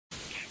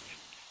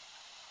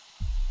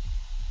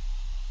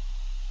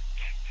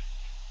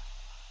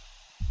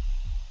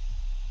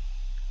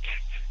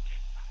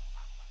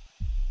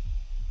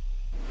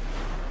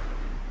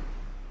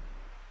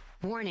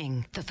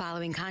Warning, the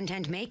following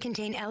content may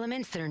contain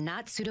elements that are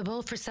not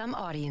suitable for some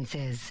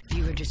audiences.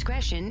 Viewer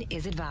discretion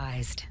is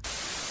advised.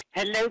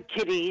 Hello,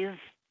 kiddies.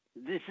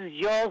 This is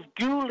yours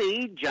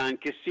duly, John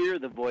Kassir,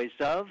 the voice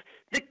of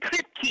The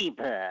Crypt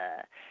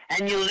Keeper.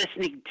 And you're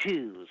listening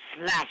to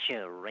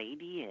Slasher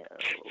Radio.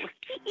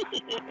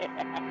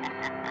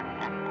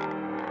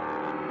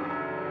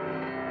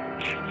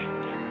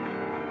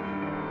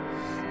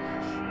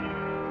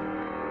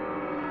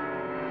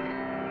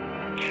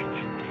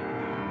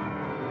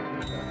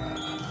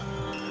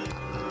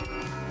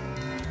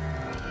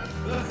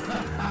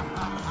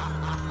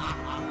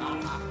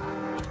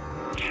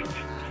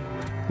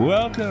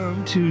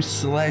 Welcome to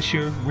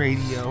Slasher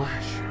Radio.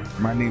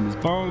 My name is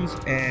Bones,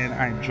 and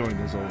I'm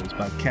joined as always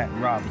by Kat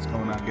and Rob. What's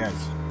going on, guys?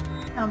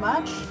 How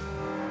much?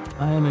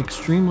 I am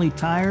extremely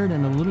tired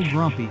and a little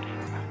grumpy.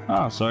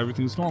 Oh, so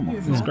everything's normal.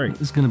 That's great.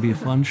 It's going to be a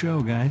fun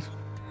show, guys.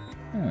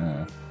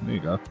 Yeah, there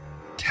you go.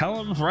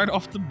 Tell them right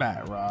off the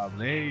bat, Rob.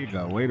 There you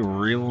go. Way to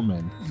reel them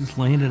in. Just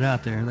laying it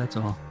out there, that's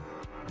all.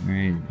 There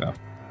you go.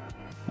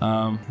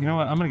 You know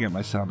what? I'm going to get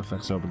my sound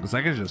effects open because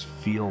I can just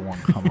feel one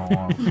come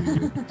along for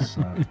you.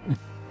 So.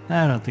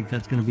 I don't think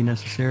that's going to be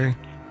necessary.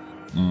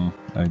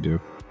 I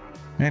do.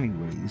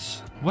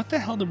 Anyways, what the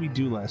hell did we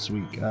do last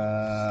week?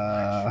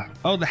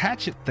 Oh, the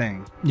Hatchet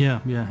thing.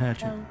 Yeah,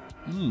 Hatchet.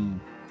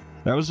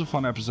 That was a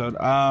fun episode.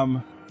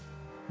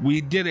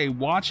 We did a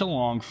watch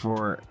along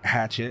for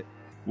Hatchet,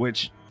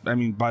 which, I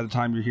mean, by the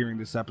time you're hearing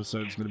this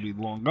episode, it's going to be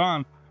long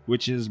gone,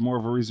 which is more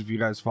of a reason for you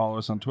guys to follow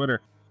us on Twitter.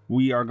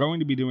 We are going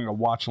to be doing a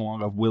watch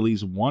along of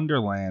Willy's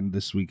Wonderland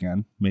this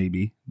weekend.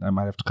 Maybe. I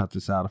might have to cut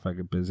this out if I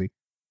get busy.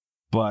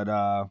 But,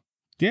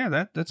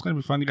 yeah, that's going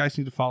to be fun. You guys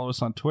need to follow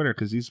us on Twitter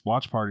because these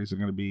watch parties are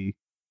going to be,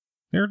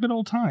 they're a good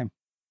old time.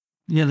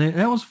 Yeah,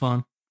 that was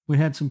fun. We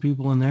had some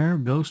people in there.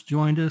 Ghost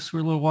joined us for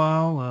a little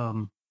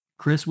while.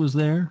 Chris was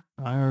there.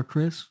 IR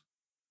Chris.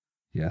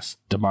 Yes,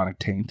 Demonic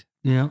Taint.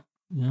 Yeah.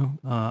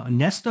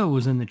 Nesto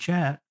was in the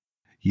chat.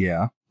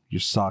 Yeah,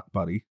 your sock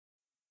buddy.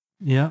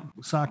 Yeah,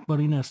 sock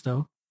buddy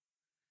Nesto.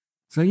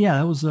 So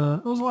yeah, it was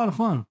a lot of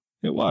fun.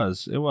 It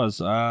was.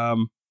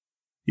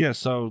 Yeah,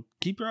 so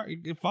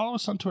follow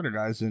us on Twitter,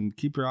 guys, and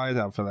keep your eyes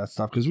out for that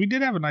stuff because we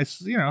did have a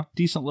nice,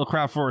 decent little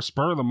crowd for a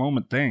spur of the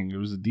moment thing. It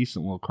was a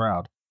decent little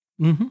crowd.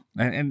 Mm-hmm.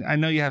 And I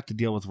know you have to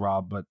deal with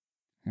Rob, but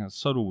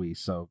so do we.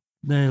 So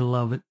they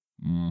love it.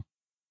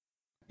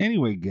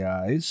 Anyway,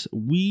 guys,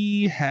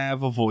 we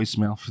have a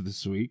voicemail for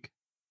this week.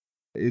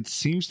 It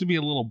seems to be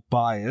a little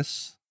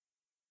biased.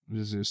 I'm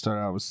just going to start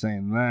out with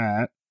saying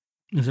that.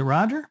 Is it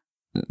Roger?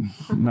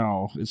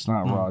 No, it's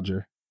not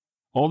Roger.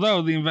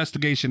 Although the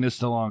investigation is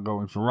still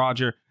ongoing for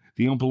Roger.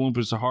 The Oompa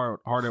Loompas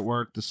are hard at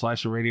work. The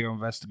Slasher Radio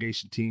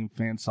investigation team,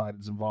 fan side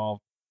is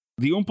involved.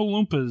 The Oompa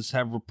Loompas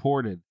have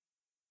reported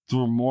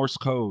through Morse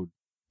code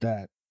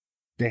that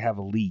they have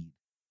a lead.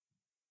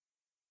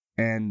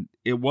 And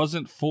it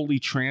wasn't fully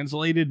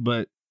translated,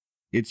 but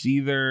it's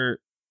either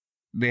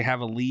they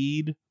have a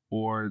lead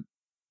or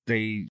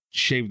they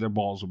shave their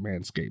balls with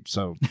Manscaped.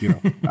 So,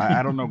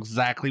 I don't know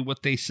exactly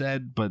what they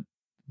said, but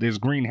there's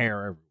green hair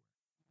everywhere.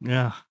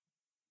 Yeah.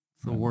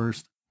 It's the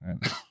worst.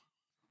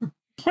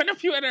 When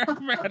have you ever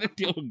had to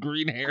deal with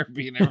green hair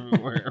being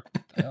everywhere?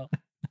 What the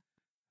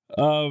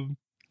hell?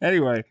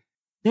 Anyway.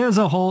 It was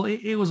a whole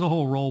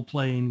role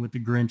playing with the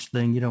Grinch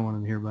thing. You don't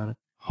want to hear about it.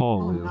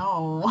 Holy.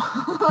 Oh,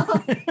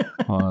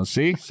 no.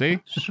 See?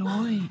 Sweet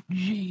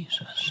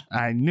Jesus.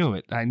 I knew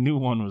it. I knew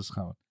one was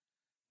coming.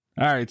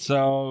 All right,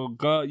 so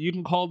you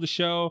can call the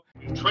show.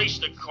 Trace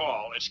the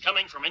call. It's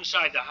coming from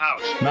inside the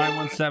house.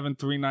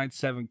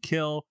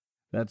 917-397-KILL.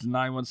 That's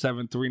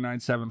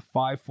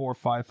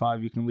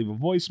 917-397-5455. You can leave a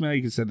voicemail.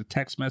 You can send a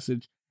text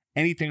message.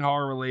 Anything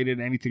horror related,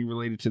 anything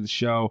related to the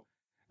show.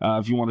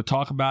 If you want to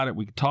talk about it,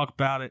 we can talk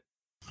about it.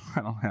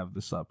 I don't have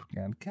this up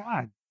again.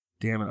 God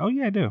damn it. Oh,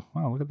 yeah, I do.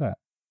 Wow, look at that.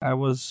 I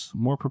was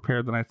more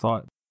prepared than I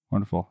thought.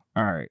 Wonderful.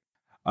 All right.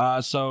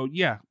 So,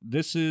 yeah,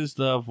 this is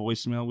the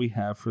voicemail we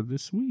have for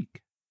this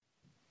week.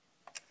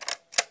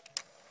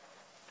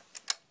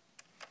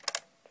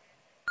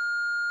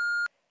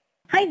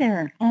 Hi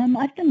there.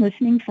 I've been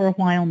listening for a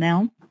while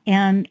now,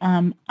 and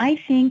I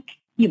think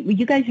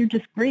you guys are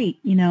just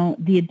great.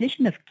 The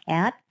addition of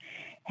Kat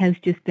has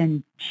just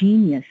been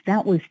genius.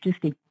 That was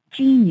just a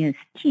genius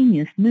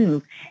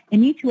move,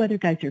 and you two other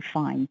guys are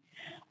fine.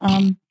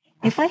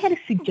 If I had a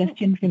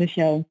suggestion for the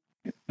show,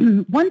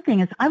 one thing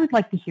is I would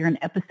like to hear an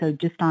episode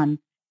just on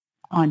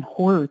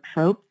horror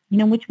tropes.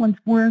 Which ones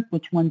work,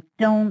 which ones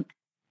don't,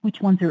 which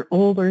ones are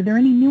old, or are there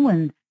any new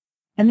ones?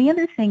 And the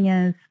other thing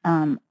is,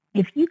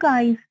 if you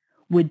guys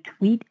would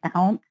tweet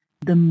out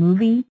the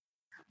movie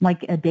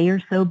like a day or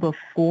so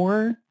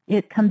before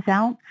it comes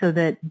out so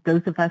that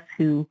those of us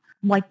who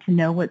like to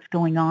know what's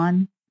going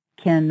on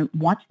can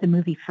watch the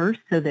movie first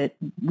so that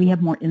we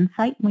have more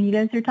insight when you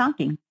guys are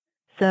talking.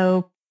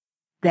 So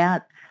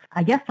that's,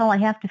 I guess, all I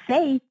have to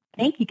say.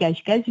 Thank you guys.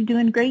 You guys are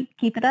doing great.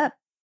 Keep it up.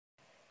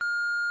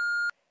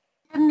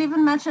 Didn't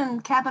even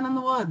mention Cabin in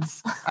the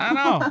Woods. I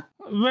know.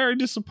 Very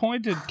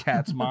disappointed,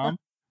 Kat's mom.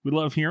 We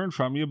love hearing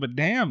from you, but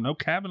damn, no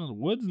Cabin in the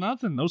Woods,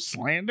 nothing, no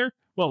slander.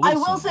 Well, I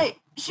will say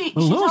she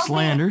little tells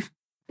slanders.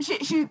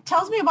 She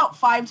tells me about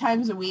 5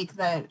 times a week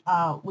that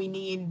we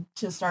need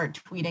to start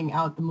tweeting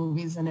out the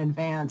movies in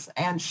advance,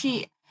 and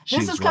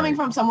this is coming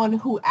from someone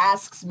who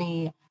asks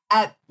me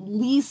at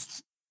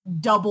least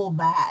double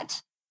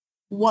that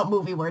what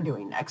movie we're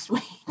doing next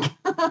week.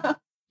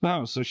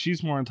 Oh, so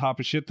she's more on top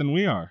of shit than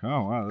we are.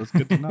 Oh, wow, that's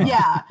good to know.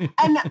 Yeah,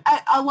 and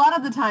a lot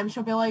of the time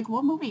she'll be like,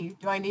 what movie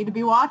do I need to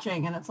be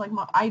watching? And it's like,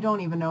 I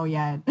don't even know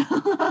yet.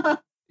 I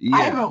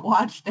haven't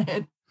watched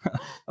it.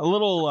 A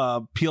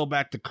little peel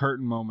back the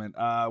curtain moment.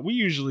 We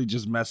usually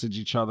just message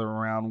each other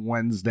around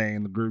Wednesday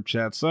in the group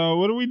chat. So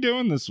what are we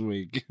doing this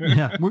week?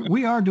 Yeah,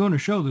 we are doing a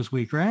show this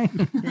week, right?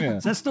 Yeah.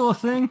 Is that still a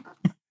thing?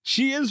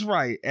 She is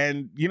right.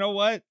 And you know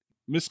what?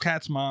 Miss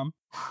Cat's mom,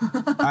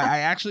 I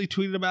actually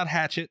tweeted about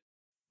Hatchet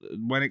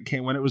when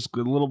it was a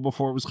little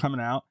before it was coming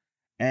out.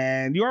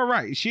 And you are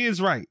right. She is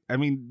right. I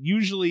mean,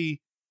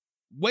 usually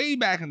way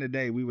back in the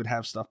day, we would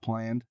have stuff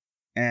planned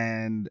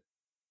and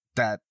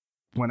that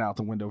went out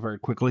the window very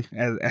quickly.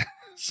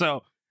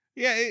 So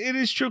yeah, it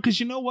is true.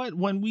 Cause you know what,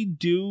 when we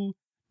do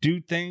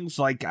things,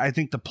 like I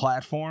think the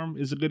platform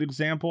is a good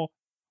example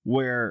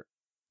where,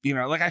 you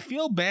know, like I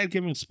feel bad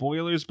giving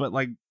spoilers, but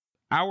like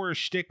our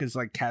shtick is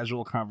like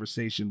casual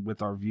conversation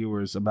with our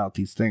viewers about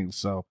these things.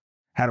 So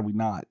how do we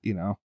not, you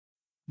know?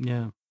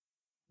 Yeah.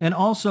 And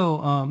also,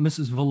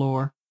 Mrs.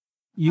 Valor,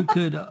 you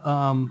could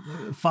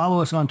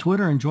follow us on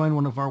Twitter and join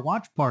one of our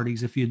watch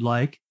parties if you'd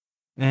like.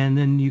 And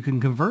then you can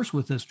converse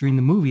with us during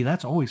the movie.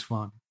 That's always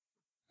fun.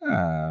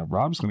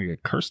 Rob's going to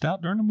get cursed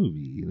out during the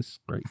movie. This is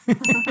great.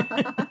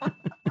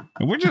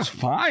 And we're just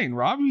fine,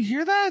 Rob. You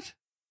hear that?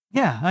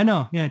 Yeah, I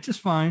know. Yeah,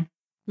 just fine.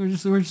 We're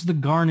just the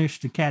garnish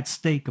to Cat's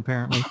steak,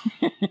 apparently.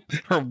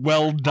 Her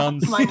well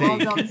done steak. My well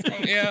done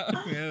steak. Yeah,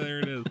 there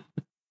it is.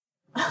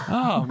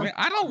 Oh man,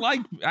 I don't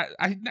like.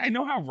 I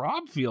know how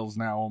Rob feels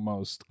now,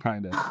 almost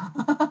kind of.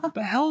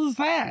 The hell is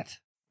that?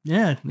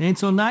 Yeah, it ain't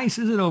so nice,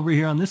 is it, over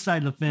here on this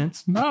side of the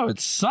fence? No, it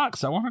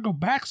sucks. I want to go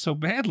back so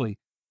badly.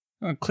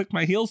 I'm gonna click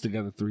my heels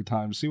together 3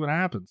 times, see what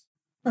happens.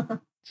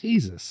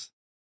 Jesus.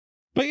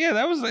 But yeah,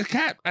 that was a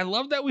Cat. I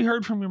love that we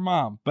heard from your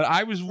mom, but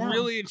I was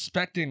really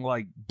expecting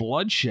like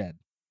bloodshed.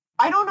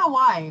 I don't know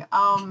why.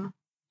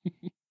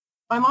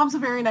 My mom's a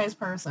very nice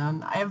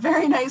person. I have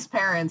very nice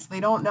parents. They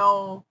don't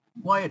know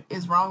what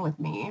is wrong with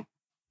me.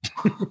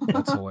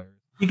 That's hilarious.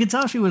 You can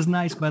tell she was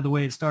nice by the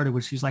way it started,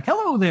 when she's like,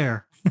 "Hello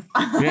there."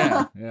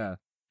 Yeah. That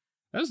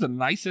was the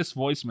nicest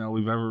voicemail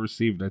we've ever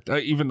received.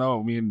 Even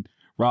though me and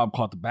Rob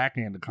caught the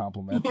backhanded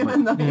compliment.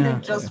 Even though you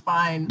did just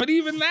fine. But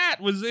even that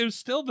was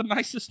still the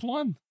nicest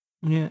one.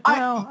 Yeah.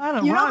 Well, I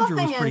don't know. Roger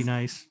was pretty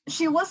nice.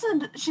 She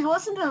listened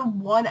to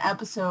one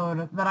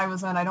episode that I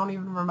was in. I don't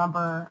even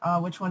remember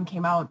which one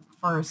came out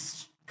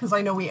first, because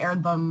I know we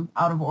aired them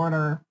out of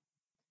order.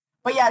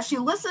 But yeah, she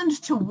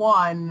listened to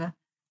one,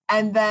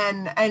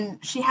 and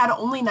she had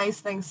only nice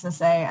things to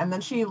say, and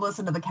then she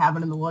listened to the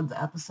Cabin in the Woods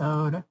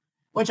episode,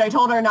 which I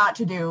told her not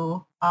to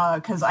do,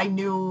 because I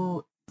knew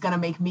it was going to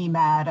make me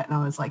mad, and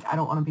I was like, I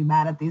don't want to be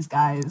mad at these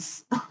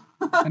guys.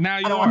 And now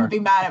you I don't want to be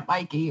mad at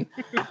Mikey.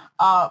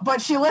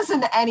 But she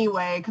listened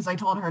anyway, because I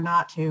told her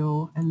not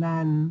to, and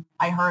then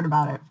I heard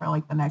about it for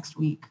like the next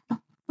week.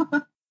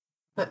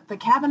 The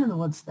Cabin in the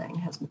Woods thing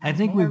has been. I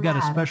think we've got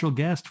a special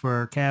guest for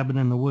our Cabin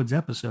in the Woods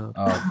episode.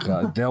 Oh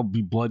God, there'll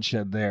be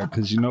bloodshed there,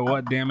 because you know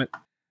what? Damn it,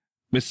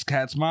 Mrs.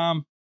 Cat's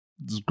mom,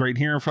 it's great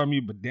hearing from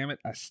you, but damn it,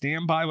 I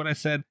stand by what I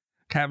said.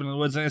 Cabin in the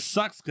Woods, and it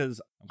sucks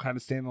because I'm kind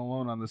of standing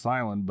alone on this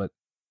island, but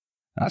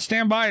I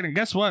stand by it. And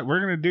guess what?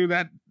 We're gonna do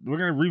that. We're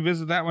gonna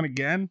revisit that one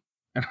again,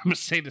 and I'm gonna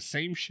say the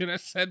same shit I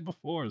said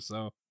before.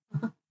 So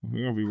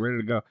we're gonna be ready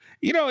to go.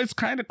 You know, it's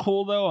kind of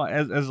cool though,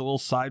 as a little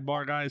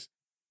sidebar, guys,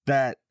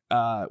 that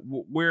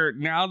we're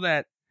now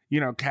that, you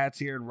know, Cat's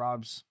here and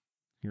Rob's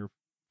here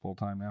full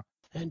time now.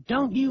 And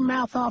don't you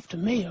mouth off to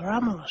me, or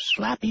I'm gonna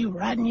slap you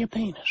right in your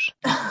penis.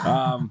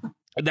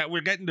 That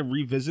we're getting to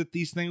revisit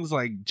these things,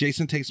 like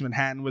Jason Takes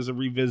Manhattan was a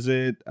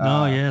revisit.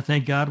 Oh yeah,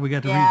 thank God we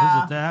got to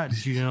revisit that,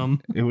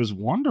 Jim. It was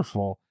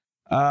wonderful.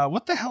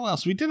 What the hell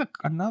else? We did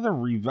another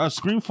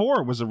Scream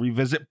 4 was a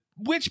revisit,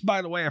 which,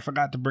 by the way, I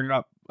forgot to bring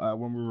up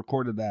when we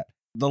recorded that.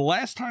 The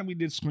last time we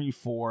did Scream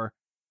 4,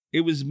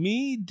 it was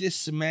me,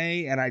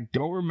 Dismay, and I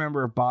don't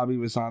remember if Bobby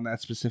was on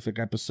that specific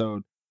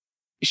episode.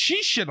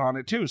 She shit on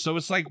it too, so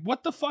it's like,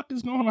 what the fuck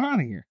is going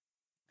on here?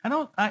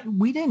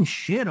 We didn't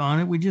shit on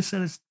it. We just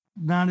said it's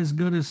not as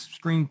good as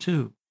Scream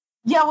 2.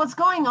 Yeah, what's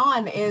going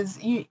on is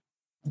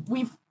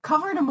we've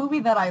covered a movie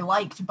that I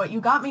liked, but you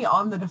got me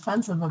on the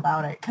defensive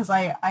about it because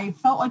I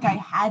felt like I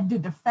had to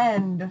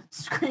defend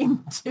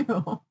Scream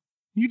 2.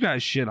 You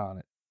guys shit on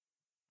it.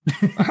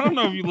 I don't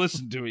know if you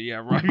listened to it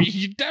yet, right?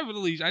 You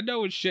definitely, I know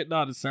what shitting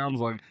on it sounds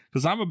like,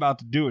 because I'm about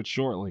to do it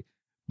shortly.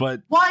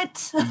 But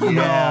what?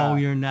 Yeah, no,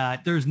 you're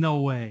not. There's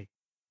no way.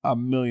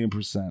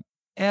 1,000,000%.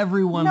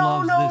 Everyone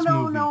loves this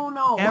movie.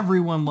 No.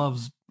 Everyone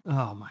loves.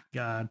 Oh my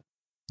God.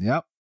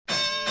 Yep.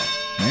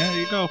 There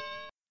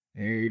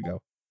you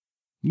go.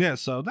 Yeah,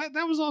 so that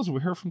was awesome.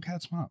 We heard from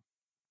Cat's mom.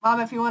 Mom,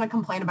 if you want to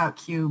complain about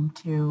Cube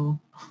too.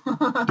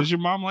 Does your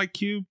mom like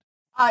Cube?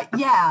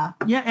 Yeah.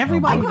 Yeah, I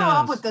everybody grew does.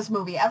 up with this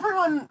movie.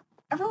 Everyone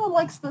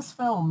likes this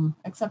film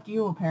except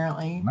you,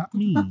 apparently. Not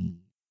me.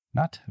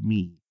 Not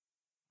me.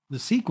 The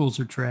sequels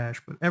are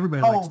trash, but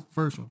everybody likes the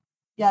first one.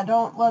 Yeah,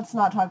 let's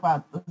not talk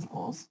about the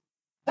sequels.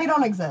 They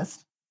don't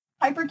exist.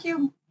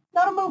 Hypercube,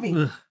 not a movie.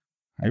 Ugh.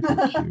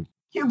 Hypercube.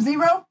 Cube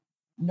Zero?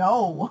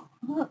 No.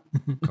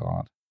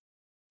 God.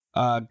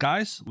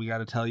 Guys, we got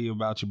to tell you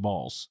about your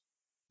balls.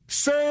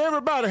 Say,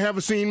 everybody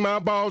haven't seen my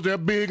balls. They're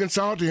big and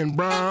salty and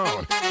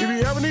brown. If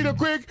you ever need a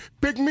quick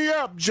pick me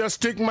up, just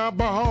stick my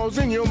balls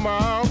in your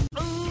mouth.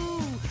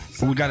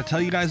 So we got to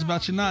tell you guys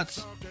about your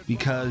nuts,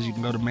 because you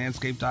can go to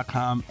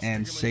manscaped.com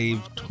and save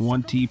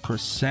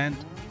 20%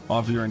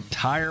 off your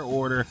entire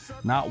order.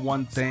 Not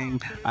one thing.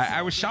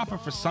 I was shopping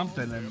for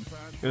something and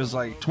it was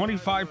like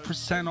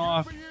 25%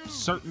 off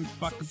certain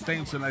fucking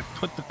things, and I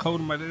put the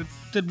code in it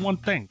did one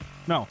thing.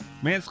 No,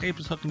 Manscaped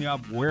is hooking you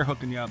up. We're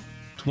hooking you up.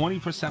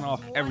 20%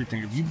 off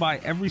everything. If you buy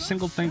every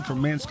single thing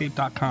from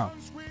manscaped.com,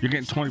 you're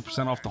getting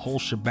 20% off the whole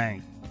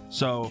shebang.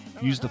 So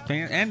use the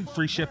and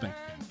free shipping.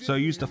 So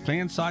use the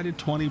FanSided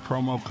 20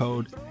 promo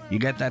code. You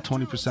get that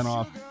 20%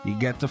 off. You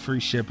get the free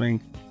shipping.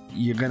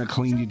 You're going to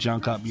clean your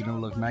junk up. You're going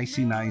to look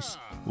nicey nice,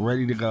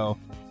 ready to go.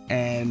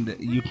 And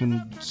you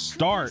can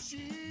start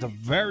the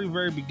very,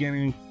 very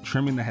beginning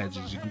trimming the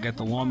hedges. You can get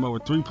the Lawnmower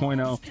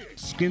 3.0,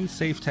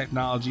 skin-safe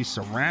technology,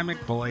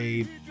 ceramic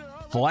blade,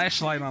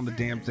 flashlight on the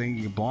damn thing.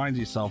 You can blind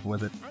yourself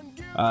with it.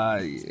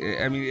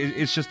 I mean,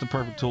 it's just the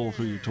perfect tool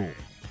for your tool.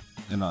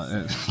 You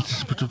know,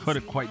 to put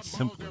it quite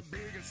simply.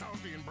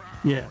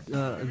 Yeah,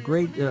 a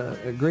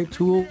great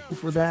tool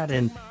for that.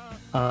 And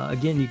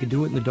again, you can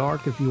do it in the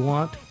dark if you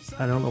want.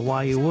 I don't know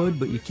why you would,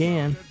 but you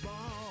can.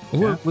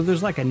 Yeah. Well,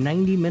 there's like a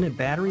 90-minute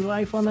battery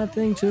life on that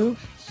thing too.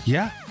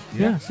 Yeah.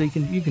 So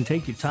you can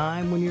take your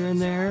time when you're in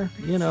there.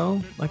 You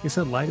know, like I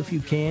said, light a few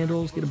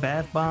candles, get a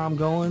bath bomb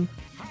going,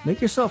 make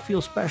yourself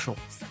feel special.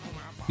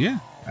 Yeah,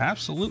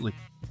 absolutely.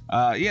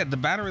 The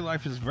battery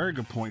life is a very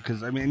good point,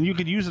 because I mean, you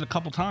could use it a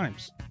couple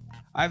times.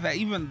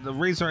 Even the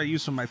razor I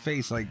use for my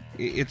face, like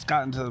it's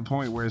gotten to the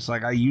point where it's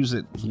like I use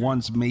it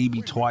once,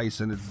 maybe twice,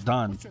 and it's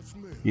done.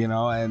 You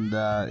know, and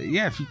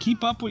if you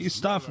keep up with your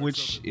stuff,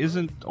 which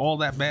isn't all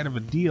that bad of a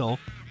deal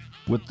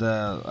with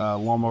the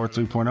Lawnmower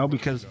 3.0,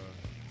 because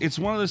it's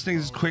one of those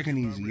things that's quick and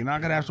easy. You're not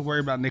going to have to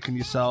worry about nicking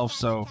yourself.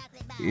 So,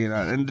 you know,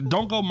 and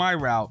don't go my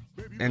route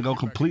and go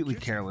completely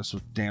careless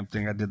with the damn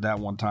thing. I did that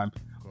one time.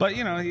 But,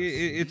 you know,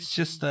 it's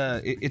just,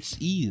 it's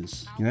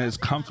ease. You know, it's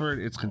comfort,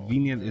 it's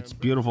convenient, it's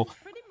beautiful.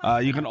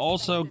 You can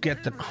also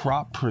get the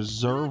Crop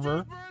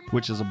Preserver,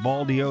 which is a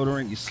ball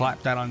deodorant. You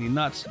slap that on your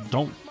nuts.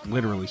 Don't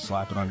literally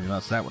slap it on your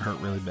nuts. That would hurt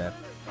really bad.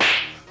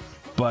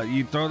 But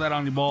you throw that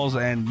on your balls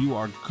and you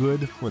are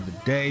good for the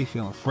day.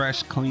 Feeling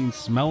fresh, clean,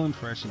 smelling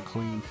fresh and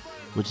clean,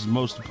 which is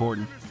most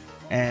important.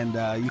 And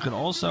you can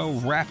also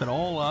wrap it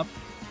all up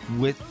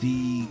with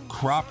the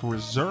Crop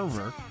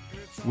Reserver,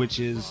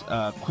 which is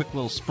a quick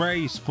little spray.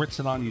 You spritz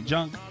it on your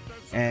junk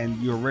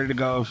and you're ready to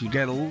go. If you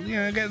get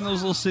get in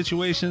those little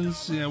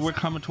situations, you know, we're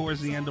coming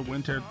towards the end of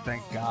winter,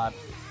 thank God.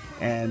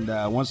 And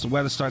once the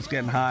weather starts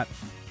getting hot,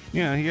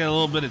 you know, you get a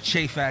little bit of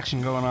chafe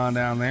action going on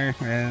down there,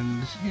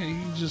 and you know,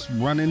 you just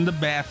run in the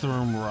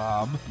bathroom,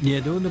 Rob. Yeah,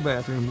 do it in the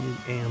bathroom,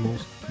 you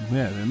animals.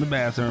 Yeah, in the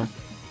bathroom,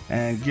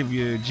 and give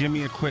your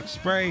Jimmy a quick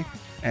spray,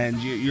 and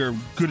you're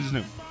good as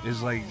new.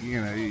 It's like, you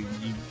know, you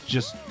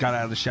just got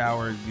out of the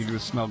shower, you're gonna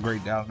smell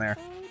great down there.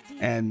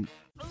 And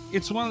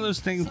it's one of those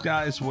things,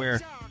 guys,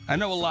 where I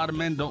know a lot of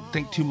men don't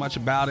think too much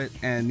about it,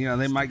 and you know,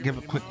 they might give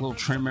a quick little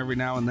trim every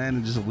now and then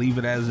and just leave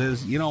it as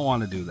is. You don't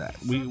want to do that.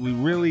 We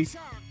really,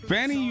 for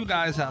any of you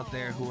guys out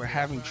there who are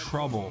having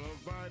trouble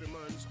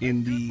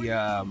in the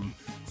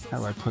how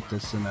do I put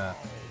this in a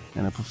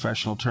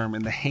professional term,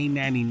 in the hey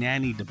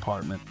nanny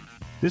department,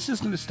 this is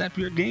going to step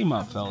your game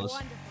up, fellas.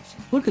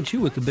 Look at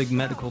you with the big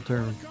medical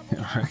term.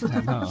 Right,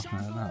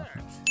 I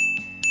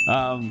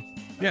know.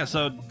 Yeah,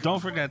 so don't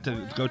forget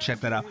to go check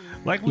that out.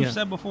 Like we've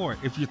said before,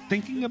 if you're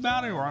thinking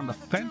about it or on the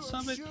fence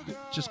of it,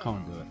 just go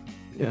and do it.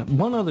 Yeah.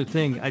 One other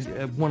thing I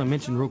want to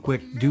mention real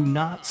quick: do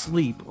not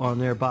sleep on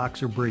their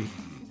boxer brief.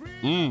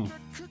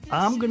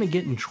 I'm going to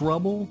get in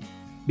trouble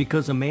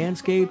because of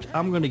Manscaped.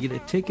 I'm going to get a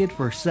ticket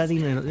for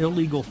setting an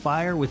illegal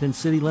fire within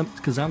city limits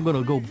because I'm going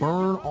to go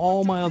burn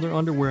all my other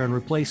underwear and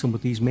replace them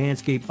with these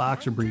Manscaped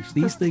boxer briefs.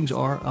 These things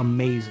are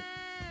amazing.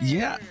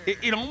 Yeah,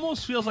 it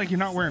almost feels like you're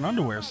not wearing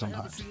underwear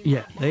sometimes.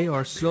 Yeah, they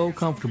are so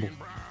comfortable.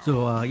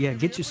 So,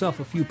 get yourself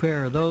a few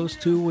pair of those,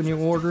 too, when you're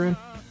ordering.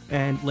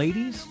 And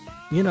ladies,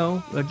 you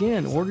know,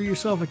 again, order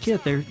yourself a kit.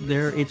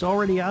 It's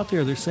already out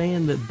there. They're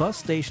saying that bus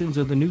stations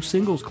are the new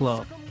singles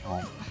club.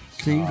 Oh,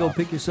 so you can go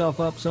pick yourself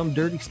up some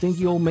dirty,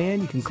 stinky old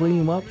man. You can clean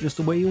him up just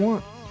the way you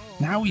want.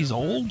 Now he's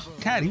old?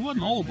 Cat, he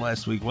wasn't old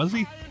last week, was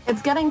he?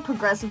 It's getting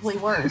progressively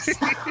worse.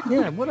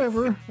 Yeah,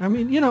 whatever. I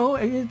mean, you know,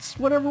 it's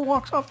whatever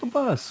walks off the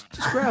bus.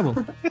 Just grab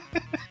him.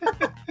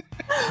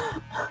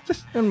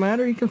 Doesn't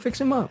matter. You can fix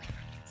him up.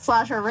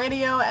 Slasher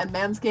Radio and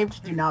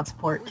Manscaped do not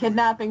support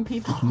kidnapping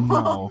people.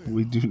 No,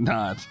 we do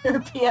not.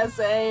 Your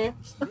PSA.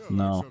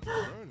 No.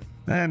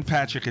 And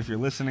Patrick, if you're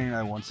listening,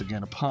 I once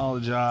again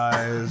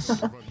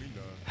apologize.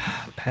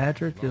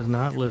 Patrick does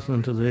not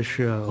listen to this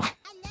show.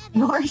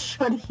 Nor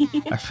should he.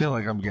 I feel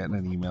like I'm getting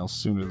an email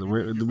sooner than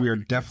we are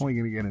definitely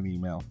going to get an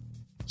email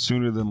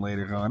sooner than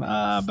later going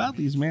about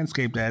these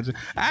Manscaped ads.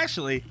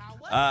 Actually,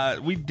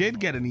 we did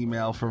get an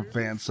email from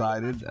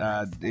Fansided.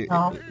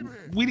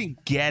 We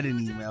didn't get an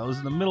email. It was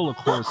in the middle of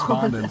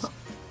correspondence.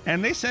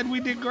 And they said we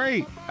did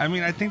great. I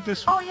mean, I think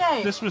this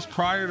was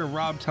prior to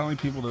Rob telling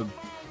people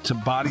to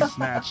body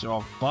snatch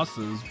off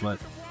buses, but,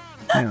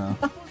 you know,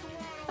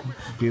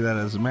 be that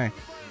as it may.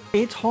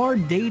 It's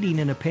hard dating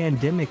in a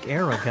pandemic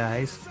era,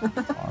 guys.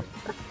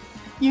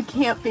 You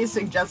can't be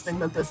suggesting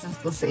that this is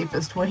the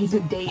safest way to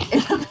date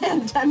in a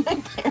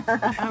pandemic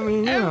era. I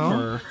mean, you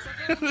know,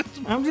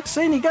 I'm just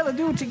saying you got to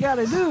do what you got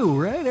to do,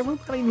 right?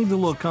 Everybody needs a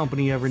little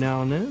company every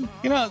now and then.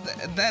 You know,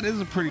 that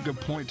is a pretty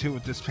good point, too,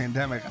 with this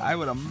pandemic. I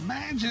would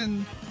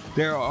imagine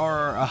there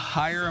are a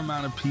higher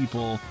amount of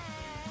people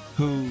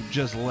who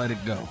just let it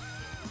go.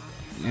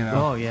 You know?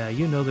 Oh, yeah.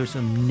 You know there's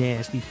some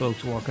nasty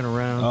folks walking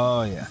around.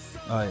 Oh, yeah.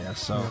 Oh, yeah.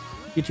 So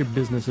get your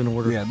business in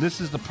order. Yeah, this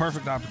is the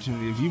perfect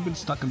opportunity. If you've been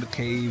stuck in the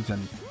cave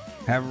and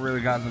haven't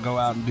really gotten to go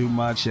out and do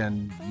much,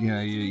 and you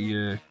know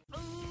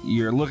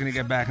you're looking to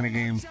get back in the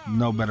game,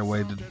 no better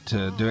way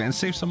to do it and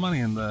save some money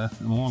in the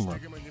long run.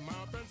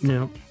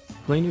 Yeah,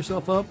 clean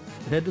yourself up,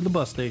 head to the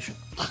bus station.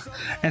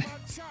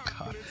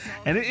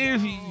 And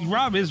if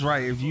Rob is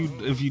right, if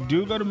you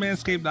do go to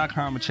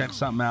manscaped.com and check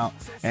something out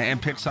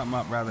and pick something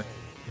up, rather,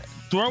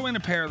 throw in a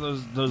pair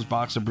of those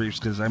boxer briefs,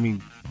 because I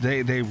mean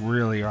they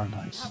really are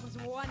nice.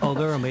 Oh,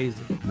 they're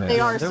amazing. They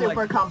are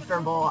super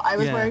comfortable. I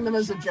was wearing them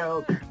as a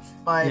joke,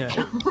 but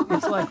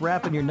it's like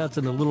wrapping your nuts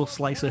in a little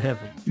slice of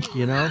heaven,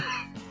 you know?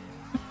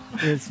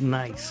 It's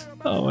nice.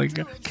 Oh my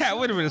god. Kat,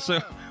 wait a minute. So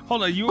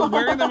hold on, you were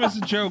wearing them as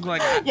a joke,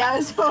 like? Yeah, I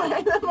was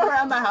wearing them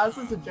around the house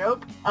as a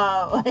joke,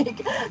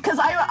 because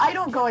I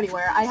don't go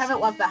anywhere. I haven't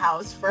left the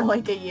house for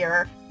like a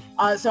year,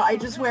 so I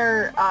just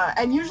wear,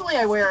 and usually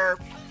I wear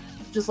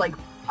just like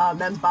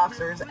men's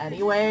boxers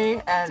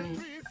anyway,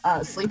 and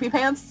sleepy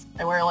pants.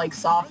 I wear like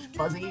soft,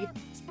 fuzzy,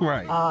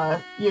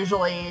 right?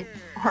 Usually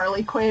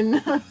Harley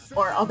Quinn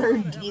or other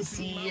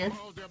DC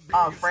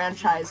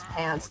franchise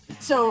pants.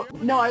 So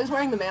no, I was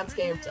wearing the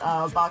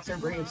Manscaped boxer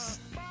briefs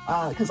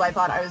because I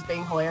thought I was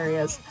being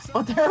hilarious,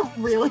 but they're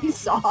really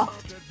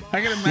soft.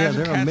 I can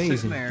imagine Kat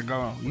sitting there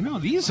going, you know,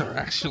 these are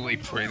actually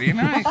pretty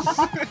nice.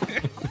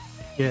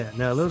 Yeah,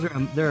 no,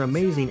 they're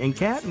amazing. And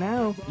Kat,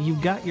 now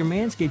you've got your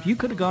Manscaped. You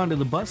could have gone to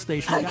the bus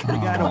station and got the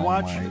guy to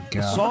watch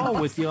Saw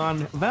with you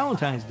on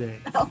Valentine's Day.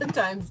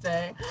 Valentine's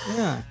Day.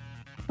 Yeah.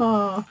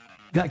 Oh.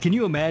 God, can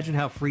you imagine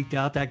how freaked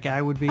out that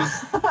guy would be?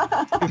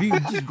 If you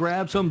just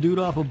grabbed some dude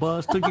off a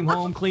bus, took him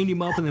home, cleaned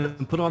him up, and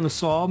then put on the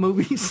Saw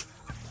movies?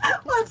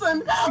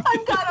 Listen,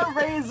 I've got a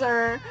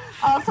razor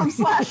from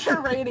Slasher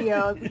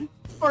Radio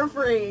for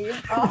free.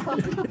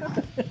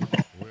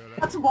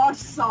 Let's watch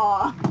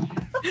Saw.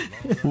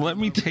 Let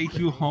me take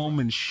you home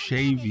and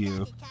shave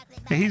you.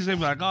 And he's gonna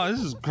be like, oh,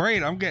 this is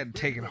great. I'm getting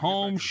taken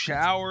home,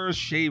 showers,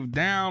 shaved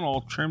down,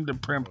 all trimmed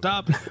and primped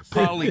up,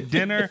 probably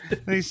dinner.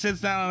 And he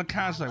sits down on the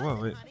couch like, whoa,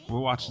 wait, we're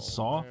watching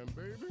Saw?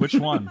 Which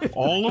one?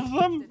 All of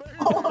them?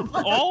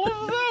 All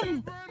of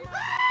them?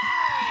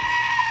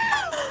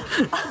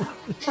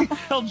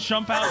 He'll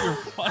jump out your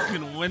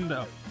fucking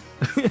window.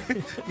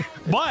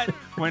 But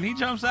when he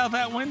jumps out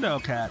that window,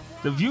 Kat,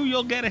 the view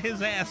you'll get of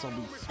his ass will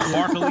be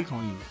sparkly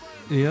clean.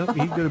 Yep,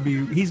 he's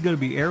gonna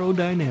be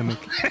aerodynamic.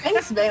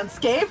 Thanks,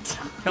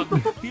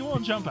 Manscaped. He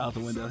won't jump out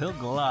the window. He'll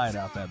glide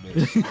out that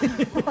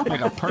bitch.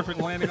 Make a perfect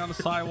landing on the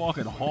sidewalk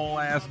and haul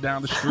ass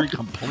down the street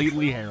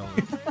completely hairless.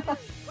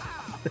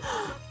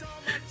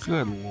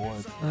 Good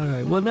Lord. All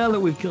right. Well, now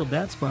that we've killed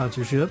that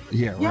sponsorship.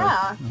 Yeah, right.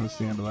 Yeah. That's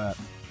the end of that.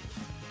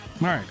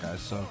 All right, guys.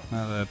 So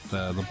now that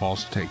the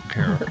balls are taken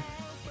care of.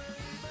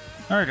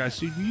 All right, guys.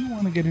 So do you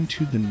want to get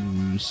into the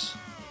news?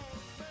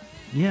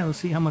 Yeah, let's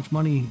see how much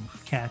money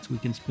cats we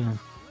can spend.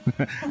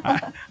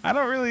 I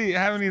don't really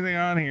have anything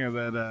on here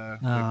that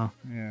yeah,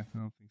 I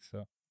don't think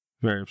so.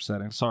 Very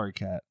upsetting. Sorry,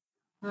 Kat.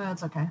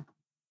 That's okay.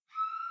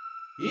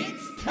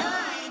 It's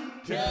time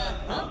to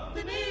hump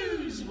the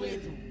news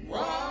with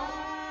Rob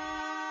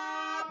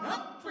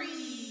Humphrey.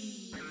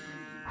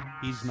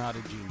 He's not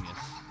a genius.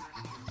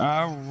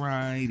 All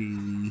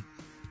righty.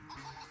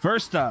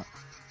 First up,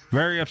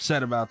 very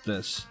upset about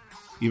this,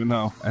 even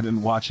though I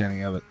didn't watch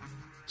any of it.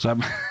 So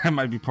that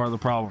might be part of the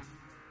problem.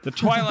 The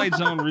Twilight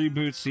Zone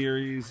reboot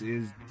series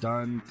is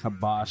done,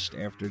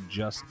 kiboshed after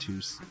just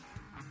 2 seasons.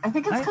 I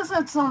think it's because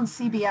it's on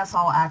CBS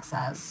All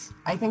Access.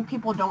 I think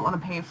people don't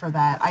want to pay for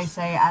that. I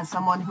say as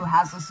someone who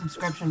has a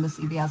subscription to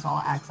CBS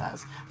All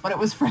Access, but it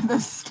was for the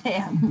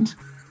stand.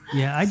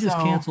 Yeah, I just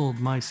canceled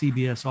my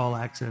CBS All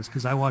Access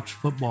because I watch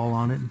football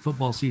on it and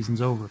football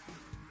season's over.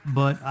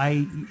 But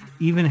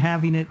even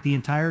having it the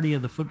entirety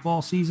of the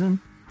football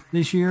season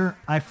this year,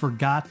 I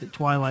forgot that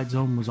Twilight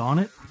Zone was on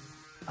it.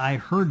 I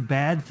heard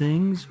bad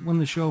things when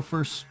the show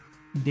first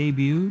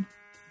debuted,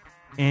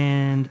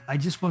 and I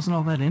just wasn't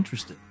all that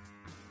interested.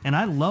 And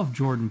I love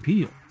Jordan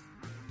Peele,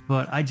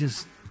 but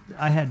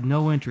I had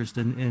no interest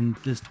in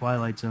this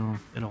Twilight Zone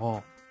at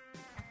all.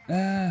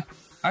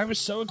 I was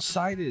so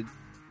excited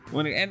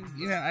when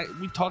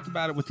we talked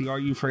about it with the Are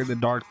You Afraid of the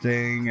Dark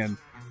thing, and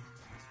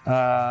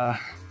I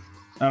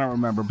don't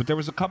remember, but there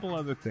was a couple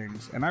other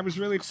things, and I was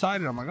really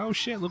excited. I'm like, oh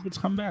shit, look what's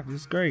come back.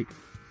 This is great.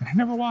 And I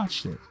never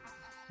watched it.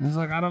 I was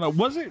like, I don't know.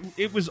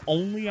 It was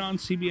only on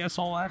CBS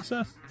All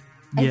Access?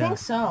 I think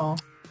so.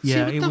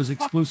 Yeah, it was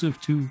exclusive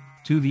to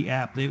the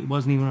app. It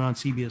wasn't even on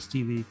CBS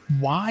TV.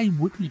 Why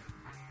wouldn't it?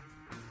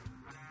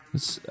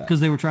 Because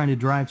they were trying to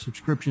drive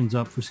subscriptions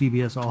up for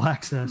CBS All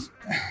Access.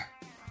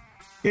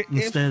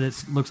 Instead,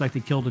 it looks like they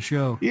killed the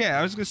show. Yeah,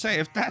 I was gonna say,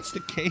 if that's the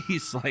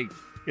case, like,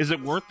 is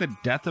it worth the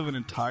death of an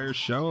entire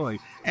show?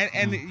 Like,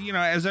 and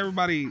as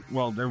everybody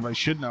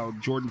should know,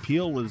 Jordan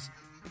Peele was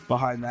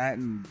behind that,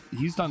 and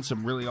he's done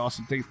some really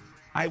awesome things.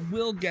 I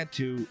will get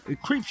to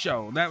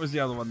Creepshow. That was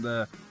the other one.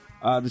 The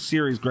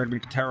series, Greg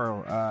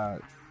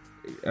Nicotero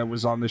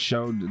was on the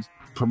show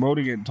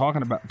promoting it and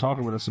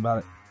talking with us about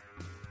it.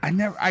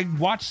 I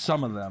watched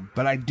some of them,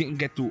 but I didn't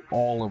get through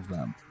all of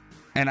them.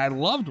 And I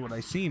loved what I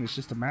seen. It's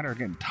just a matter of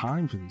getting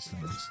time for these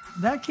things.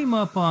 That came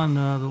up on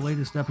the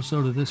latest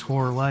episode of This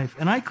Horror Life,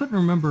 and I couldn't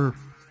remember.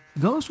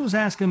 Ghost was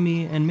asking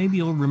me, and maybe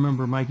you'll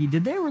remember, Mikey,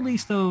 did they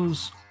release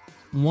those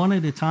one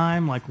at a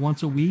time, like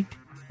once a week?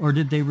 Or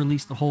did they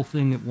release the whole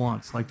thing at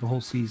once, like the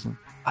whole season?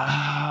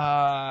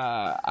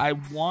 I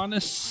want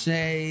to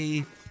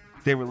say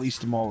they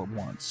released them all at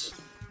once.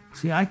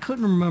 See, I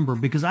couldn't remember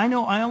because I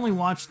know I only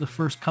watched the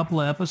first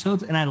couple of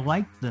episodes and I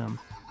liked them.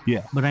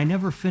 Yeah. But I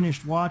never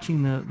finished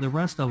watching the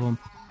rest of them,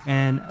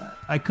 and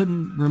I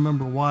couldn't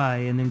remember why.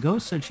 And then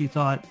Ghost said she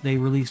thought they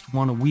released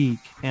one a week,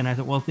 and I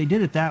thought, well, if they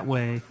did it that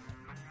way,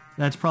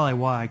 that's probably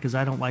why, because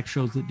I don't like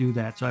shows that do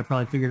that. So I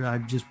probably figured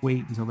I'd just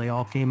wait until they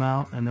all came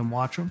out and then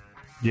watch them.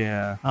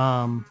 Yeah.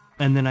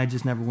 And then I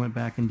just never went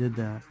back and did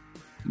that.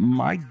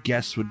 My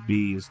guess would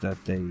be is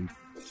that they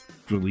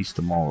released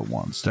them all at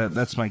once.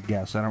 That's my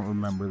guess. I don't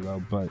remember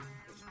though, but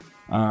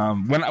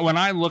when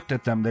I looked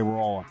at them, they were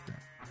all up there.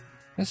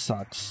 This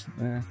sucks.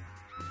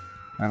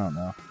 I don't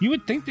know. You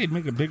would think they'd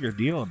make a bigger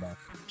deal about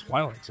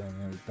Twilight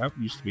Zone. That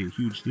used to be a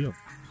huge deal.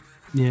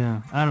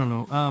 Yeah, I don't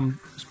know.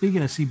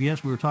 Speaking of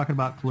CBS, we were talking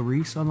about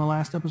Clarice on the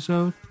last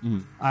episode.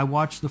 I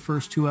watched the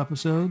first 2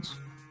 episodes,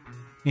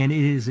 and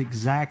it is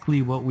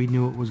exactly what we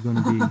knew it was going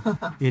to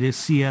be. It is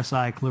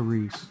CSI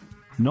Clarice.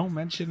 No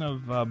mention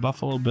of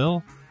Buffalo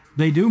Bill?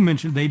 They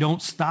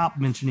don't stop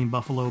mentioning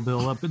Buffalo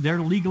Bill. They're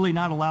legally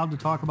not allowed to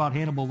talk about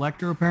Hannibal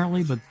Lecter,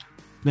 apparently, but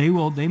they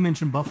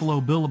mention Buffalo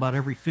Bill about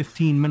every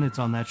 15 minutes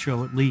on that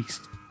show at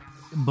least.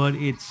 But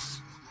it's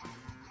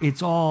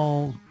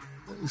all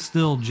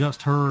still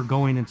just her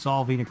going and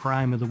solving a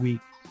crime of the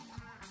week.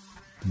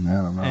 I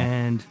don't know.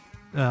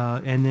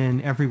 And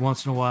then every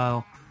once in a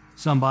while,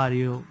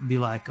 somebody will be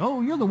like,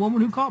 "Oh, you're the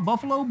woman who caught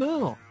Buffalo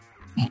Bill."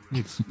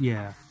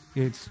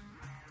 It's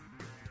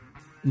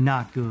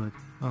not good.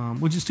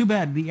 Which is too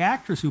bad. The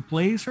actress who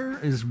plays her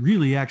is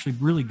actually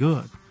really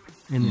good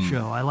in the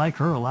show. I like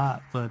her a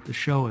lot, but the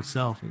show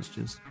itself is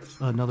just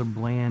another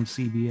bland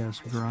CBS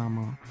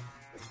drama.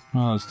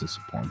 Oh, it's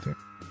disappointing.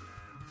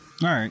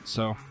 All right,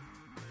 so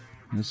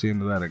that's the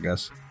end of that, I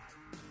guess.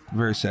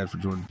 Very sad for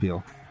Jordan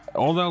Peele.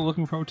 Although,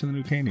 looking forward to the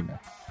new Candyman.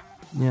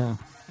 Yeah,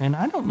 and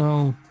I don't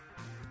know,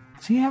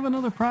 does he have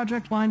another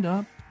project lined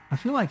up? I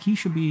feel like he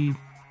should be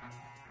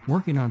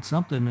working on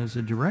something as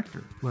a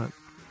director, but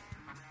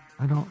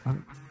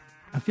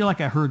I feel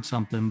like I heard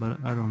something, but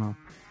I don't know.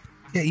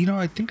 Yeah,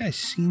 I think I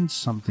seen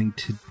something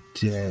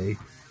today.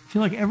 I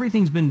feel like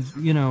everything's been,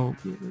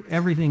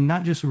 everything,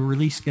 not just a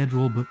release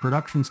schedule, but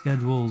production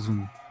schedules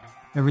and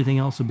everything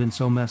else have been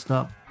so messed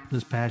up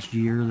this past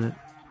year that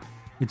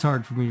it's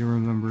hard for me to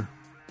remember.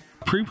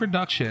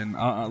 Pre-production,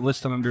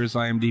 listed under his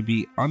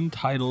IMDb,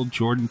 Untitled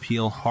Jordan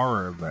Peele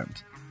Horror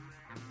Event.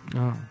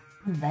 Oh.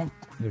 Event.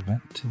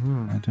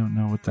 I don't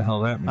know what the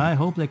hell that means. I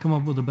hope they come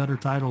up with a better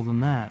title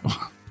than that.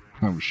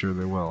 I'm sure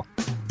they will.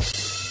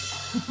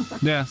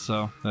 Yeah,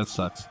 so that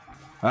sucks.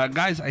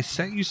 Guys, I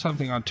sent you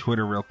something on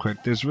Twitter real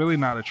quick. There's really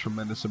not a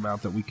tremendous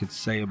amount that we could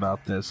say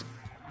about this,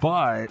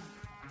 but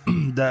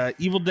the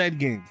Evil Dead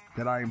game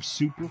that I am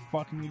super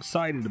fucking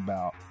excited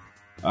about,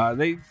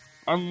 they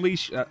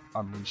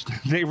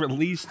they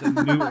released a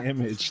new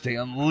image. They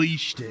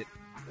unleashed it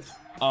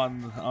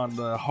on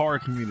the horror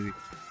community,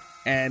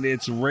 and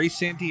it's Ray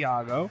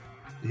Santiago,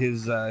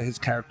 his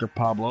character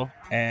Pablo,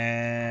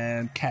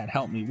 and Kat,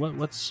 help me.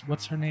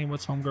 What's her name?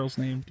 What's Homegirl's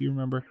name? Do you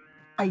remember?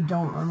 I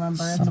don't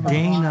remember.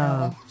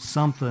 Dana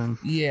something.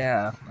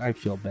 Yeah, I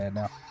feel bad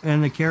now.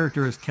 And the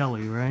character is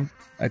Kelly, right?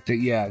 I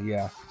think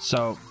yeah.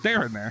 So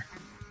they're in there.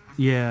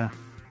 Yeah.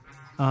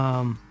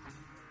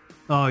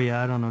 Oh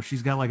yeah, I don't know.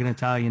 She's got like an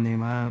Italian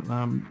name. I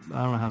don't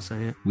know how to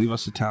say it. Leave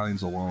us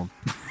Italians alone.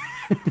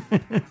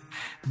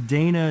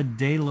 Dana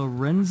De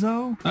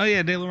Lorenzo. Oh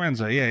yeah, De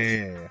Lorenzo.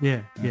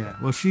 Yeah.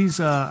 Well, she's.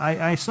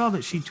 I saw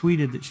that she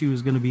tweeted that she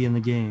was going to be in the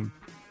game,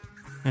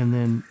 and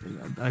then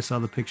I saw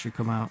the picture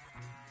come out.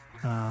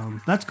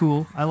 That's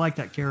cool. I like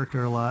that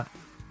character a lot.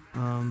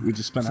 We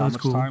just spent so how it's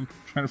much cool. time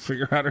trying to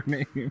figure out her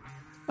name?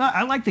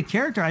 I like the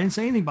character. I didn't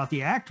say anything about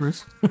the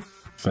actress.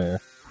 Fair.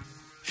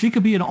 She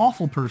could be an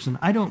awful person.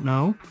 I don't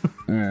know.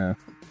 Yeah.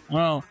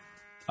 Well,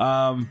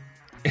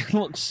 it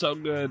looks so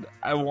good.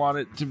 I want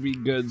it to be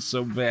good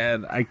so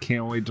bad. I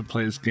can't wait to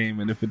play this game,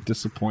 and if it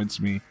disappoints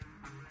me,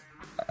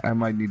 I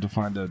might need to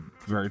find a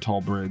very tall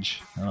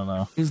bridge. I don't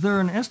know. Is there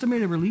an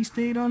estimated release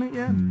date on it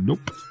yet?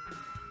 Nope.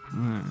 All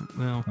right,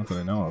 well, Not that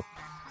I know of.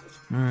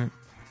 all right.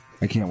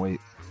 I can't wait.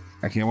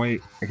 I can't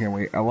wait. I can't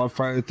wait. I love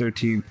Friday the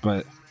 13th,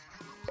 but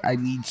I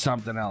need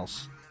something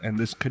else, and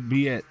this could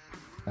be it,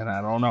 and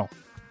I don't know.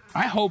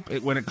 I hope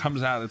when it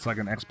comes out, it's like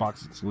an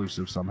Xbox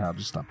exclusive somehow,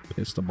 just to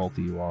piss the both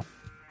of you off.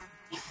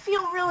 I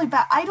feel really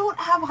bad. I don't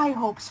have high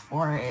hopes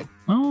for it.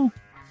 Oh.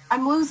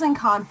 I'm losing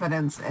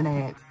confidence in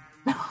it.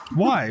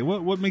 Why?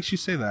 What makes you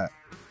say that?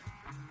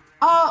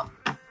 I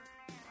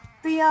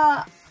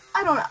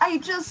don't know. I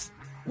just,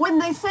 when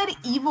they said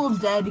Evil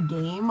Dead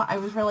game, I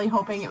was really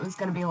hoping it was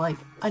going to be like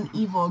an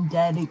Evil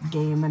Dead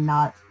game and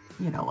not,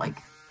 like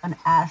an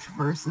Ash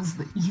versus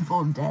the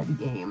Evil Dead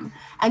game.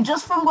 And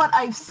just from what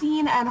I've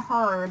seen and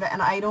heard,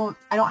 and I don't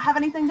have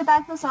anything to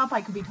back this up,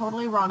 I could be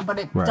totally wrong, but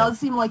it does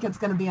seem like it's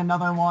going to be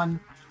another one.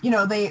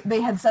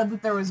 They had said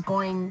that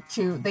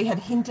they had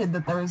hinted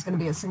that there was going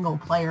to be a single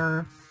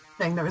player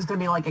thing. There was going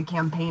to be like a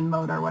campaign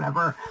mode or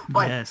whatever,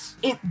 but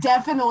it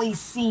definitely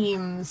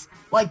seems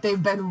like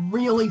they've been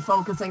really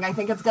focusing. I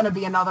think it's going to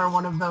be another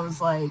one of those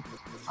like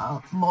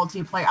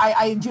multiplayer.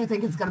 I do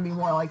think it's going to be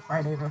more like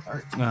Friday the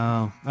 13th.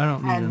 No, I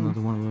don't need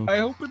another one of those. I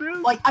hope it is.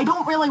 Like, I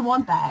don't really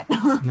want that.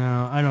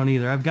 No, I don't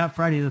either. I've got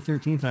Friday the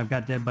 13th and I've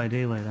got Dead by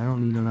Daylight. I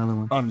don't need another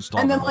one.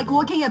 And then, like,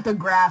 looking at the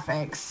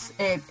graphics,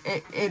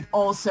 it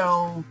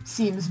also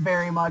seems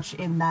very much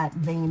in that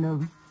vein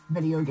of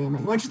video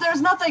gaming, which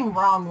there's nothing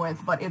wrong with,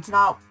 but it's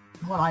not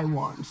what I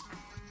want.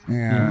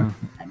 Yeah.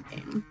 That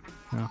game.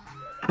 Yeah.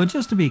 But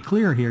just to be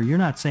clear here, you're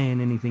not saying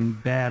anything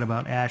bad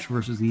about Ash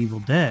versus the Evil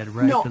Dead,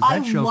 right? No, that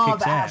I show love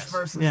kicks Ash ass.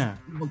 versus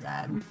Evil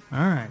Dead. All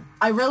right.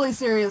 I really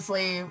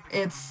seriously,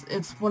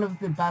 it's one of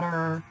the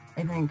better,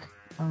 I think,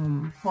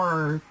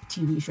 horror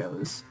TV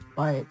shows.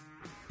 But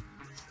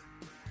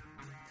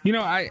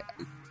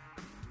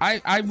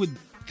I would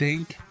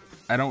think,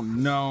 I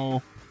don't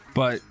know,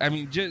 but I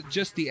mean,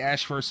 just the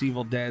Ash vs.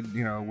 Evil Dead,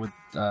 with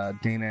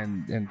Dana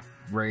and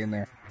Ray in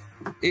there,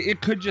 it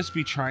could just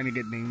be trying to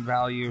get name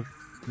value,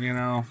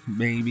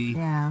 maybe.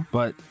 Yeah.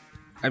 But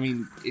I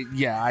mean,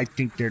 I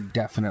think they're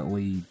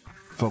definitely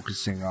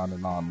focusing on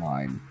an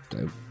online.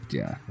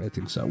 Yeah, I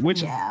think so.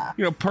 Which,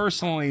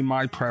 personally,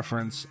 my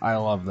preference, I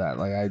love that.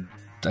 Like,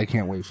 I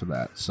can't wait for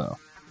that. So,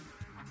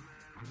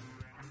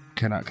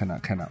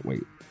 cannot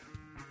wait.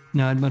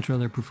 No, I'd much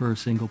rather prefer a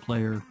single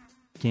player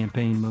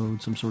campaign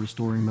mode, some sort of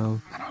story mode.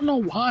 I don't know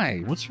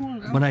why. What's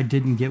wrong? What I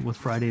didn't get with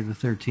Friday the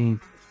 13th.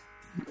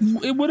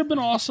 It would have been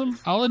awesome.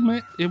 I'll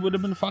admit, it would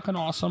have been fucking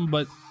awesome,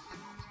 but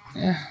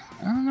I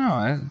don't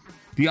know.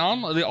 The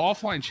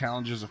offline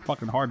challenges are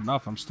fucking hard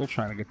enough. I'm still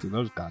trying to get through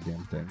those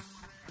goddamn things.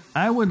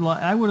 I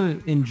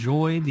would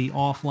enjoy the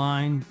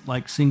offline,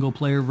 like single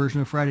player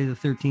version of Friday the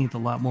 13th a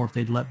lot more if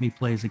they'd let me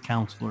play as a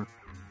counselor.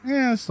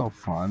 Yeah, it's so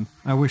fun.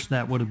 I wish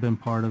that would have been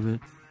part of it.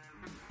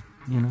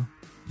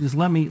 Just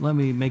let me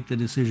make the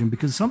decision,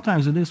 because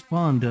sometimes it is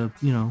fun to,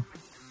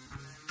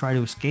 try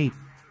to escape.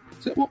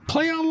 Well,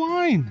 play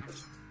online.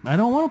 I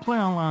don't want to play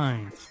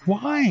online.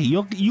 Why?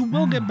 You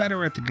will get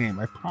better at the game.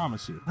 I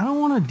promise you. I don't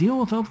want to deal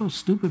with all those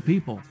stupid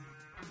people.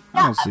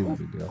 I don't see the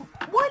big deal.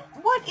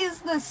 What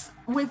is this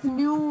with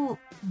new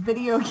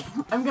video games?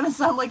 I'm gonna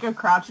sound like a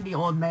crotchety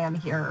old man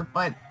here,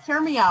 but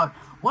hear me out.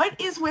 What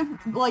is with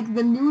like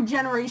the new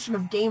generation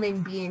of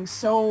gaming being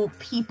so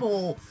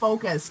people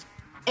focused?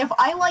 If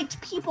I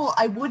liked people,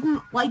 I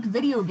wouldn't like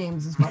video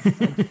games as much.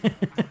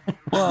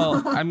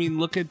 Well, I mean,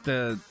 look at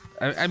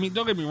I mean,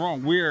 don't get me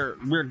wrong. We're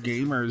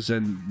gamers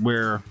and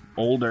we're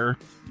older,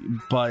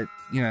 but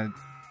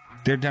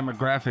their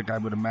demographic, I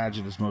would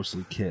imagine, is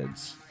mostly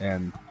kids.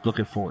 And look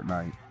at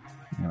Fortnite.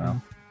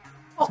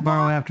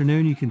 Tomorrow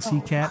afternoon, you can see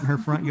Kat in her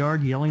front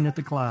yard yelling at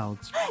the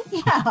clouds.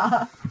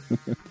 Yeah.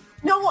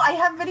 No, I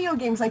have video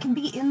games. I can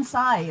be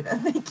inside.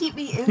 They keep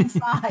me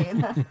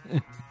inside.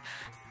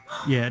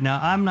 Yeah. Now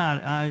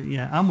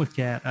I'm with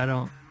Kat.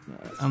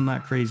 I'm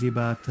not crazy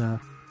about.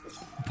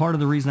 Part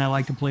of the reason I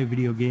like to play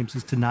video games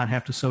is to not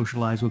have to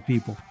socialize with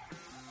people.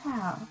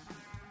 Yeah.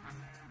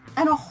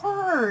 And a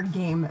horror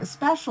game,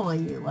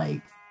 especially.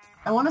 Like,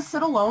 I want to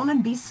sit alone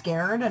and be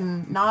scared,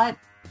 and not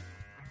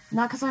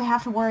because I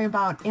have to worry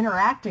about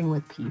interacting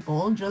with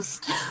people,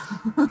 just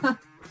because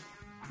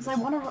I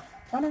want to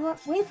run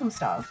away from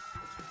stuff.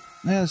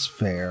 That's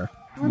fair.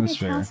 That's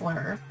fair.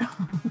 Counselor.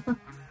 All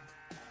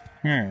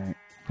right.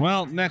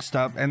 Well, next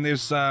up, and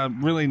there's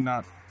really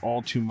not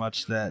all too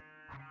much that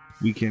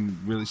we can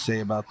really say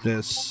about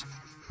this,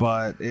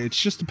 but it's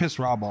just to piss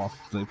Rob off,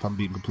 if I'm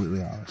being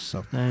completely honest.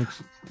 So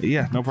thanks.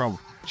 Yeah, no problem.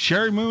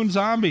 Sherry Moon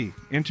Zombie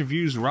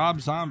interviews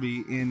Rob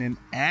Zombie in an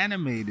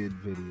animated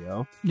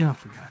video. Yeah, I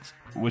forgot.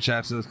 Which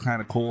actually is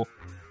kind of cool.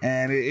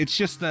 And it's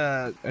just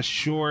a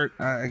short.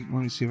 Let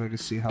me see if I can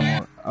see how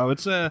long. Oh,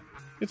 it's a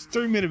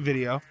 3-minute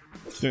video,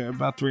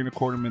 about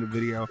 3.25-minute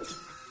video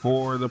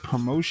for the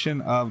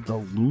promotion of the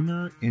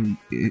lunar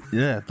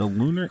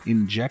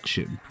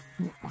injection.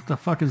 What the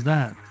fuck is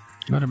that?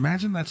 But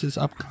imagine that's his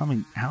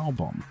upcoming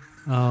album.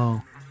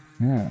 Oh,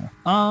 yeah.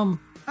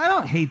 I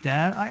don't hate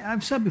that.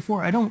 I've said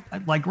before, I don't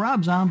like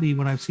Rob Zombie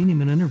when I've seen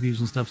him in interviews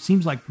and stuff.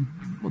 Seems like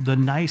the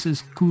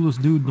nicest,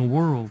 coolest dude in the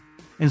world.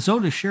 And so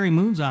does Sherry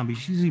Moon Zombie.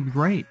 She's even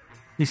great.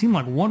 They seem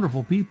like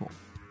wonderful people.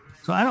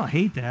 So I don't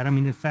hate that. I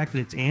mean, the fact that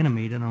it's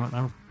animated, I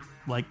don't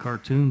like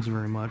cartoons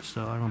very much,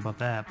 so I don't know about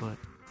that. But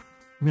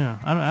yeah,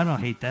 I don't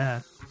hate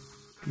that.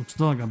 I'm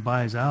still not gonna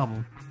buy his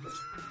album.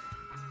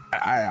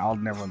 I'll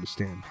never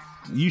understand.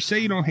 You say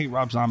you don't hate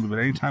Rob Zombie, but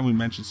anytime we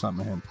mention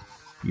something to him,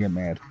 you get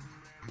mad.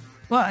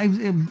 Well,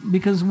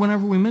 because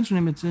whenever we mention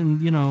him, it's in,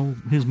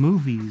 his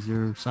movies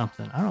or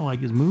something. I don't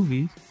like his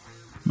movies.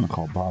 I'm gonna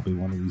call Bobby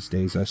one of these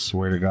days, I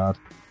swear to God.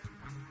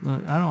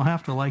 I don't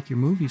have to like your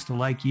movies to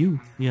like you.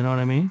 You know what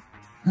I mean?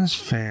 That's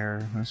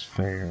fair.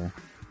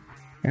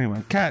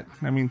 Anyway, Kat,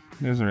 I mean,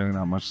 there's really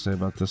not much to say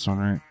about this one,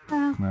 right?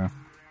 No.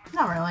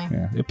 Not really.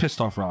 Yeah, it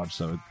pissed off Rob,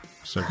 so it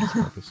served its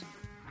purpose.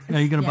 Are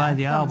you going to buy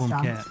the that was album,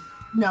 dumb. Kat?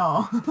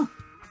 No.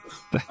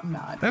 I'm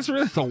not. That's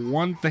really the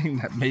one thing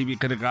that maybe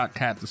could have got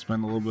Kat to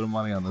spend a little bit of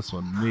money on this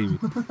one. Maybe.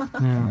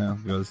 Yeah,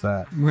 goes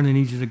that. We're going to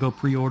need you to go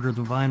pre-order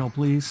the vinyl,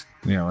 please.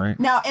 Yeah, right?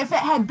 Now, if it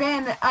had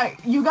been...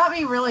 you got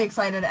me really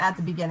excited at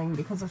the beginning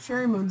because if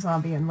Sherry Moon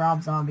Zombie and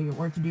Rob Zombie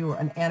were to do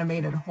an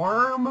animated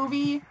horror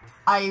movie,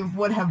 I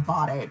would have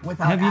bought it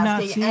without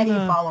asking any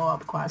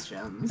follow-up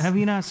questions. Have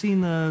you not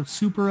seen the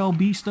Super El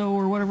Bisto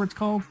or whatever it's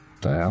called?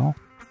 The hell?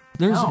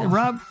 There's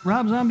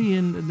Rob Zombie,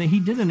 and he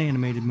did an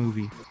animated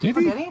movie. Did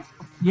he?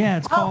 Yeah,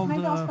 it's called.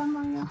 Maybe I'll spend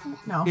money on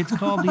it. No. It's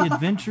called The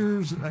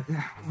Adventures.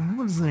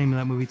 What is the name of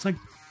that movie? It's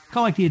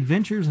called like The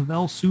Adventures of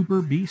El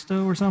Super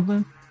Bisto or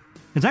something.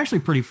 It's actually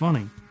pretty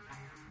funny.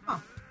 Huh.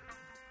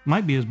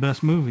 Might be his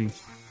best movie.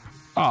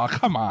 Oh,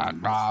 come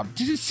on, Rob.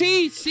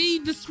 See, this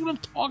is what I'm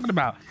talking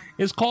about.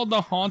 It's called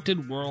The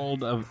Haunted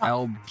World of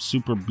El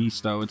Super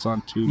Bisto. It's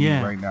on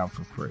Tubi right now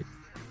for free.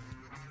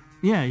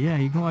 Yeah,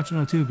 you can watch it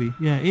on Tubi.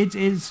 Yeah,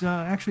 it's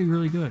actually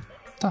really good.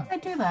 I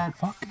do that.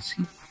 Fuck is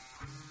he?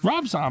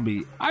 Rob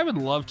Zombie. I would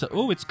love to.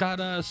 Oh, it's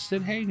got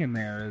Sid Hagen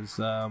there as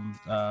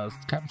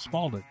Captain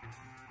Spaulding.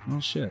 Oh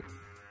shit.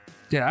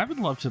 Yeah, I would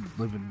love to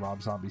live in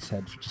Rob Zombie's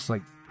head for just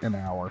like an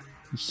hour.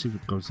 Just see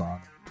what goes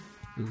on.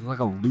 There's like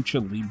a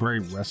lucha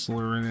libre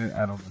wrestler in it.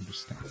 I don't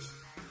understand.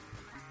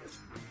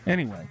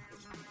 Anyway,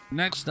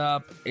 next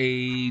up,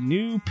 a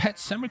new Pet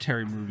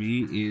Sematary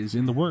movie is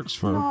in the works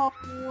for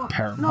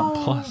Paramount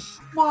Plus.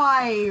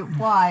 Why?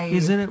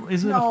 Is it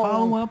a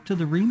follow up to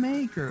the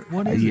remake or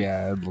what is it?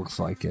 Yeah, it looks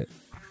like it.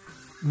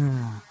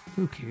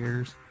 Who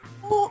cares?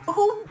 Who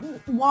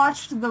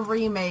watched the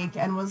remake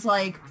and was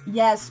like,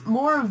 yes,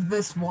 more of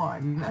this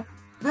one.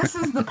 This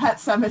is the Pet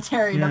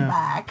Sematary to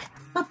back.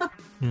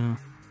 Yeah.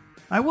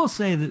 I will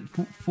say that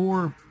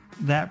for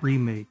that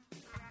remake,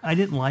 I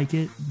didn't like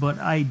it, but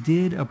I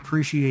did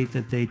appreciate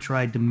that they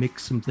tried to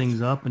mix some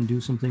things up and do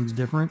some things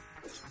different.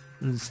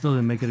 It still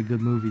didn't make it a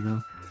good movie,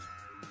 though.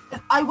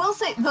 I will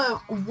say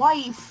the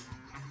wife's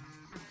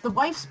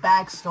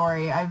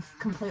backstory, I've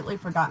completely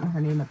forgotten her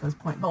name at this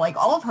point, but like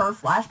all of her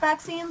flashback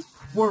scenes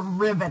were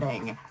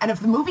riveting. And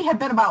if the movie had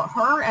been about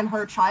her and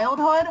her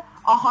childhood,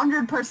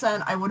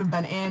 100% I would have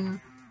been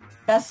in.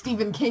 Best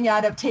Stephen King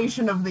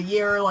adaptation of the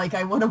year, like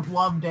I would have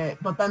loved it.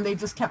 But then they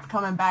just kept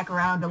coming back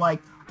around to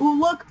like, oh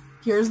look,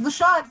 here's the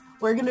shot.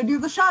 We're gonna do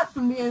the shot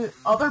from the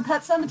other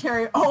Pet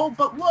Sematary. Oh,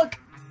 but look,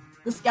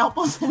 the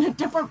scalpel's in a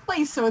different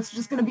place, so it's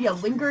just gonna be a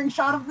lingering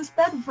shot of this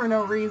bed for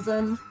no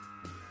reason.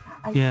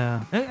 I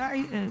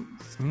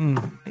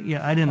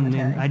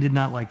did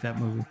not like that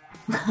movie.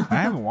 I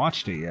haven't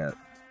watched it yet.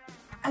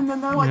 And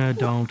then they're like,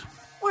 don't.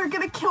 We're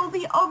gonna kill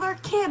the other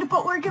kid,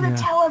 but we're gonna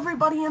tell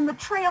everybody in the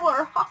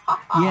trailer.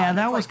 Yeah,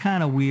 that was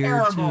kind of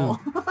weird terrible.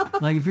 too.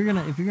 Like if you're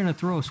gonna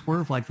throw a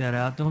swerve like that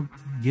out, don't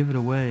give it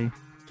away.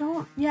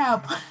 Terrible.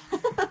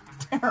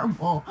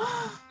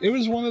 It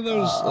was one of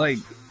those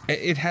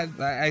it had.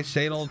 I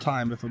say it all the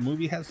time. If a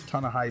movie has a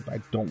ton of hype,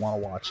 I don't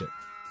want to watch it.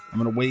 I'm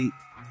gonna wait.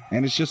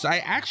 And it's just, I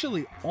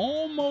actually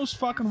almost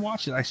fucking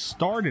watched it. I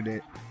started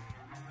it,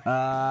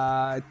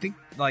 I think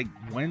like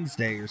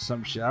Wednesday or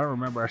some shit. I don't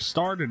remember. I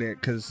started it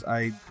because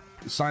I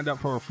signed up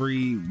for a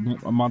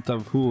month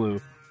of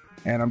Hulu,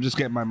 and I'm just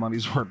getting my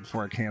money's worth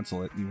before I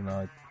cancel it, even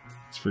though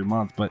it's a free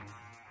month. But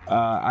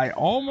I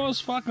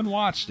almost fucking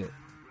watched it,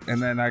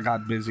 and then I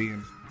got busy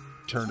and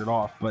turned it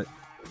off. But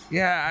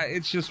yeah,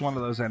 it's just one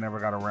of those I never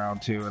got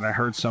around to, and I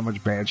heard so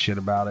much bad shit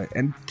about it.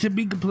 And to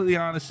be completely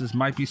honest, this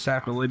might be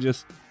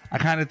sacrilegious. I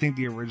kind of think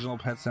the original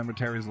Pet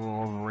Sematary is a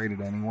little overrated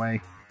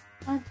anyway.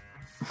 What?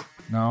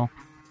 No?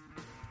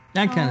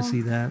 I kind of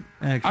see that,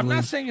 actually. I'm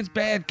not saying it's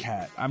bad,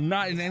 Cat. I'm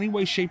not in any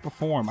way, shape, or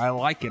form. I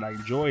like it. I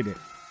enjoyed it.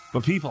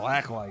 But people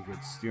act like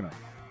it's,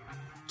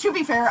 To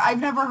be fair,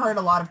 I've never heard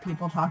a lot of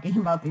people talking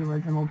about the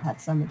original Pet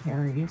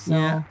Sematary, so...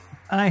 Yeah.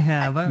 I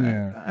have.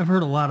 Yeah. I've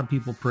heard a lot of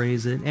people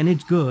praise it, and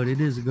it's good. It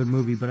is a good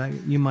movie, but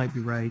you might be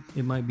right.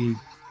 It might be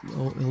a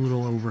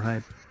little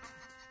overhyped.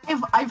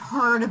 I've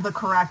heard the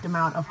correct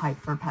amount of hype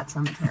for Pet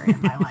Sematary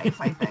in my life,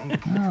 I think.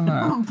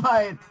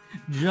 But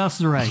just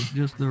the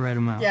right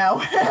amount. Yeah,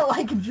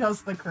 like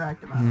just the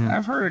correct amount. Yeah.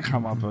 I've heard it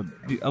come up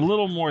a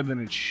little more than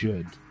it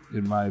should,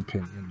 in my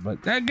opinion. But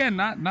again,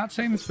 not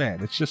saying it's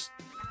bad. It's just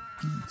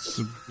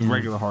a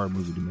regular horror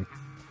movie to me.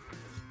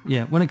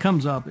 Yeah, when it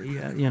comes up,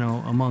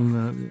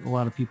 among a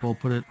lot of people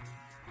put it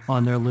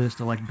on their list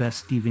of like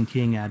best Stephen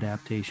King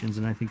adaptations,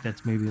 and I think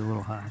that's maybe a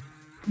little high.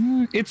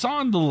 It's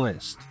on the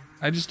list.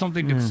 I just don't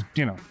think it's,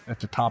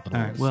 at the top of the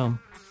list. Well,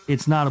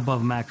 it's not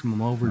above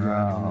Maximum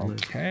Overdrive on the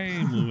list. Okay,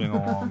 moving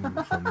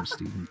along from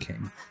Stephen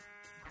King.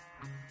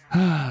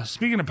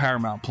 Speaking of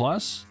Paramount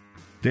Plus,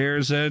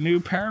 there's a new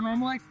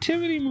Paranormal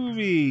Activity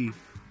movie.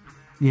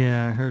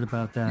 Yeah, I heard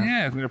about that.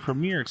 Yeah, it's going to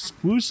premiere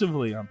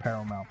exclusively on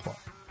Paramount Plus.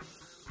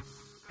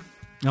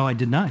 Oh, I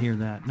did not hear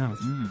that. No.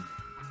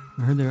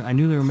 I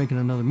knew they were making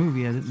another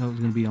movie. I didn't know it was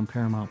going to be on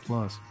Paramount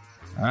Plus.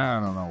 I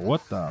don't know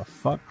what the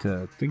fuck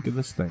to think of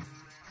this thing.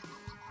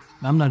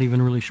 I'm not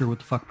even really sure what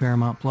the fuck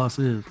Paramount Plus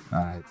is.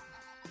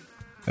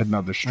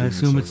 Another streaming I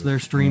assume service. it's their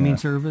streaming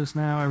service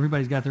now.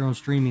 Everybody's got their own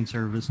streaming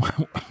service.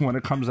 When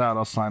it comes out,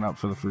 I'll sign up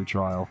for the free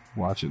trial,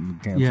 watch it,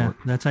 and cancel it.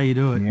 That's how you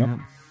do it.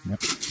 Yep.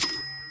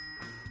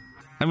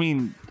 I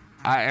mean,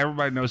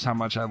 everybody knows how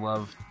much I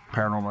love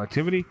Paranormal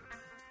Activity.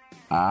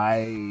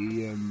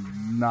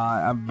 I'm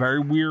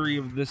very weary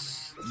of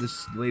this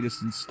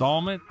latest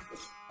installment.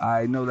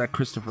 I know that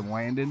Christopher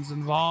Landon's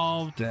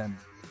involved, and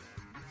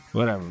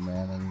whatever,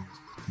 man. I mean,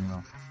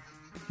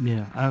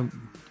 Yeah, I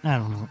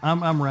don't know.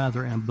 I'm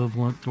rather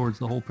ambivalent towards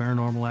the whole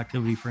Paranormal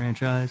Activity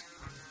franchise.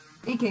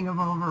 Speaking of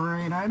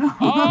overrated, I know.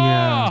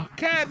 Oh,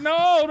 Cat,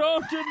 no,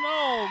 don't you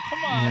know?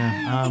 Come on.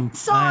 Yeah,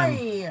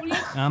 sorry.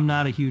 I'm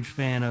not a huge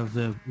fan of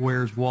the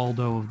Where's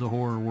Waldo of the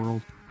horror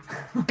world.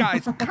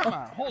 Guys, come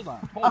on. Hold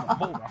on.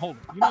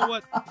 You know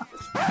what?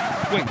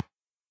 Wait.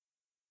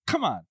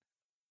 Come on.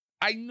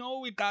 I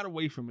know it got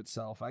away from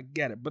itself. I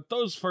get it. But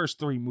those first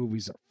 3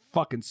 movies are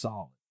fucking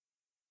solid.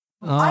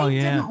 I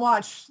didn't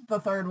watch the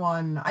third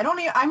one.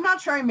 I'm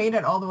not sure I made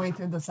it all the way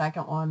through the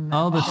second one.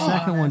 Oh, the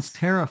second one's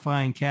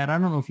terrifying, Kat. I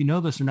don't know if you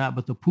know this or not,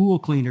 but the pool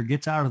cleaner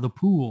gets out of the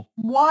pool.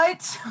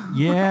 What?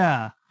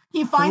 Yeah.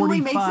 He finally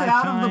makes it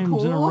out of the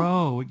pool? In a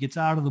row. It gets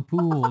out of the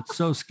pool. It's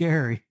so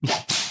scary.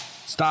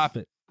 Stop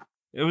it.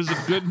 It was a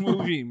good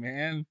movie,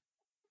 man.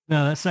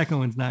 No, that second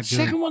one's not good.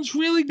 Second one's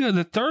really good.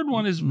 The third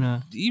one is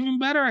even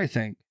better, I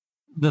think.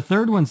 The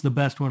third one's the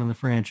best one in the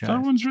franchise.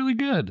 Third one's really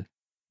good.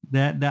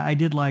 That I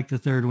did like the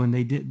third one.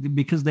 They did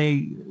because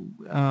they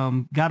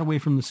got away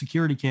from the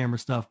security camera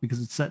stuff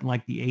because it's set in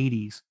like the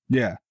 80s.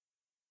 Yeah.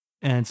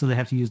 And so they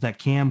have to use that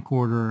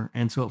camcorder,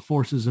 and so it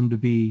forces them to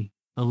be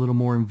a little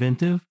more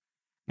inventive.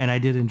 And I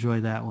did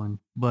enjoy that one,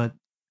 but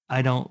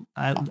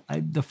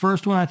the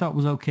first one I thought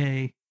was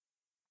okay.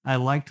 I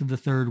liked the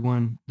third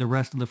one. The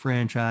rest of the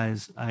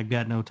franchise, I've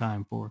got no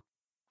time for.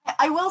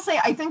 I will say,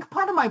 I think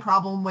part of my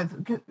problem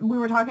we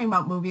were talking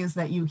about movies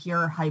that you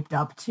hear hyped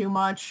up too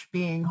much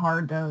being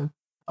hard to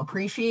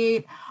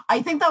appreciate.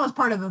 I think that was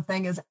part of the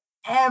thing is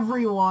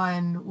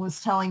everyone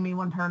was telling me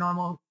when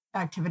Paranormal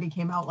Activity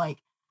came out, like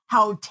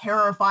how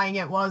terrifying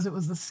it was. It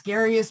was the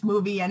scariest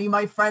movie any of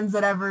my friends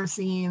had ever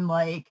seen.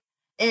 Like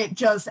it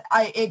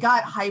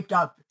got hyped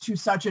up to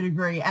such a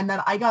degree. And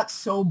then I got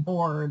so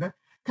bored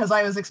because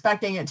I was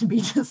expecting it to be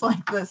just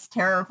like this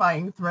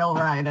terrifying thrill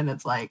ride. And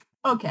it's like,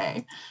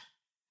 okay.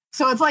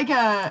 So it's like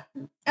a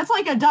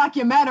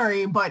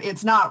documentary, but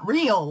it's not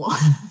real.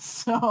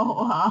 So,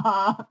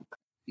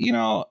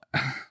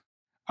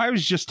 I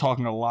was just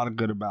talking a lot of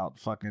good about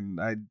fucking.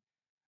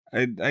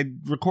 I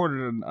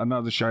recorded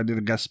another show. I did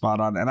a guest spot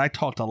on, and I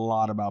talked a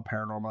lot about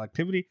Paranormal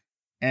Activity,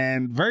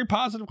 and very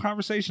positive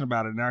conversation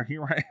about it. Now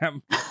here I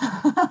am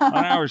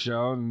on our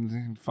show,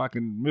 and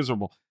fucking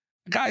miserable.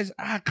 Guys,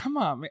 come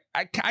on, man.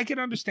 I can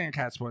understand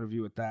Kat's point of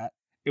view with that.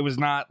 It was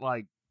not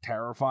like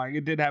terrifying.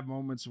 It did have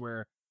moments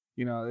where.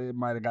 It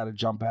might have got a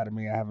jump out of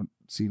me. I haven't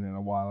seen it in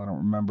a while. I don't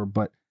remember,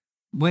 but...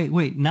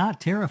 Wait, not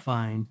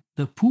terrifying.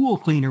 The pool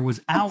cleaner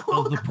was out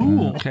of the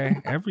pool. Okay,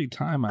 every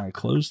time I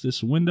close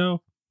this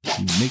window,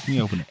 you make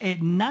me open it.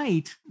 At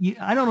night,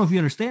 I don't know if you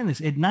understand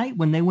this. At night,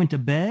 when they went to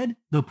bed,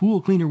 the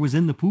pool cleaner was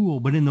in the pool,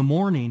 but in the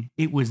morning,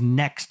 it was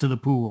next to the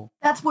pool.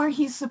 That's where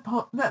he's the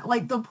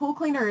pool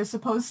cleaner is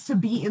supposed to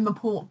be in the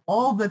pool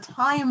all the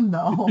time,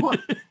 though.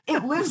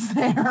 It lives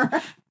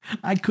there.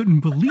 I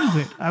couldn't believe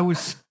it.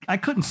 I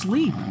couldn't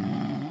sleep.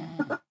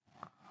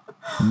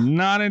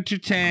 Not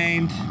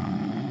entertained.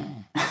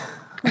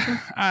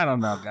 I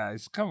don't know,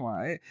 guys. Come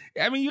on.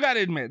 I mean, you got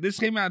to admit, this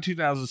came out in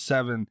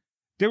 2007.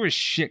 There was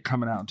shit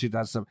coming out in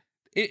 2007.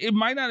 It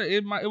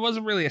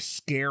wasn't really a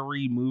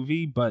scary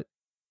movie, but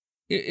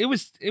it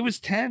was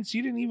tense.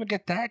 You didn't even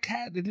get that,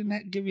 Cat. It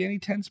didn't give you any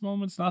tense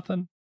moments,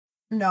 nothing.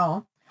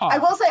 No. Oh. I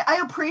will say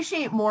I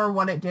appreciate more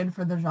what it did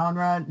for the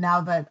genre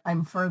now that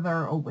I'm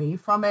further away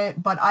from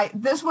it. But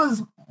this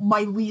was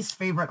my least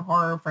favorite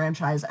horror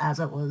franchise as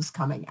it was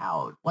coming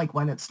out, like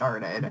when it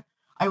started.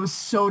 I was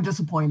so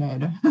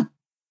disappointed.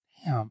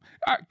 Damn.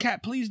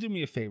 Kat, please do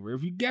me a favor.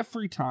 If you get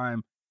free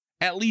time,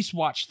 at least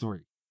watch 3.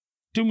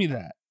 Do me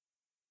that.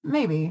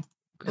 Maybe.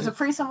 Is it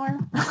free somewhere?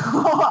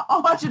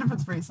 I'll watch it if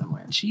it's free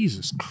somewhere.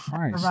 Jesus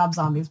Christ. The Rob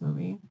Zombies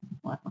movie.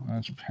 What?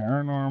 Watch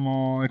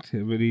Paranormal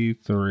Activity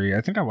 3.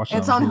 I think I watched it.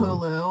 It's on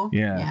Hulu.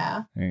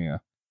 Yeah. Yeah.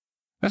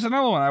 That's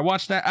another one. I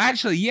watched that.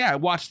 Actually, yeah, I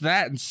watched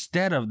that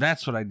instead of,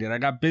 that's what I did. I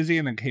got busy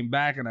and then came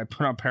back and I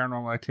put on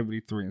Paranormal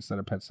Activity 3 instead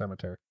of Pet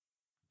Sematary.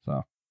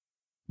 So,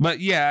 but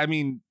yeah, I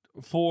mean,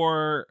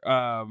 for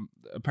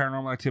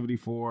Paranormal Activity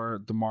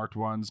 4, the marked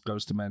ones,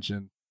 Ghost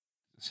Dimension,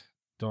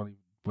 don't even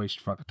waste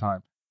your fucking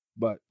time.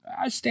 But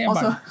I stand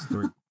by this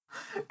 3.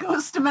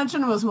 Ghost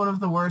Dimension was one of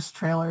the worst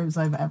trailers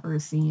I've ever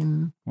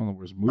seen. One of the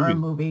worst movies. For a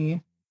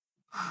movie.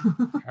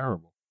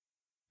 Terrible.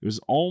 It was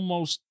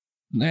almost,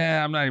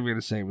 I'm not even going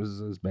to say it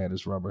was as bad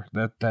as Rubber.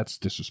 That's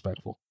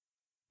disrespectful.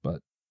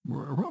 But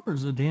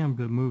Rubber's a damn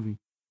good movie.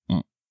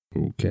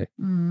 Okay.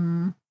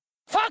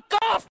 Fuck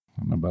off!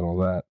 I don't know about all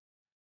that.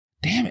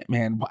 Damn it,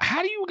 man.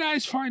 How do you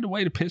guys find a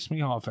way to piss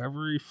me off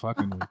every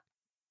fucking week?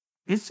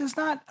 It's just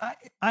not,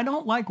 I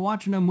don't like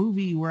watching a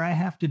movie where I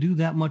have to do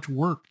that much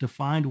work to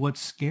find what's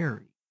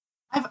scary.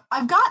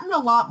 I've gotten a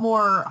lot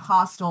more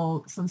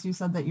hostile since you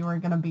said that you were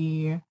going to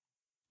be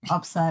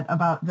upset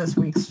about this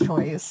week's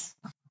choice.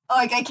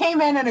 Like, I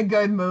came in a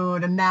good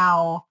mood and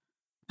now...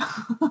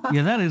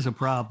 Yeah, that is a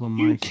problem,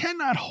 You Mike.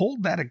 cannot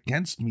hold that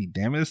against me,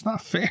 damn it. It's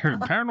not fair.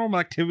 Paranormal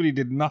Activity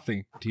did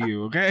nothing to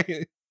you,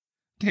 okay?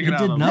 Take It out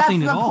did of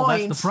nothing That's at the all.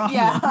 point. That's the problem.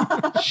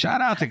 Yeah.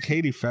 Shout out to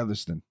Katie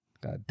Featherston.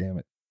 God damn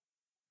it.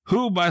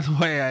 Who, by the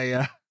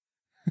way,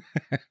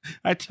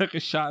 I took a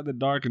shot in the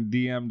dark and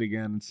DM'd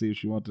again and see if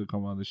she wanted to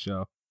come on the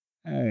show.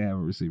 I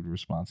haven't received a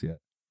response yet.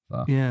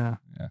 So, Yeah.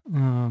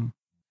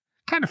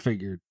 kind of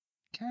figured.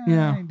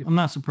 Yeah, I'm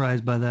not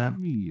surprised by that.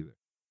 Me either.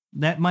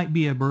 That might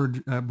be a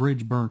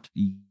bridge burnt.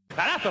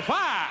 That's a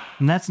fire!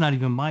 And that's not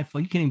even my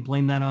fault. You can't even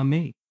blame that on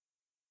me.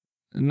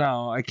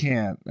 No, I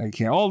can't.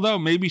 Although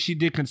maybe she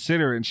did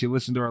consider it and she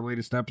listened to our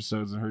latest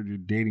episodes and heard your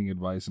dating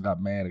advice and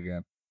got mad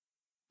again.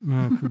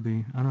 It could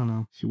be. I don't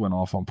know. She went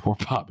off on poor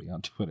Bobby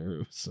on Twitter. It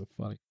was so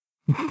funny.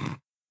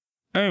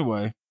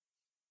 Anyway.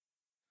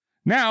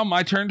 Now,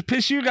 my turn to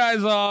piss you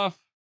guys off.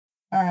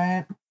 All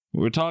right.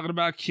 We're talking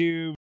about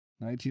Cube,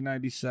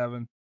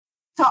 1997.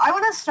 So I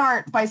want to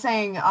start by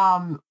saying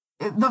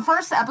the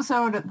first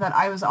episode that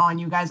I was on,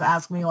 you guys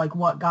asked me like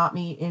what got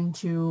me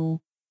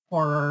into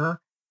horror.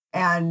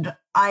 And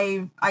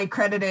I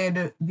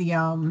credited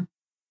the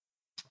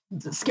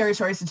Scary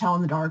Stories to Tell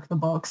in the Dark, the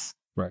books.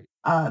 Right.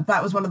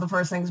 That was one of the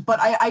first things. But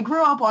I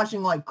grew up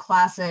watching like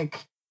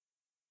classic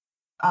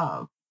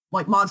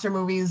like monster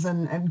movies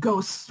and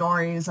ghost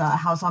stories,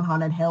 House on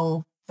Haunted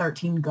Hill,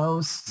 13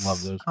 Ghosts.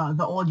 Love those.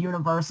 The old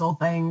Universal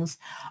things.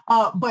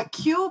 But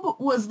Cube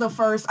was the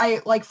first,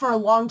 I like for a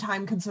long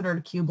time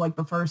considered Cube like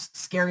the first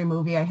scary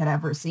movie I had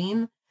ever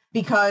seen,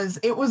 because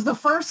it was the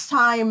first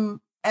time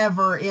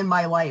ever in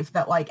my life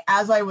that like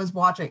as I was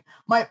watching,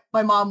 my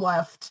mom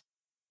left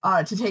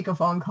to take a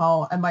phone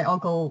call and my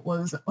uncle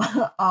was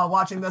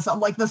watching this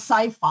on like the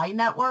Sci-Fi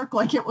Network,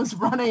 like it was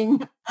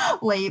running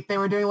late. They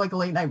were doing like a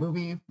late night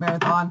movie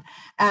marathon,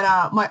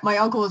 and my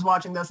uncle was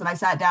watching this and I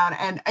sat down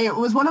and it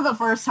was one of the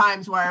first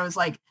times where I was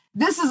like,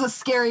 this is a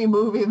scary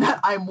movie that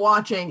I'm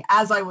watching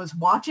as I was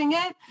watching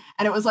it.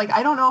 And it was like,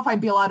 I don't know if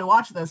I'd be allowed to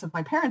watch this if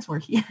my parents were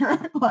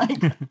here,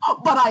 like,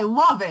 but I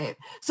love it.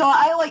 So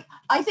I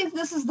think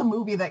this is the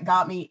movie that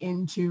got me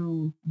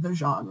into the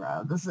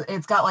genre.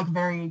 It's got like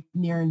very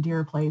near and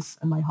dear place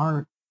in my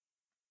heart.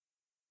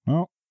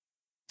 Well,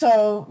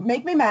 so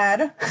make me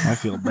mad. I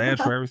feel bad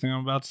for everything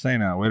I'm about to say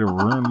now. Way to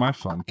ruin my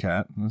fun,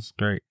 Kat. That's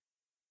great.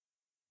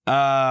 Pull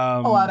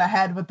out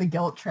ahead with the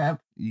guilt trip.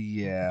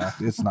 Yeah,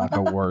 it's not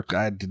gonna work.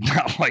 I did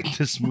not like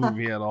this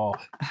movie at all.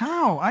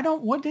 How?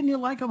 What didn't you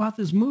like about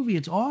this movie?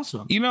 It's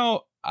awesome. You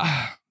know,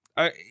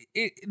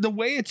 the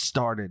way it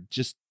started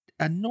just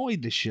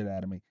annoyed the shit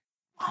out of me.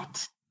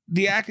 What?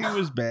 The acting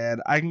was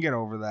bad. I can get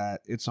over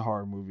that. It's a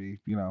horror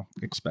movie,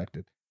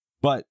 expected.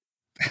 But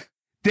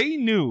they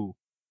knew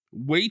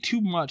way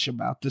too much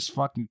about this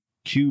fucking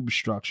cube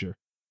structure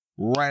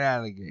right out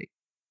of the gate.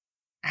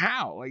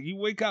 How? Like, you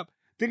wake up,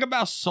 think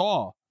about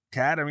Saw,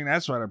 Kat. I mean,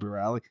 that's right up your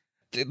alley.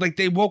 Like,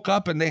 they woke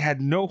up and they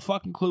had no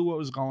fucking clue what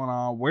was going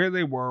on, where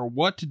they were,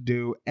 what to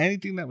do,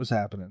 anything that was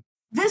happening.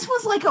 This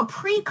was like a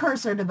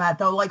precursor to that,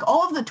 though. Like,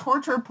 all of the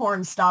torture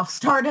porn stuff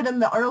started in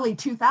the early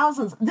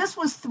 2000s. This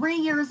was 3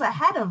 years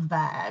ahead of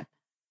that.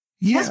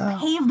 Yeah. This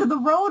paved the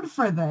road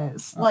for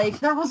this. Like,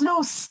 there was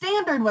no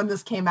standard when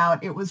this came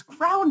out. It was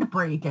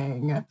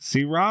groundbreaking.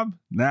 See, Rob?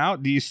 Now,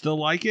 do you still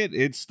like it?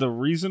 It's the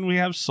reason we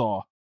have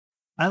Saw.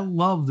 I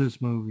love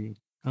this movie.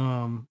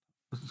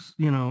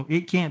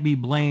 It can't be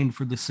blamed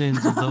for the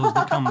sins of those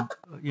that come,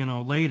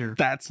 later.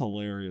 That's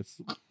hilarious.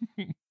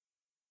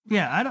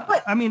 Yeah, I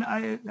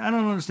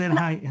don't understand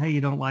how you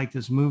don't like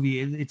this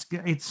movie.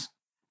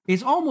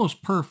 It's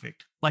almost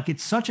perfect. Like,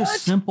 it's such a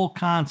simple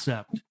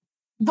concept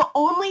The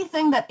only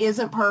thing that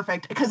isn't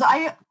perfect, because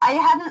I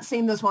hadn't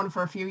seen this one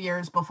for a few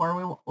years before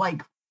we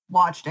like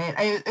watched it.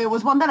 It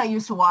was one that I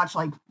used to watch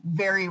like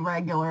very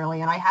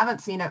regularly, and I haven't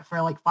seen it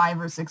for like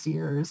 5 or 6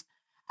 years.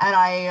 And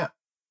I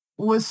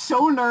was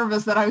so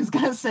nervous that I was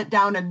going to sit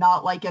down and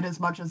not like it as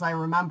much as I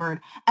remembered.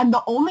 And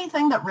the only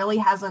thing that really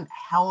hasn't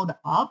held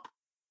up,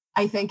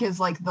 I think, is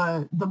like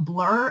the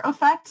blur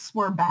effects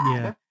were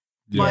bad.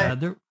 Yeah,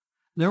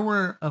 there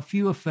were a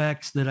few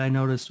effects that I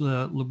noticed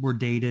were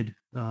dated.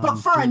 But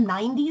for a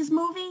 90s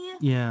movie?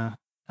 Yeah.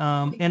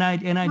 And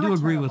I do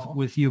agree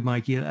with you,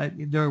 Mikey.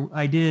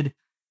 I did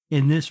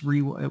in this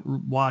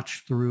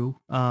watch through,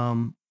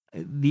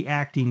 the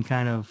acting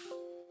kind of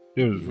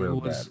it was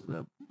real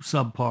bad.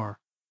 Subpar.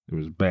 It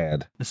was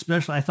bad.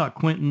 Especially, I thought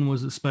Quentin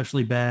was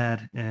especially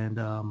bad, and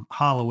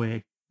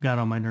Holloway got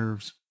on my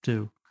nerves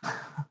too,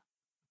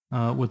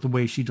 with the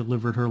way she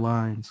delivered her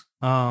lines.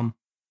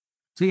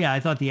 So yeah, I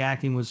thought the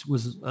acting was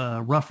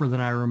rougher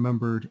than I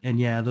remembered, and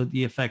yeah,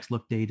 the effects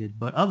looked dated.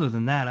 But other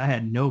than that, I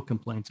had no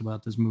complaints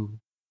about this movie.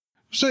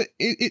 So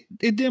it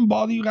didn't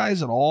bother you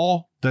guys at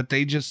all that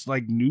they just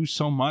like knew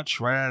so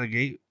much right out of the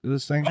gate of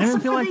this thing? I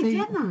didn't feel like they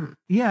didn't.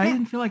 Yeah, I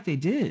didn't feel like they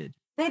did.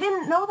 They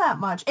didn't know that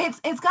much.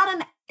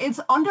 It's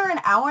under an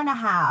hour and a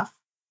half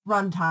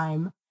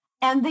runtime,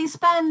 and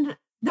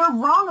they're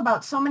wrong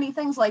about so many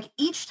things. Like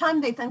each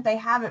time they think they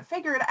have it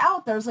figured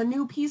out, there's a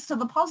new piece to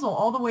the puzzle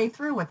all the way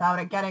through without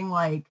it getting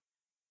like,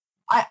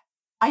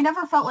 I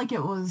never felt like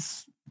it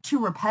was too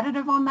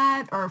repetitive on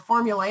that or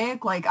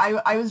formulaic. Like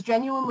I was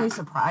genuinely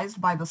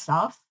surprised by the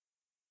stuff.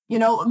 You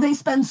know, they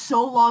spend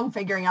so long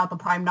figuring out the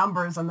prime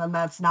numbers, and then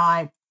that's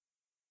not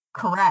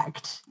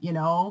correct, you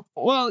know?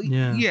 Well,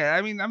 yeah,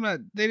 I mean,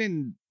 they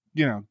didn't,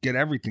 get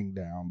everything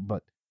down,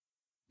 but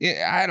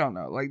I don't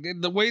know. Like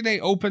the way they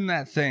opened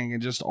that thing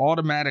and just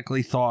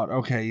automatically thought,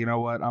 okay, you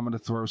know what? I'm going to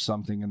throw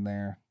something in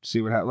there,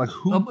 see what happens. Like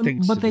who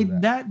thinks but to do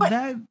that?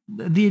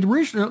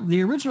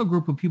 The original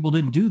group of people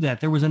didn't do that.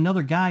 There was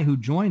another guy who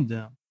joined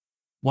them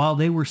while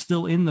they were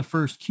still in the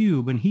first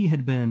cube, and he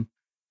had been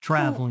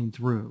traveling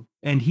through,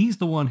 and he's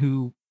the one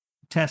who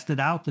tested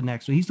out the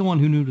next one. He's the one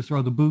who knew to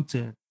throw the boots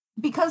in.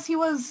 Because he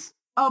was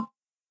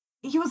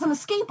an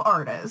escape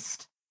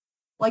artist.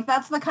 Like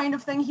that's the kind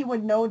of thing he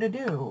would know to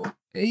do.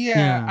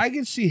 Yeah, I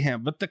can see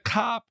him, but the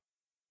cop,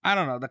 I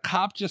don't know. The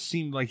cop just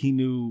seemed like he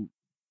knew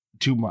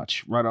too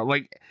much, right?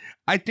 Like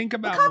I think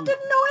about the cop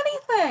didn't know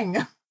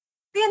anything.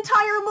 The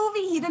entire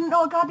movie, he didn't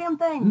know a goddamn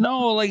thing.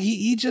 No, like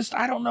he just,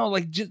 I don't know.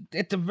 Like just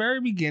at the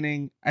very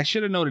beginning, I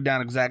should have noted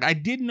down exactly. I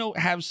did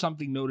have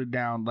something noted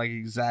down, like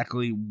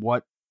exactly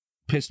what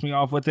pissed me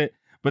off with it.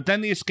 But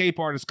then the escape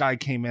artist guy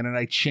came in, and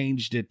I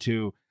changed it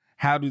to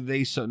how do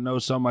they know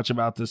so much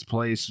about this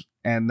place?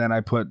 And then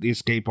I put the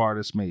escape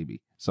artist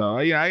maybe. So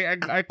yeah,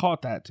 I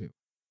caught that too.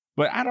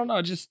 But I don't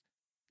know, just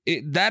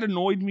that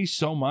annoyed me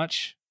so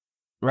much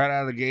right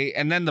out of the gate.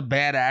 And then the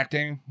bad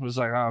acting was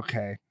like,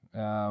 okay,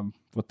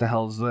 what the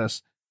hell is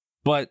this?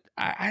 But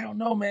I don't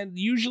know, man.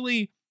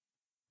 Usually,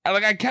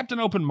 I kept an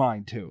open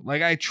mind too.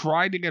 Like I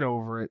tried to get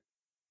over it,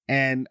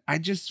 and I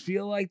just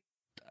feel like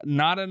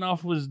not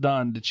enough was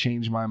done to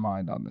change my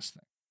mind on this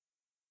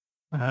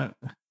thing.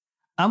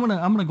 I'm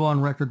gonna go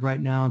on record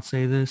right now and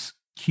say this: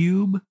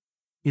 Cube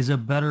is a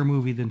better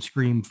movie than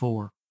Scream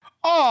 4.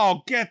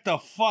 Oh, get the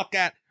fuck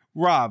out,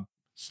 Rob!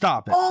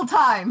 Stop it! All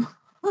time.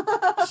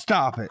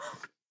 Stop it!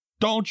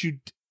 Don't you?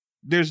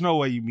 There's no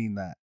way you mean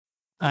that.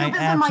 Cube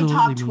is in my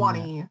top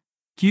 20.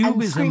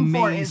 Cube is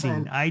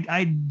amazing.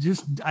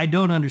 I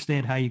don't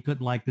understand how you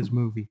couldn't like this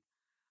movie.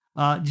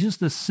 Just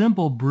the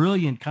simple,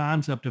 brilliant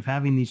concept of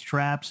having these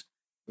traps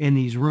in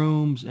these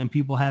rooms and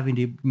people having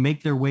to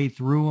make their way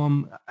through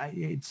them.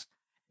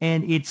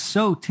 It's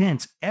so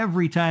tense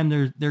every time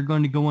they're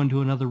going to go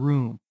into another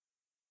room.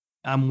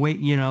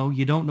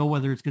 You don't know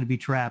whether it's going to be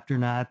trapped or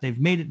not. They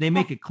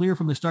make it clear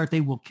from the start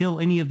they will kill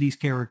any of these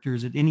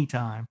characters at any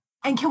time.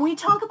 And can we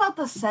talk about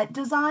the set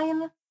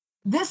design?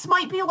 This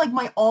might be like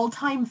my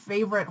all-time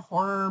favorite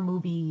horror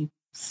movie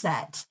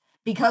set,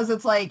 because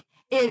it's like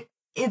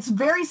it's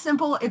very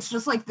simple. It's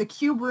just like the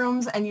cube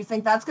rooms, and you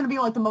think that's going to be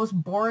like the most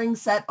boring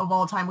set of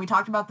all time. We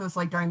talked about this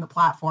like during the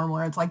platform,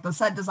 where it's like the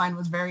set design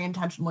was very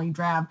intentionally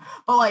drab,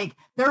 but like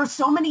there are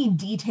so many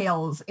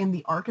details in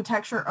the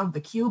architecture of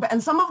the cube,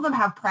 and some of them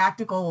have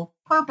practical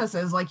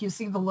purposes. Like you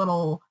see the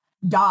little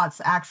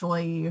dots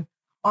actually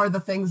are the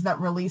things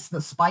that release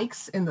the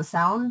spikes in the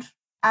sound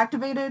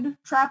activated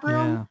trap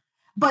room. Yeah.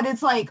 But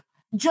it's like,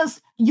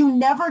 just, you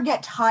never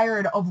get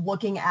tired of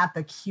looking at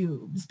the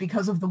cubes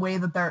because of the way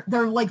that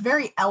they're like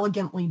very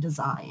elegantly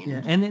designed.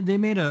 Yeah, and they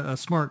made a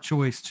smart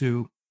choice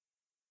to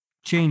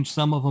change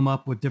some of them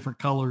up with different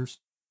colors.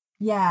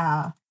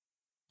 Yeah.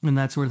 And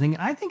that sort of thing.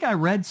 I think I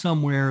read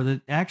somewhere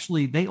that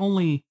actually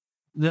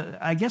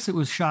I guess it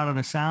was shot on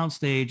a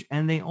soundstage,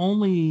 and they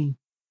only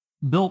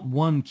built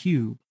one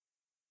cube.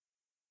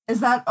 Is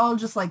that all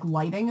just like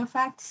lighting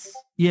effects?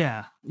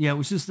 Yeah. It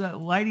was just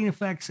lighting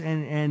effects,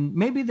 and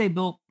maybe they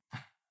built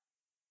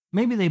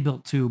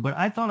two, but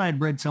I thought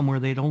I'd read somewhere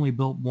they'd only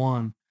built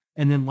one,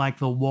 and then like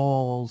the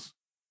walls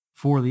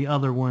for the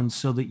other ones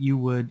so that you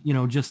would,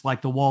 just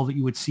like the wall that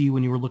you would see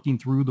when you were looking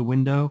through the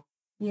window.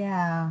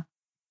 Yeah.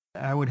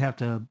 I would have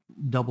to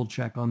double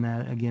check on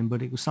that again,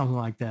 but it was something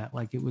like that.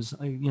 Like it was,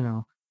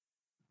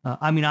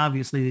 I mean,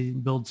 obviously they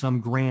didn't build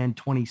some grand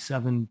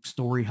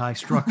 27-story high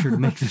structure to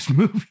make this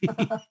movie.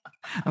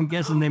 I'm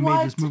guessing they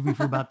made this movie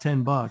for about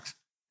 $10.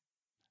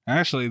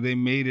 Actually, they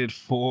made it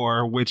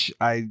for, which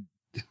I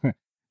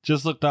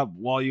just looked up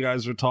while you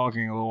guys were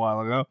talking a little while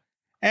ago,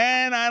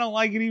 and I don't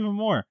like it even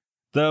more.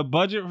 The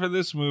budget for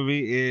this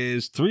movie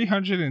is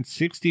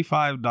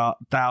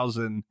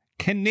 $365,000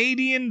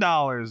 Canadian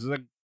dollars.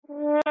 It's a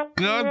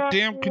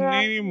goddamn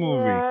Canadian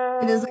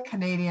movie. It is a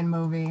Canadian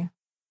movie.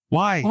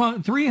 Why? Well,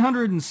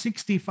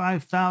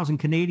 365,000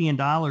 Canadian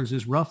dollars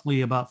is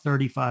roughly about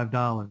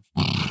 $35.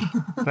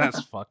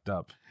 That's fucked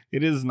up.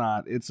 It is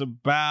not. It's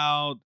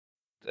about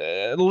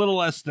a little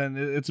less than.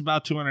 It's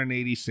about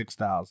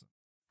 286,000.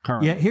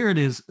 Currently. Yeah, here it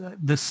is.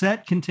 The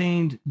set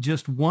contained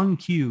just one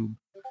cube,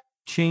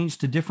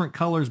 changed to different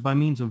colors by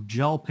means of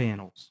gel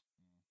panels.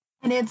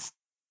 And it's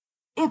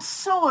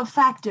so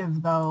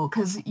effective though,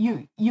 because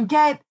you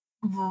get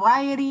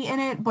variety in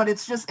it, but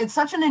it's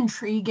such an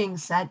intriguing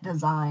set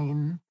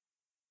design.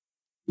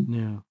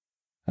 Yeah.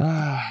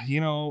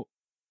 It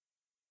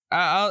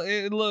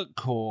looked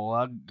cool.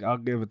 I'll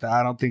give it that.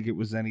 I don't think it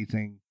was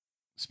anything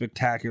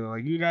spectacular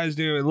like you guys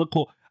do. It looked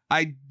cool.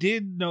 I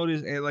did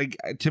notice,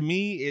 to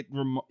me, it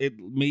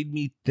made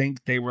me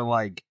think they were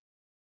like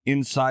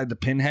inside the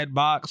Pinhead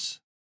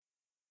box.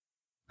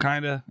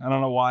 Kind of. I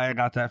don't know why I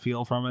got that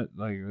feel from it.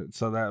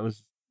 So that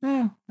was.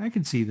 Yeah, I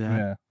could see that.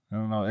 Yeah, I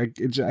don't know. I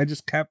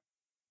just kept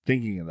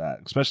thinking of that,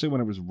 especially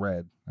when it was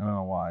red. I don't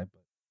know why, but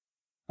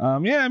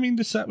yeah. I mean,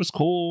 the set was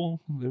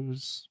cool. It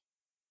was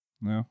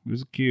a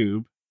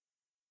cube.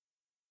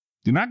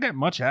 Do not get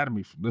much out of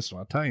me from this one.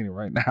 I'll tell you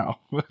right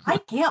now. I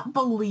can't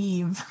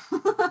believe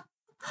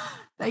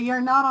that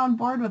you're not on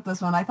board with this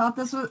one. I thought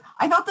this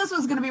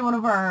was going to be one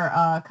of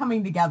our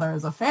coming together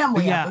as a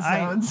family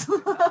episodes.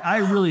 I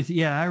really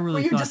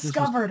where you thought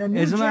discovered a new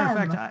As a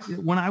matter gem. of fact,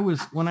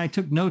 when I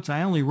took notes,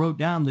 I only wrote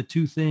down the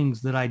two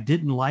things that I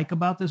didn't like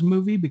about this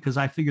movie because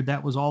I figured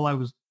that was all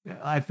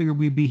I figured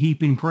we'd be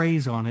heaping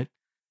praise on it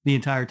the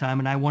entire time,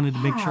 and I wanted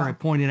to make sure I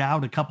pointed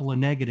out a couple of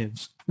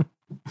negatives.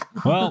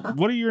 Well,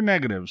 what are your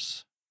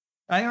negatives?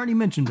 I already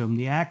mentioned them: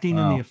 the acting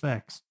and the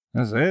effects.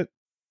 That's it.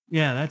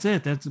 Yeah, that's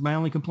it. That's my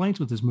only complaints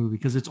with this movie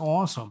because it's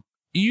awesome.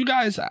 You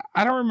guys,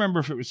 I don't remember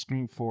if it was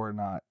Scream 4 or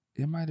not.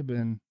 It might have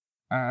been.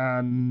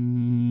 I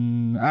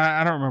don't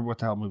remember what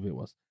the hell movie it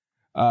was.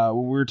 What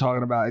we were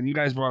talking about, and you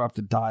guys brought up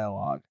the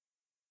dialogue.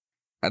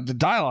 The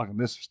dialogue in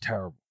this was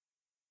terrible,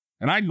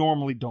 and I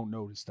normally don't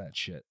notice that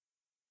shit.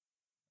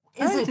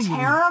 Is it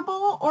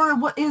terrible or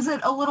what? Is it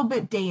a little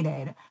bit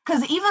dated?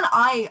 Because even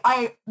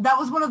I that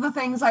was one of the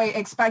things I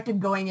expected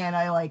going in.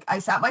 I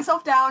sat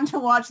myself down to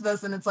watch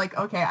this, and it's like,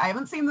 okay, I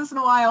haven't seen this in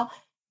a while.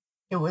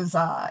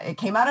 It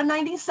came out in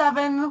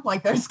 97.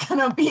 Like it's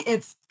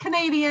Canadian.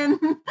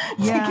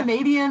 It's a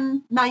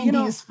Canadian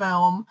 90s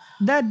film.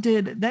 That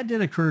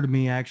did occur to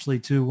me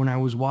actually too when I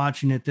was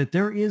watching it, that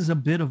there is a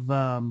bit of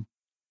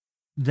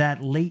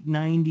that late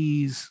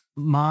 90s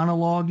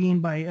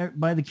monologuing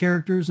by the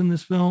characters in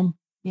this film.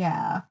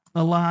 Yeah.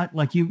 A lot.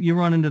 Like you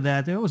run into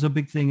that. There was a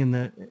big thing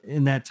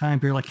in that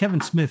time period. Like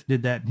Kevin Smith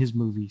did that in his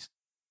movies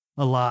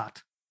a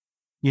lot.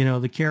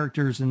 The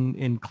characters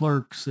in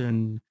Clerks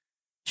and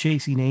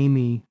Chasing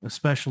Amy,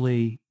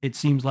 especially, it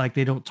seems like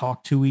they don't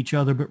talk to each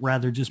other, but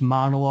rather just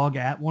monologue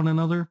at one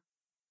another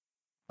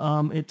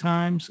at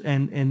times.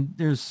 And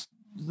there is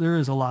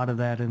a lot of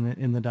that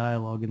in the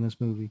dialogue in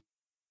this movie.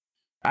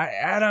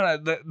 I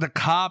don't know. The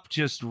cop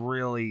just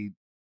really...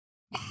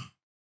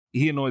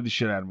 He annoyed the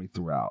shit out of me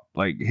throughout.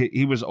 Like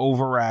he was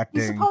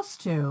overacting. He's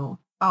supposed to.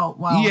 Oh,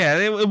 well. Yeah,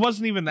 it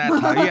wasn't even that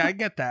time. Yeah, I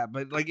get that,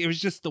 but it was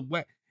just the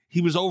way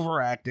he was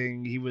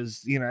overacting. He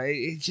was,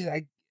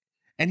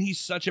 and he's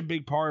such a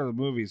big part of the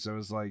movie. So it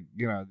was like,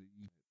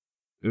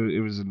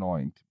 it was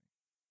annoying.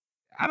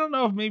 I don't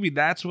know if maybe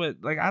that's what.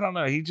 I don't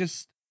know. I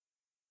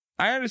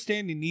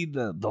understand you need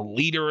the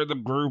leader of the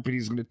group and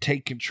he's going to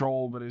take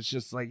control, but it's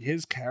just like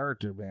his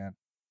character, man.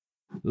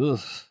 Ugh.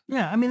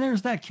 Yeah, I mean,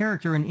 there's that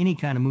character in any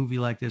kind of movie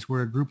like this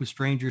where a group of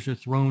strangers are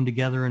thrown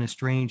together in a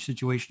strange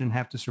situation and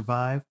have to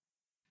survive.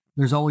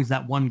 There's always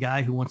that one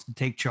guy who wants to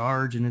take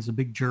charge and is a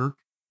big jerk.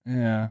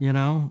 Yeah.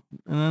 And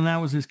then that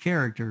was his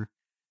character.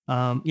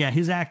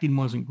 His acting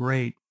wasn't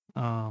great.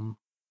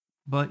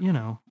 But,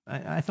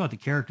 I thought the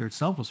character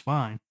itself was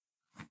fine.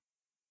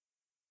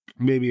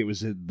 Maybe it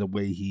was the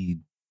way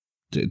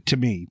to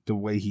me, the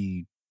way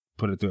he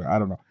put it through. I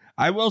don't know.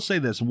 I will say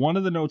this. One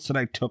of the notes that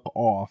I took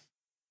off,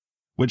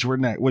 which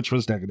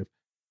was negative.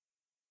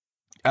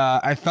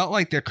 I felt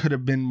like there could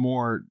have been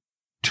more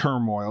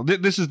turmoil.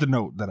 This is the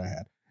note that I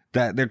had,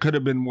 that there could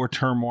have been more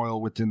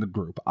turmoil within the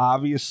group.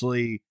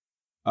 Obviously,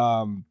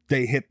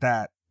 they hit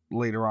that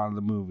later on in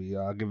the movie.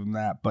 I'll give them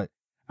that. But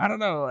I don't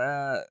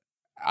know.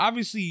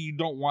 Obviously, you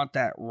don't want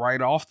that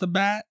right off the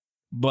bat.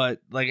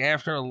 But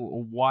after a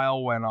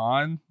while went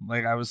on,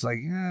 I was like,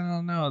 yeah, I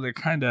don't know. They're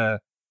kind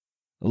of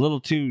a little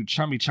too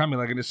chummy.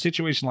 Like in a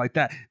situation like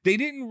that, they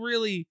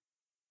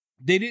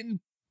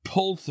didn't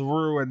pull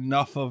through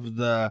enough of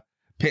the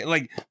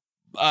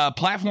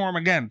platform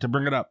again to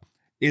bring it up.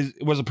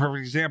 Was a perfect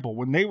example.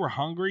 When they were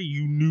hungry,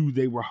 you knew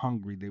they were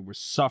hungry. They were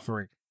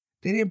suffering.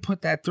 They didn't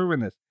put that through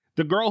in this.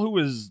 The girl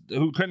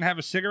who couldn't have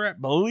a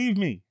cigarette, believe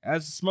me,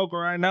 as a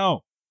smoker, I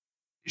know,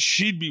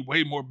 she'd be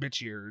way more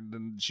bitchier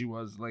than she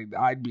was. Like,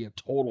 I'd be a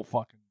total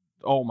fucking,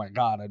 oh my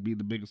God, I'd be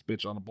the biggest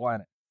bitch on the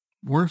planet.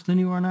 Worse than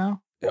you are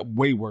now?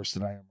 Way worse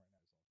than I am right now.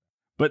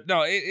 But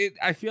no,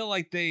 I feel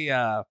like they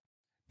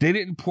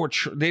didn't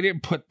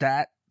put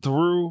that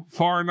through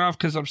far enough,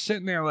 because I'm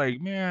sitting there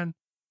like, man,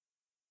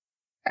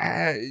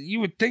 you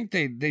would think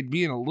they'd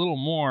be in a little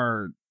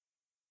more,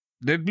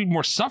 there'd be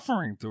more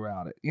suffering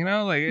throughout it, you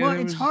know? Like, well,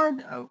 it's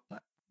hard,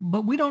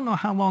 but we don't know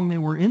how long they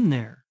were in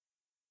there.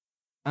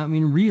 I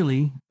mean,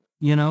 really,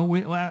 you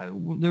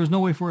know, there's no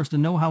way for us to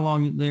know how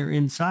long they're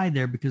inside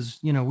there, because,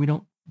 you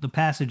know, the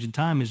passage in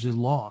time is just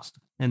lost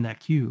in that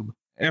cube.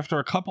 After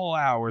a couple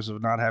hours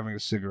of not having a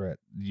cigarette,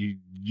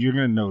 you're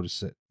going to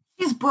notice it.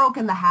 She's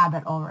broken the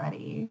habit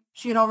already.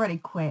 She had already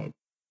quit.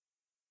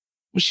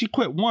 Well, she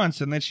quit once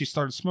and then she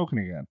started smoking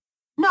again.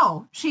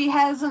 No, she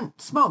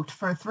hasn't smoked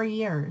for 3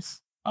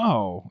 years.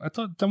 Oh,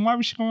 then why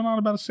was she going on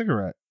about a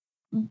cigarette?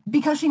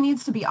 Because she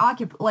needs to be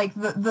occupied. Like,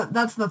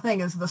 that's the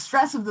thing, is the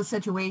stress of the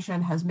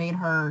situation has made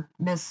her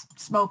miss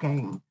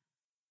smoking.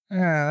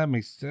 That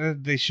makes,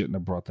 they shouldn't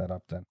have brought that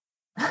up then.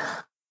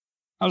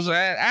 I was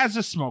as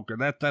a smoker,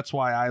 that's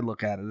why I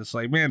look at it. It's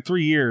like, man,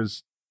 3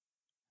 years.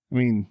 I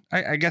mean,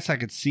 I guess I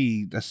could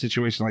see a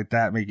situation like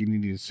that making you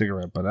need a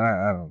cigarette, but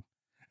I don't.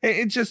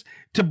 It just,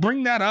 to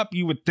bring that up,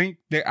 you would think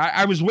that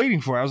I was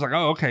waiting for it. I was like,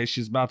 oh, okay,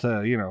 she's about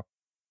to, you know,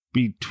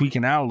 be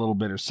tweaking out a little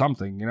bit or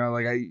something, you know,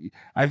 like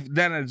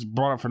then it's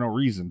brought up for no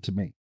reason to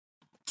me.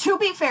 To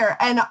be fair,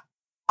 and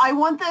I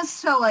want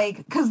this to, like,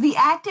 because the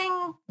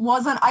acting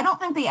I don't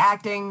think the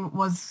acting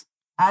was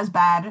as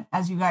bad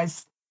as you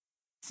guys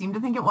seem to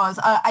think it was.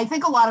 I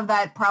think a lot of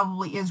that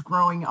probably is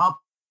growing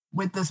up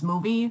with this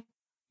movie.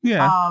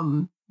 Yeah.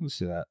 Let's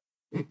see that.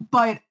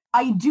 But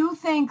I do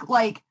think,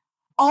 like,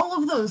 all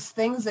of those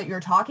things that you're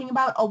talking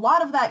about, a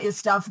lot of that is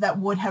stuff that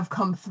would have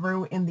come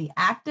through in the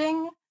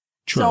acting.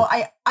 True. So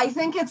I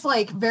think it's,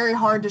 like, very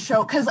hard to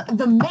show, because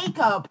the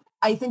makeup,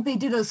 I think they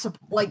did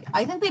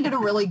a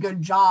really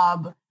good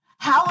job.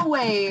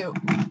 Holloway,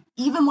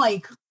 even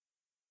like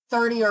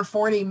 30 or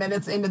 40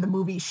 minutes into the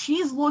movie,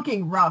 she's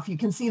looking rough. You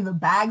can see the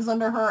bags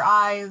under her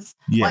eyes.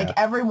 Yeah. Like,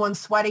 everyone's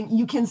sweating.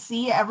 You can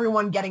see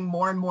everyone getting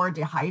more and more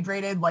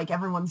dehydrated. Like,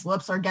 everyone's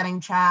lips are getting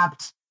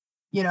chapped.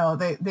 You know,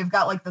 they've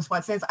got, like, the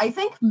sweat stains. I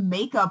think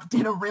makeup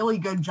did a really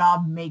good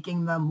job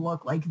making them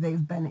look like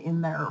they've been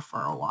in there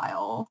for a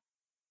while.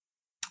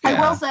 Yeah.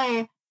 I will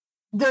say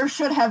there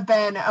should have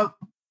been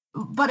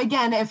but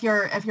again, if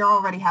you're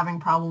already having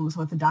problems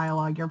with the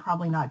dialogue, you're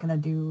probably not going to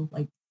do,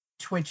 like,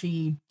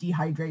 twitchy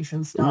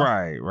dehydration stuff.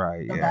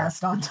 Right. The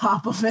best on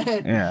top of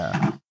it.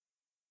 Yeah.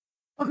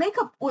 But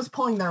makeup was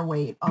pulling their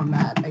weight on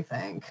that, I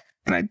think.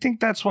 And I think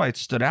that's why it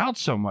stood out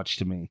so much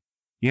to me.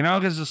 You know,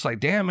 because it's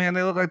like, damn, man,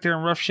 they look like they're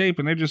in rough shape,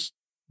 and they're just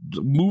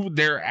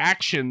their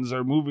actions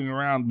are moving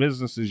around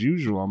business as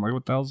usual. I'm like,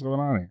 what the hell's going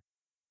on here?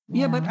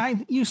 Yeah,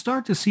 but you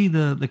start to see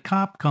the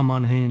cop come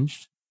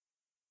unhinged.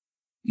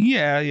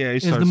 Yeah.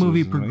 As the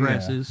movie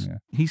progresses,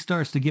 he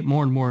starts to get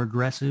more and more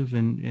aggressive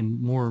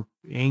and more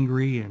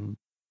angry, and,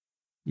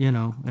 you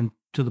know, and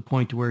to the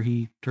point to where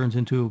he turns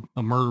into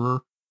a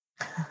murderer.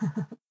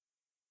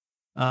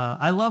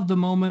 I love the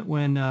moment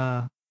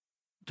when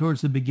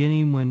towards the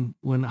beginning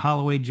when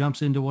Holloway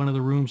jumps into one of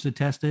the rooms to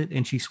test it,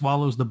 and she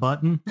swallows the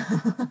button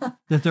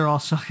that they're all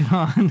sucking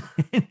on,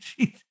 and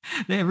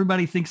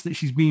everybody thinks that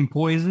she's being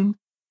poisoned.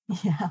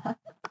 Yeah.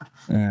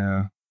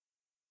 That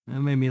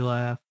made me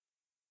laugh.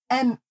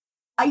 And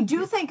I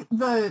do think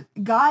the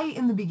guy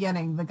in the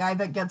beginning, the guy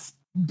that gets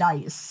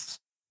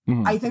diced,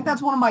 I think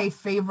that's one of my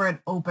favorite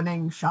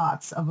opening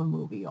shots of a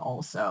movie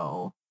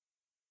also.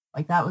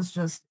 Like, that was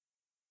just,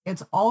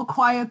 it's all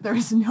quiet.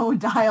 There's no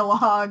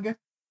dialogue.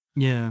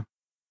 Yeah.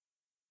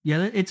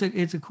 Yeah, it's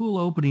a cool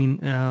opening.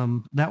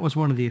 That was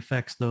one of the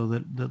effects, though,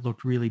 that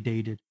looked really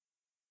dated,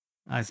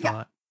 I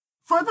thought.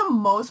 For the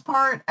most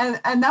part, and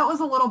that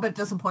was a little bit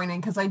disappointing,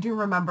 because I do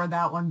remember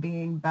that one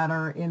being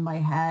better in my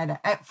head.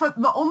 For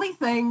the only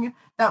thing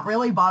that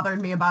really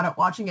bothered me about it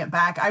watching it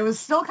back, I was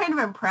still kind of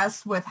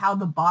impressed with how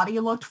the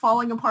body looked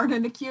falling apart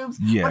into cubes.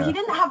 Yeah. But he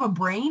didn't have a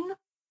brain.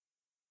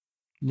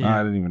 Yeah.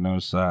 I didn't even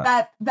notice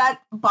that.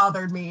 That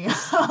bothered me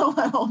a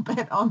little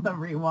bit on the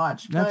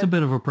rewatch. That's a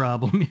bit of a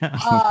problem,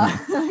 yeah.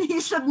 He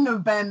shouldn't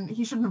have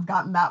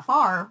gotten that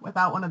far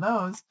without one of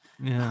those.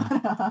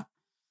 Yeah.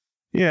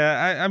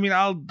 Yeah, I mean,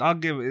 I'll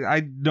give it.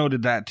 I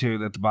noted that too,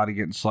 that the body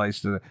getting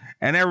sliced, and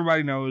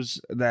everybody knows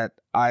that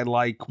I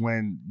like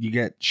when you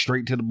get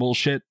straight to the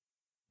bullshit,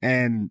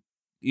 and,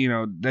 you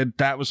know,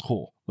 that was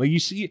cool. Like, you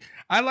see,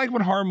 I like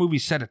when horror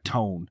movies set a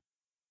tone.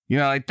 You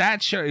know, like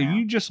that show. Yeah. If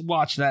you just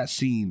watch that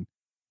scene,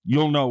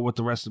 you'll know what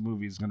the rest of the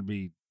movie is going to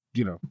be.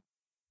 You know,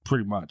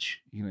 pretty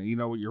much. You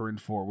know what you're in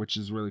for, which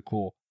is really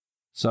cool.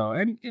 So,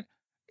 and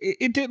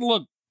it didn't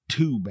look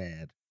too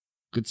bad,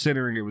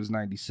 considering it was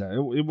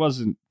 97. It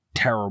wasn't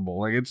terrible.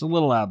 Like, it's a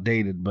little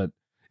outdated, but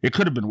it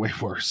could have been way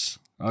worse.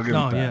 I'll give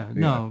it that. Yeah.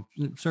 No,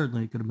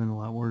 certainly it could have been a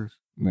lot worse.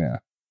 Yeah.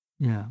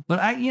 Yeah. But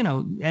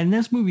and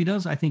this movie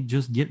does, I think,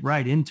 just get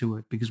right into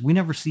it because we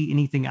never see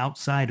anything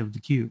outside of the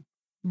cube.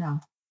 No.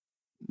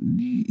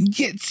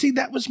 Yeah, see,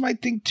 that was my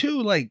thing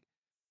too. Like,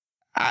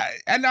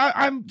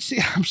 I'm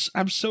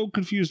so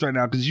confused right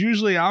now because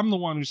usually I'm the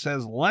one who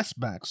says less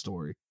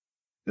backstory.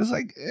 It's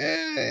like,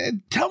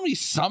 tell me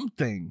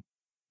something.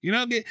 You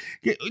know,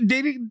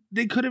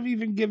 they could have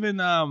even given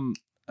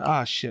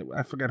shit,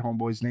 I forget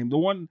homeboy's name.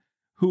 The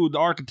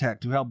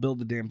architect who helped build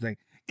the damn thing.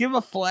 Give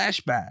a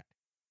flashback.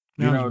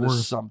 To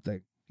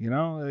something. You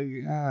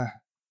know,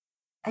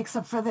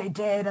 Except for they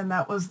did, and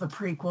that was the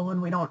prequel,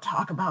 and we don't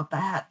talk about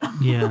that.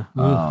 Yeah.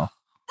 Oh.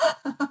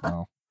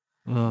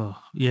 Oh,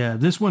 yeah.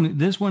 This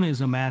one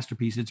is a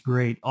masterpiece. It's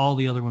great. All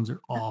the other ones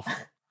are awful.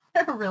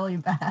 They're really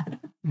bad.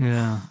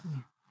 Yeah.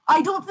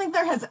 I don't think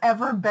there has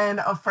ever been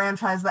a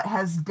franchise that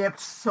has dipped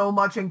so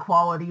much in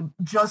quality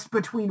just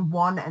between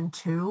 1 and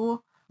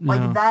 2.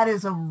 Like, No. that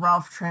is a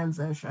rough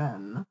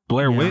transition.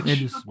 Blair Yeah, Witch?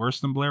 it is.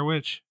 Worse than Blair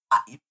Witch?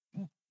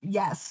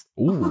 Yes.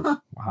 Ooh,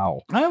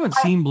 wow. I haven't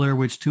seen Blair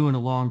Witch 2 in a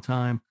long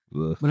time,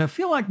 Ugh. but I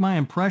feel like my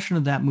impression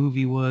of that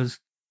movie was,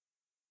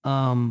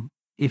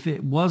 if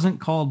it wasn't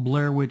called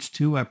Blair Witch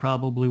 2, I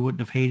probably wouldn't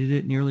have hated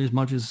it nearly as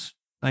much as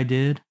I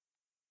did.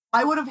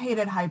 I would have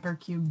hated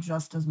Hypercube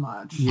just as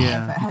much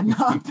Yeah. if it had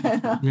not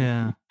been.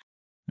 Yeah.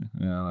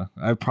 Yeah,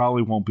 I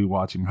probably won't be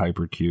watching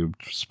Hypercube.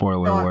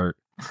 Spoiler No. alert.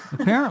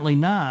 Apparently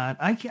not.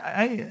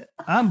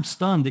 I'm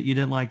stunned that you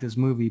didn't like this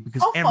movie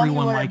because How funny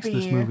everyone would it likes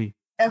this be movie.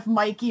 If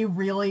Mikey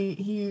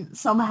he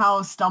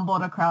somehow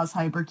stumbled across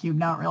Hypercube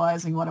not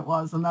realizing what it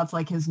was, and that's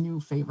like his new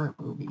favorite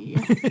movie.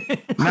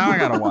 Now I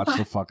gotta watch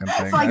the fucking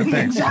thing. It's like the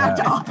Thanks, exact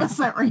Matt.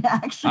 opposite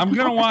reaction. I'm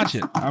gonna watch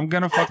it. I'm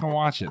gonna fucking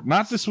watch it.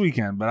 Not this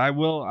weekend, but I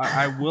will.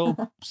 I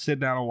will sit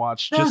down and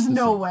watch. There's Just to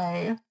no see.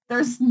 way.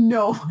 There's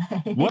no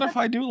way. What if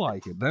I do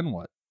like it? Then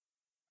what?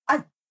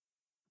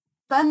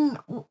 Then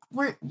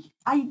we're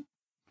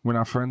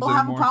not friends we'll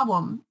have a anymore.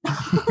 problem.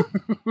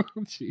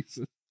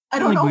 Jesus. I I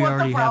don't think know we what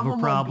already the have problem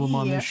a problem will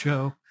on be. this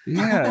show.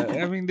 Yeah,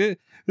 I mean,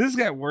 this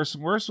got worse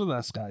and worse with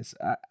us guys.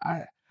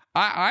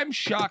 I'm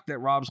shocked that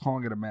Rob's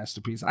calling it a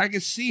masterpiece. I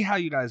can see how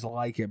you guys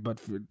like it, but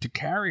to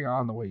carry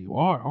on the way you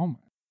are, oh my.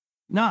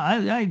 No,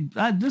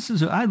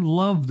 I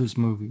love this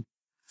movie.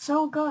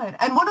 So good.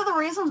 And one of the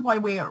reasons why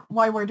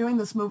we're doing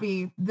this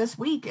movie this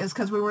week is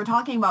because we were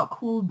talking about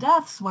cool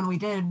deaths when we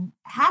did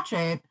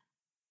Hatchet.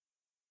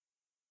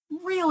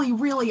 Really,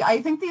 really,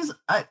 I think these.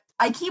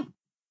 I keep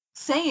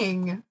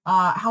saying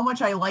how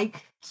much I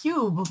like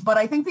Cube, but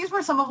I think these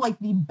were some of like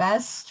the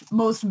best,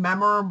 most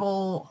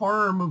memorable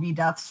horror movie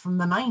deaths from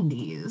the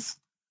 90s.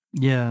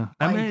 Yeah,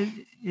 I Like-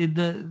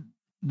 mean,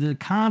 the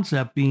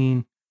concept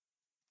being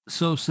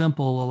so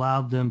simple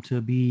allowed them to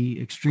be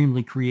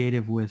extremely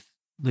creative with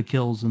the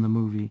kills in the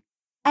movie.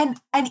 And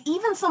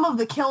even some of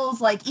the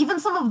kills, like even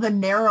some of the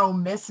narrow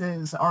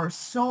misses are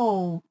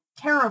so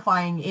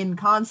terrifying in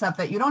concept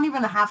that you don't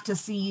even have to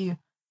see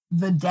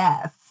the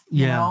death,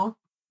 you Yeah. know?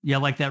 Yeah,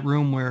 like that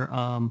room where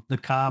the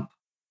cop,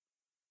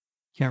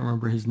 can't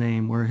remember his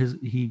name, where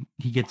he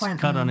gets cut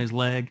Quentin. on his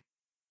leg.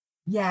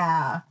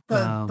 Yeah,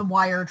 the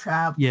wire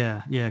trap.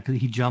 Yeah, because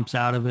he jumps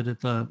out of it at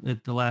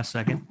the last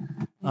second.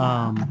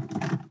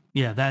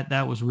 Yeah,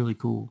 that was really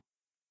cool.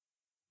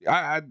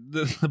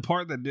 The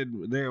part that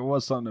there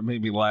was something that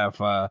made me laugh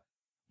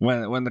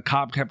when the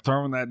cop kept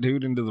throwing that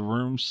dude into the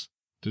rooms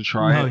to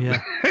try Oh, it.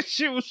 yeah. That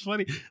shit was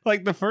funny.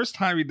 Like the first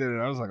time he did it,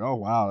 I was like, oh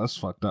wow, that's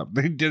fucked up.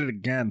 They did it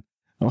again.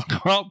 I'm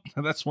like, well,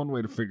 that's one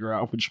way to figure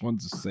out which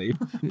one's safe.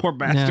 Poor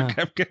bastard Yeah.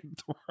 kept getting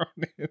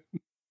thrown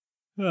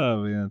in.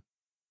 Oh man.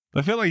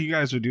 I feel like you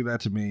guys would do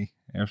that to me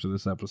after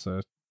this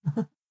episode.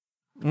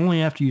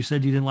 Only after you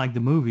said you didn't like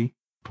the movie.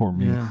 Poor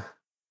me. Yeah.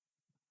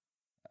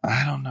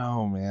 I don't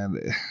know, man.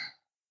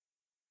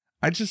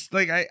 I just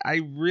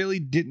I really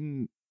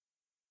didn't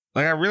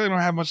I really don't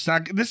have much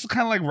to say. This is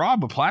kind of like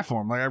Rob, a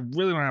platform. Like I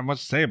really don't have much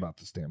to say about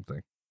this damn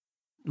thing.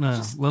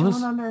 Just Well, don't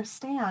this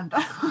understand.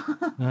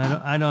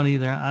 I don't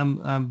either.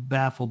 I'm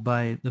baffled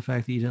by the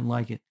fact that you didn't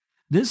like it.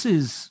 This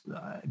is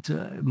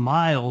to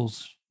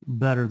miles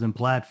better than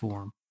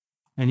Platform,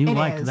 and you It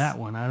liked is. that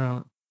one.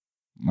 I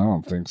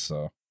don't think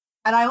so.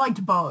 And I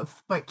liked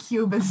both, but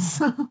Cube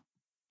is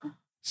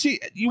See,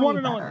 you way want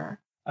to know better.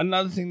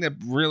 another thing that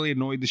really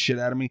annoyed the shit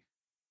out of me?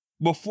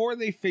 Before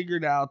they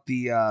figured out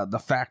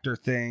the factor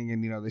thing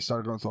and they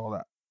started going through all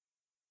that.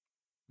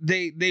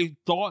 They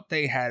thought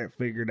they had it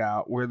figured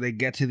out where they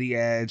get to the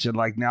edge and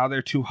like now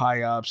they're too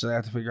high up, so they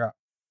have to figure out.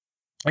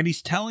 And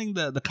he's telling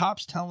the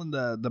cops telling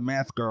the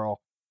math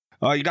girl,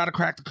 "Oh, you got to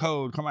crack the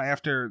code. Come on!"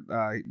 After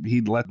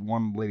he'd let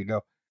one lady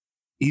go,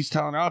 he's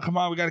telling her, "Oh, come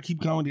on, we got to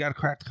keep going. You got to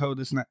crack the code.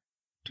 This and that."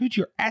 Dude,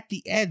 you're at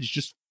the edge.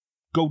 Just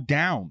go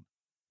down.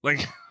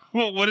 Like,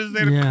 well, what is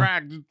there to Yeah.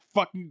 crack? Just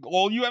fucking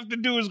all you have to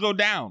do is go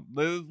down.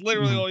 That's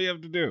literally all you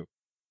have to do.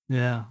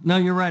 Yeah. No,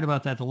 you're right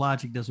about that. The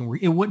logic doesn't work.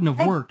 It wouldn't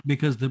have worked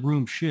because the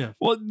room shift.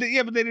 Well,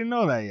 yeah, but they didn't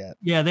know that yet.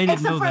 Yeah, they didn't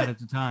Except know for- that at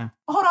the time.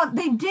 Hold on.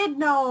 They did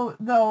know,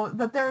 though,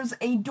 that there's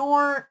a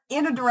door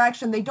in a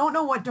direction. They don't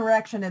know what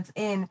direction it's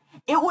in.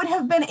 It would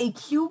have been a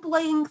cube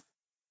length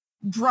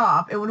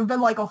drop. It would have been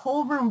like a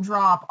whole room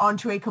drop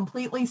onto a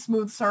completely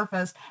smooth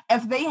surface.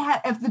 If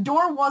the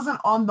door wasn't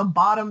on the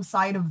bottom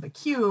side of the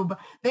cube,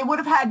 they would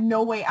have had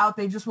no way out.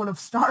 They just would have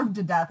starved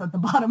to death at the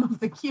bottom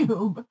of the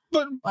cube.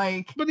 But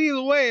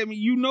either way, I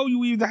mean,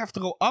 you either have to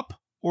go up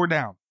or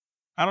down.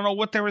 I don't know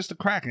what there is to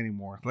crack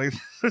anymore. Like,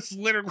 it's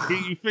literally,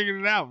 you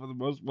figured it out for the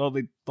most. Well,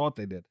 they thought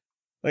they did.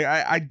 Like,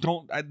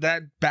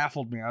 that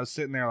baffled me. I was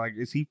sitting there like,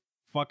 is he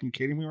fucking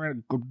kidding me? Right?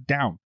 Go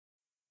down.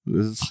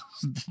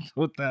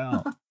 What the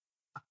hell?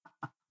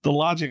 The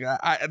logic,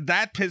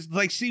 that pissed,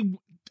 like, see,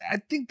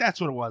 I think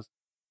that's what it was.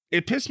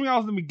 It pissed me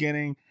off in the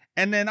beginning,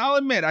 and then I'll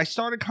admit, I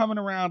started coming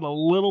around a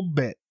little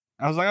bit.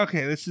 I was like,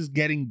 okay, this is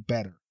getting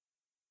better.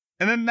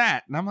 And then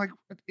and I'm like,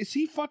 is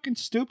he fucking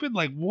stupid?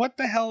 Like, what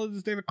the hell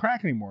is there to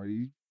crack anymore?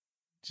 You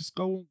just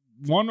go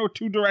one or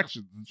two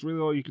directions. That's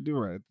really all you can do,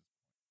 right?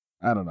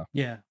 I don't know.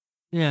 Yeah.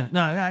 Yeah.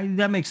 No,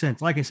 that makes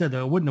sense. Like I said,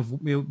 though, it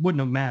wouldn't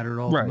have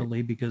mattered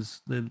ultimately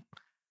because the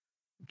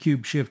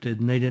cube shifted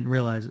and they didn't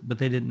realize it, but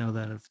they didn't know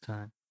that at the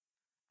time.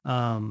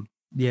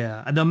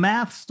 Yeah, the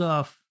math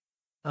stuff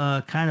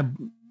kind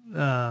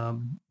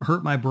of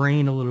hurt my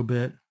brain a little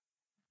bit.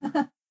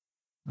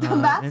 The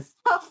math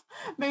stuff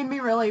made me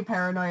really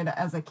paranoid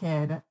as a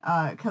kid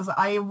because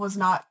I was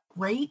not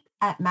great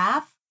at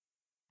math.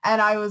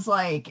 And I was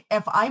like,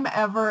 if I'm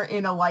ever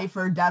in a life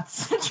or death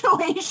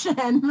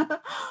situation,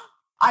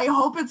 I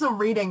hope it's a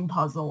reading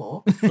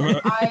puzzle.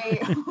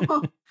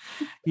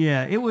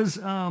 Yeah, it was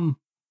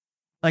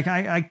like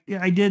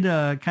I did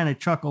kind of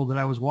chuckle that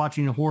I was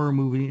watching a horror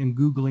movie and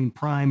Googling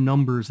prime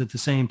numbers at the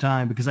same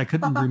time because I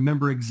couldn't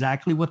remember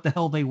exactly what the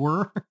hell they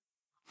were.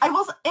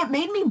 It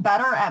made me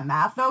better at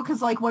math though,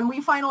 because like when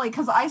we finally,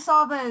 because I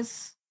saw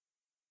this,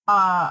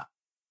 I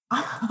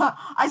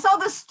saw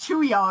this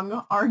too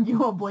young,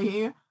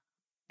 arguably.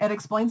 It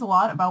explains a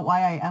lot about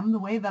why I am the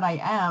way that I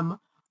am.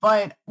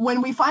 But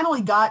when we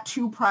finally got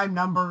two prime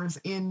numbers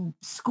in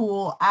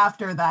school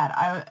after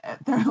that,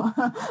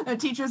 the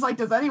teacher's like,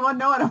 does anyone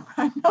know what a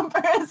prime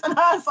number is? And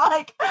I was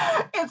like,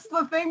 it's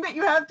the thing that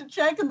you have to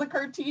check in the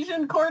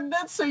Cartesian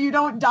coordinates so you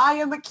don't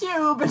die in the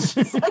cube. And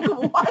she's like,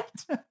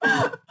 what?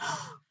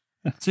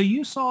 So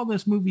you saw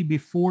this movie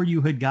before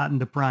you had gotten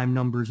to prime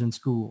numbers in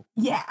school?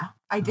 Yeah,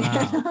 I did.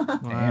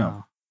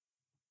 Wow.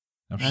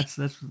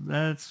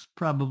 That's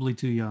probably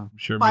too young.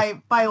 Sure.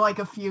 By like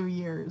a few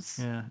years.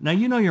 Yeah. Now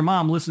you know your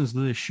mom listens to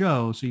this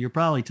show, so you're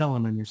probably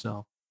telling on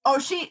yourself. Oh,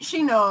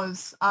 she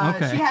knows.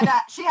 Okay.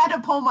 She had to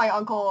pull my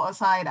uncle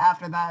aside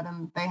after that,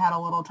 and they had a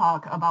little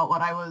talk about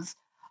what I was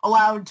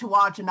allowed to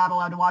watch and not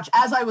allowed to watch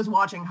as I was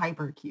watching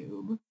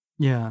Hypercube.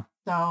 Yeah.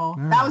 So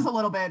that was a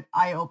little bit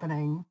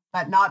eye-opening.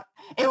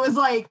 It was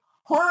like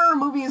horror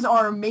movies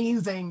are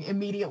amazing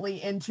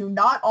immediately into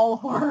not all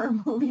horror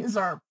movies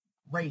are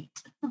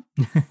great.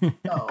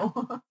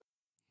 So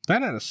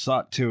that had to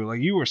suck too.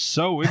 Like you were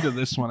so into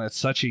this one at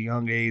such a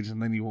young age,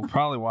 and then you will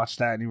probably watch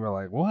that and you were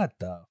like, what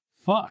the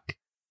fuck?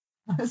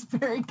 I was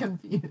very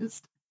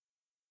confused.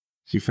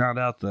 She found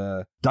out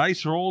the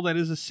dice roll that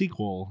is a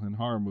sequel in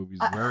horror movies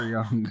very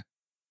young.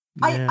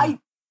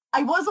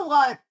 I was a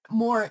lot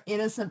more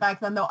innocent back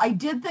then, though. I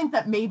did think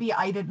that maybe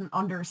I didn't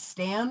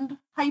understand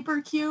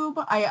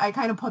Hypercube. I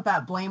kind of put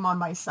that blame on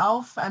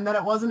myself. And then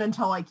it wasn't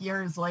until like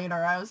years later,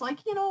 I was like,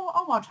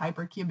 I'll watch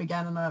Hypercube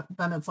again. And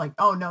then it's like,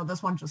 oh no,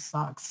 this one just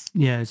sucks.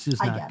 Yeah, it's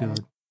just not good.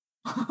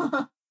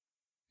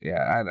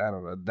 Yeah, I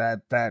don't know.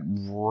 That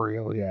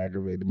really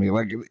aggravated me.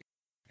 Like,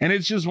 and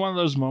it's just one of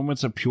those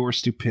moments of pure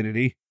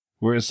stupidity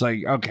where it's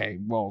like, okay,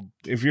 well,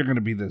 if you're going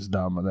to be this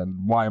dumb,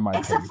 then why am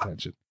I paying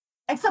attention?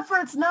 Except for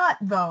it's not,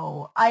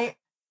 though.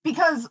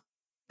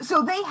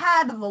 So they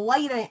had the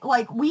lighting,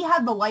 like we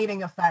had the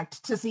lighting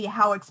effect to see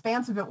how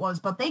expansive it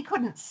was, but they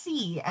couldn't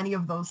see any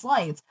of those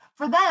lights.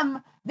 For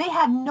them, they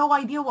had no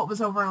idea what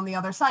was over on the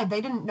other side.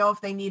 They didn't know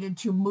if they needed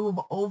to move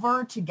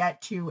over to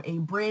get to a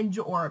bridge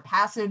or a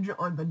passage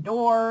or the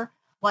door.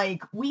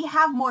 Like, we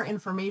have more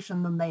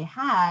information than they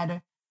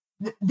had.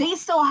 They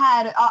still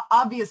had,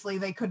 obviously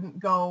they couldn't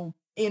go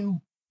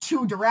in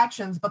two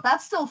directions, but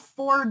that's still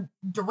four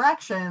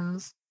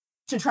directions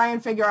to try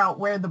and figure out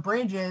where the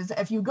bridge is.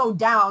 If you go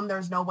down,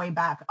 there's no way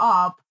back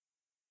up.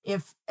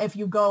 If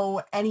you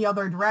go any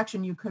other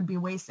direction, you could be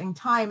wasting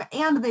time.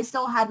 And they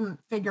still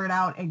hadn't figured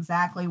out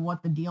exactly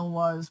what the deal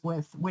was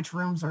with which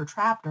rooms are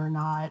trapped or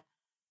not.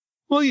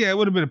 Well, yeah, it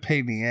would have been a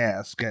pain in the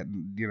ass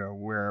getting,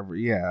 wherever.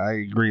 Yeah, I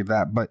agree with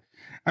that. But,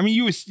 I mean,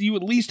 you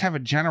at least have a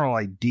general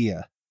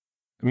idea.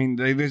 I mean,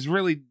 there's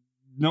really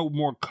no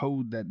more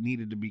code that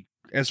needed to be,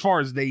 as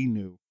far as they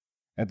knew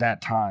at that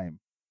time,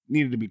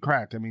 needed to be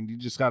cracked. I mean, you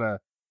just gotta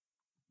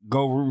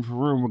go room for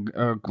room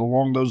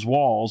along those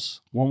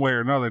walls one way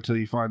or another till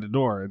you find a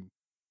door. And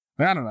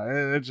I don't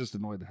know, it just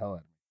annoyed the hell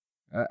out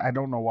of me. I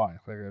don't know why.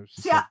 Like, I was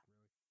just I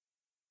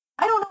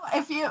don't know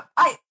if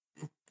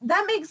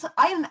that makes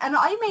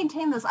I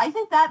maintain this. I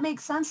think that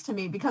makes sense to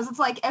me because it's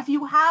like if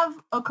you have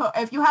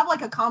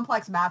like a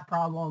complex math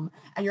problem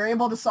and you're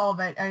able to solve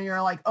it and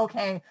you're like,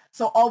 okay,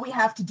 so all we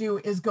have to do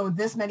is go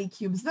this many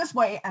cubes this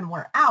way and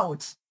we're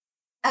out.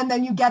 And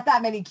then you get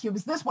that many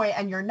cubes this way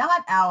and you're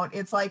not out.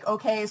 It's like,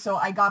 okay, so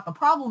I got the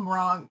problem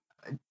wrong.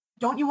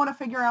 Don't you want to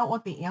figure out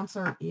what the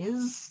answer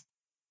is?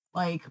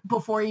 Like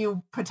before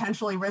you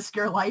potentially risk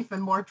your life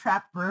in more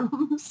trapped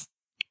rooms?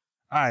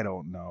 I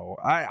don't know.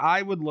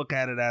 I would look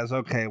at it as,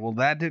 okay, well,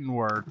 that didn't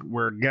work.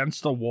 We're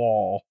against a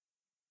wall.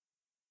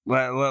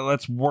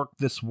 Let's work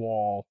this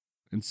wall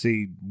and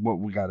see what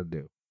we got to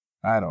do.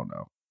 I don't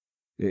know.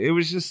 It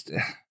was just,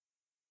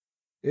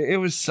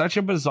 it was such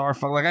a bizarre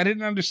fun. Like, I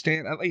didn't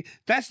understand. Like,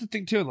 that's the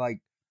thing, too.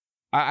 Like,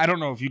 I don't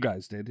know if you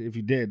guys did. If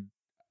you did,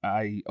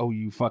 I owe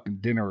you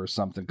fucking dinner or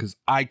something because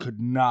I could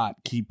not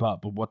keep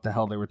up with what the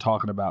hell they were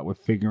talking about with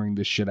figuring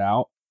this shit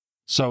out.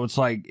 So it's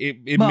like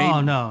it made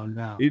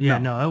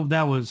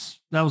that was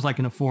like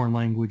in a foreign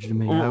language to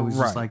me. I was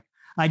just like,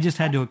 I just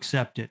had to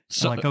accept it.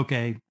 So like,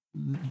 okay,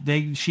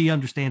 she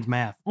understands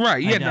math,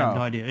 right? Yeah, I have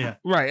no idea. Yeah,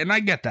 right, and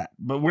I get that,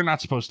 but we're not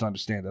supposed to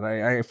understand it.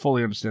 I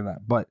fully understand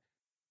that, but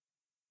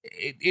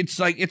it's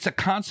like it's a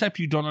concept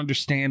you don't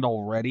understand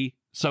already.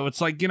 So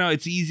it's like, you know,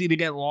 it's easy to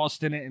get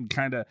lost in it and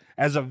kind of,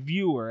 as a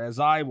viewer, as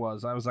I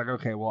was like,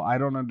 okay, well, I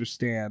don't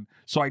understand,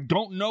 so I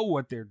don't know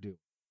what they're doing.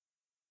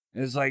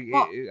 It's like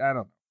I don't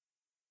know.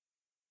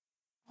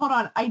 Hold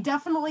on. I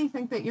definitely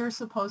think that you're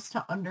supposed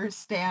to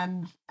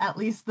understand at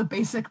least the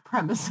basic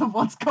premise of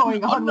what's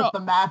going on with the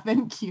math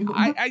in Cube.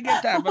 I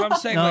get that, but I'm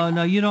saying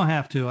no, you don't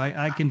have to.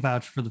 I can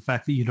vouch for the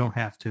fact that you don't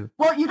have to.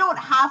 Well, you don't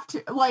have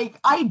to. Like,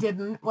 I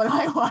didn't when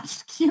I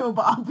watched Cube,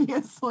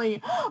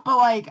 obviously. But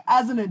like,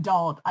 as an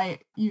adult,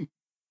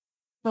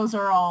 those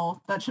are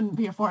all, that shouldn't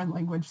be a foreign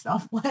language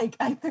stuff. Like,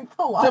 I think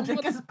the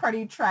logic is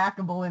pretty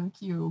trackable in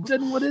Cube.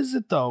 Then what is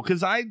it though?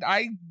 Because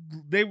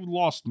they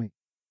lost me.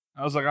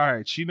 I was like, all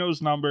right, she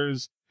knows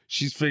numbers.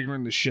 She's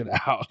figuring the shit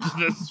out.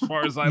 That's as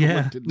far as I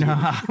looked into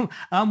it.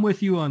 I'm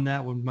with you on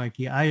that one,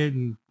 Mikey. I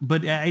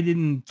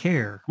didn't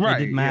care. Right, it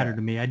didn't matter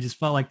to me. I just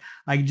felt like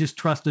I just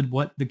trusted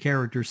what the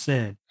character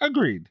said.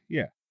 Agreed.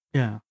 Yeah.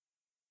 Yeah.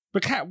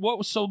 But Kat,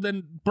 so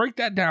then break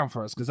that down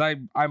for us, because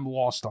I'm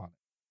lost on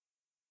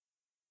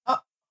it.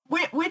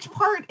 Which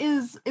part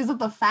is it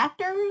the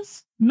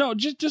factors? No,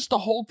 just the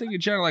whole thing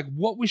in general. Like,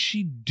 what was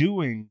she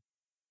doing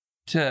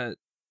to...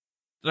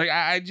 Like,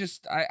 I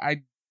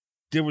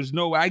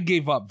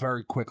gave up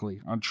very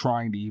quickly on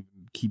trying to even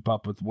keep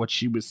up with what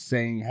she was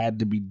saying had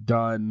to be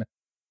done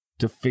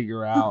to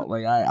figure out.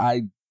 Like,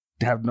 I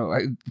have no,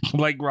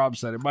 like Rob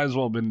said, it might as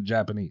well have been in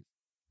Japanese.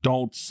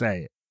 Don't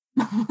say it.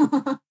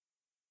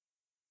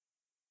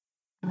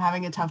 I'm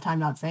having a tough time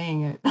not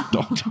saying it.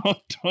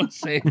 Don't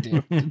say it,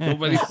 dude.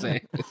 Nobody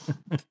say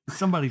it.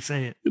 Somebody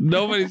say it.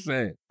 Nobody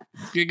say it.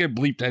 It's gonna get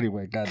bleeped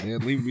anyway. Goddamn,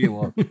 leave me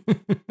alone.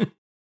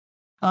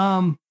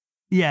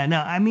 Yeah, no,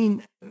 I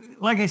mean,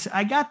 like I said,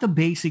 I got the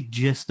basic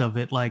gist of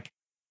it. Like,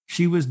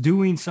 she was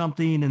doing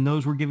something and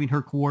those were giving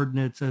her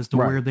coordinates as to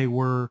where they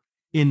were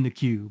in the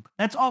cube.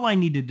 That's all I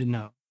needed to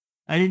know.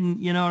 I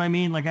didn't, you know what I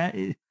mean? Like,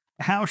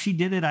 how she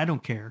did it, I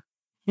don't care.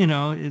 You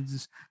know,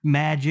 it's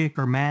magic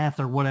or math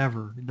or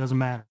whatever. It doesn't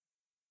matter.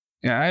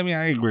 Yeah, I mean,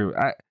 I agree.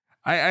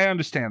 I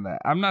understand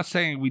that. I'm not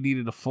saying we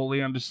needed to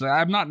fully understand.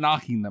 I'm not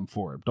knocking them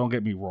for it. Don't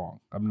get me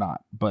wrong. I'm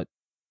not. But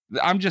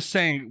I'm just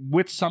saying,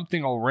 with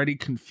something already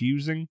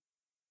confusing,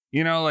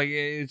 you know, like,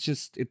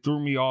 it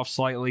threw me off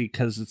slightly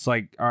because it's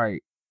like, all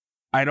right,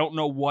 I don't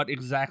know what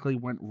exactly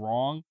went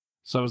wrong.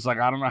 So it's like,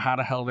 I don't know how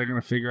the hell they're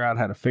going to figure out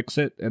how to fix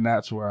it. And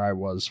that's where I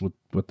was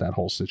with that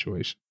whole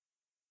situation.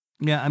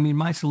 Yeah, I mean,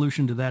 my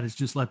solution to that is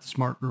just let the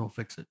smart girl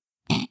fix it.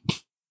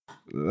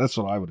 That's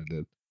what I would have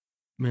did.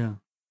 Yeah.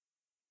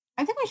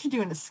 I think we should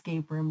do an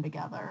escape room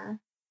together.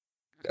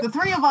 The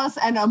three of us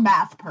and a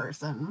math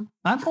person.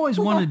 I've always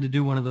wanted to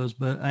do one of those,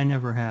 but I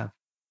never have.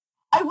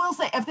 I will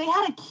say, if they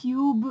had a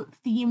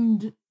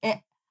cube-themed...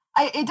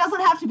 It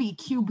doesn't have to be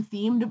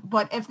cube-themed,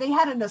 but if they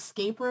had an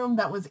escape room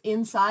that was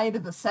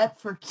inside the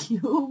set for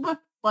Cube,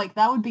 like,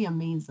 that would be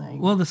amazing.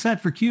 Well, the set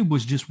for Cube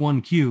was just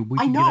one cube. We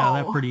could get out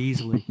of that pretty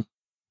easily.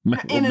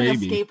 In an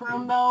escape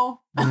room,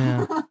 though?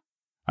 Yeah.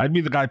 I'd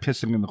be the guy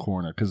pissing in the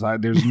corner, because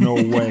there's no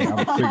way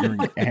I'm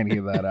figuring any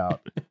of that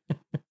out.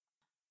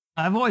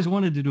 I've always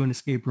wanted to do an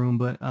escape room,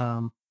 but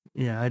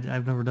yeah,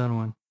 I've never done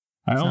one.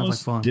 I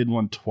almost did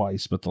one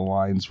twice, but the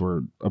lines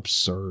were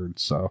absurd,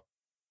 so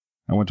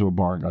I went to a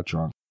bar and got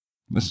drunk.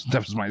 That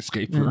was my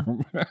escape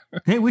room.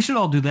 Hey, we should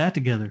all do that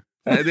together.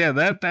 Yeah,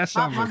 that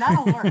sounds like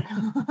that'll work.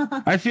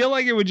 I feel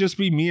like it would just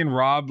be me and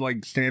Rob,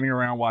 like, standing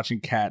around watching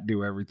Kat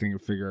do everything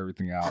and figure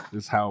everything out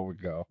is how it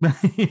would go.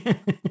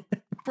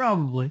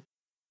 Probably.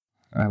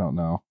 I don't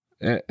know.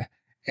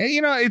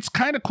 You know, it's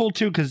kind of cool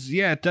too, because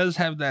yeah, it does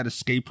have that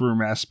escape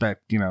room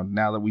aspect, you know,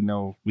 now that we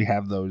know we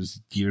have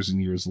those years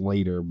and years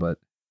later. But,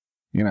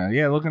 you know,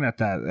 yeah, looking at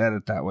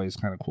it that way is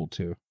kind of cool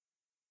too.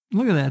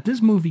 Look at that.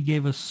 This movie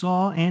gave us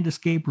Saw and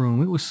Escape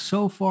Room. It was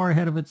so far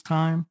ahead of its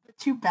time.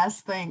 two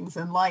best things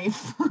in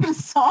life.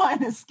 Saw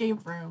and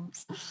escape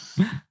rooms.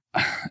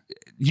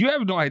 You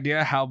have no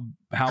idea how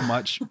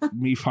much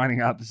me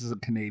finding out this is a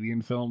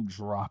Canadian film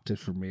dropped it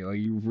for me. Like,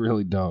 you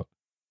really don't.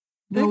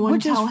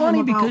 Which is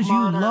funny because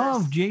you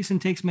love Jason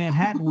Takes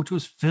Manhattan, which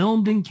was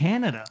filmed in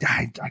Canada.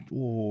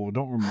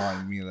 Don't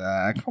remind me of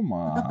that. Come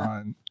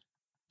on.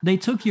 They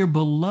took your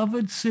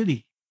beloved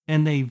city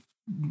and they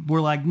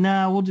were like,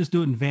 nah, we'll just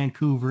do it in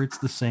Vancouver. It's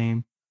the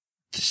same.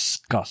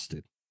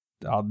 Disgusted.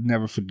 I'll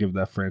never forgive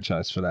that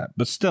franchise for that.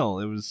 But still,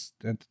 it was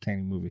an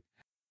entertaining movie.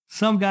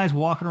 Some guys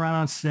walking around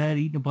on set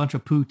eating a bunch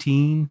of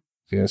poutine.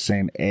 Yeah,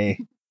 saying eh.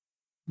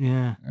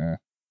 Yeah.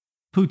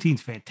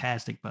 Poutine's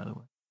fantastic, by the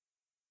way.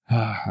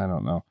 I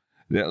don't know.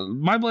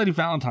 My Bloody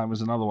Valentine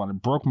was another one.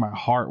 It broke my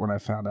heart when I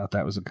found out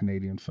that was a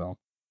Canadian film.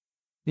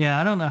 Yeah,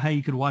 I don't know how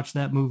you could watch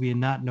that movie and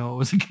not know it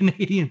was a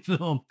Canadian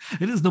film.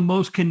 It is the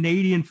most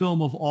Canadian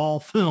film of all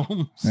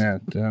films. Yeah,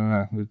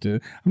 I'm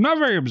not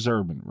very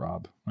observant,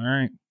 Rob. All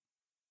right.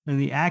 And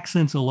the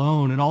accents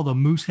alone and all the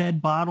moose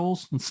head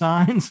bottles and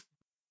signs.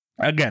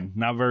 Again,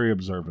 not very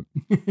observant.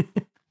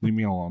 Leave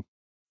me alone.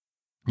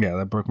 Yeah,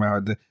 that broke my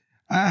heart.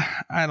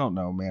 I don't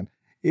know, man.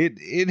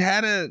 It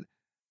had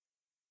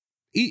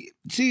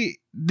see,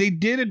 they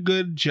did a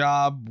good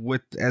job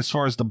with as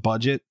far as the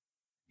budget,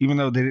 even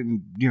though they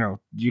didn't,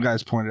 you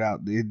guys pointed out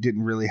it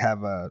didn't really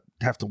have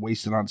to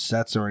waste it on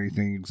sets or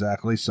anything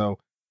exactly. So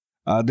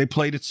they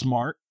played it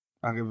smart.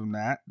 I'll give them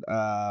that.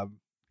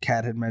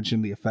 Kat had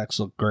mentioned the effects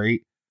look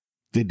great.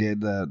 They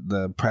did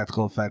the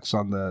practical effects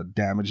on the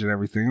damage and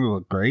everything. They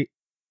look great.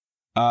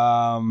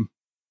 I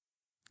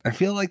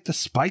feel like the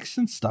spikes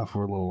and stuff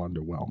were a little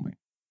underwhelming.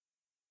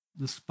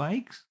 The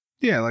spikes?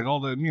 Yeah, like all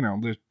the,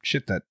 the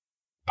shit that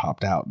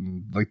popped out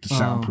and like the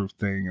soundproof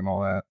thing and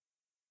all that.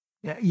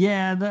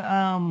 Yeah.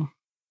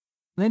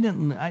 They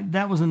didn't.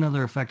 That was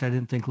another effect I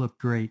didn't think looked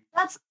great.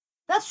 That's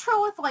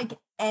true with like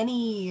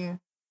any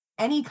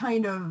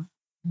kind of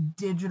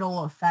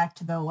digital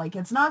effect though. Like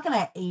it's not going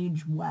to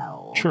age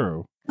well.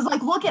 True. Because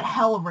like look at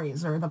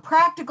Hellraiser, the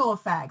practical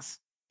effects,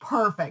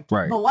 perfect.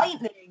 Right. The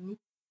lightning.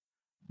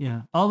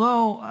 Yeah.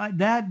 Although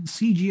that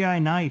CGI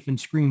knife in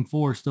Scream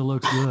 4 still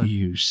looks good.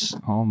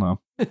 Oh no.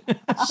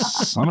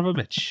 Son of a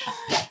bitch.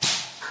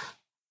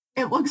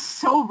 It looks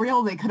so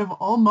real. They could have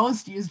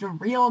almost used a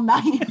real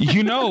knife.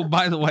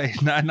 By the way,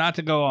 not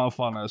to go off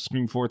on a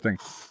Scream 4 thing,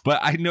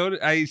 but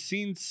I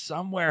seen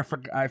somewhere,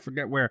 I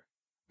forget where.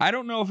 I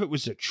don't know if it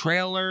was a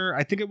trailer.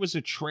 I think it was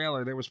a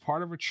trailer. There was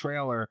part of a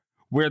trailer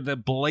where the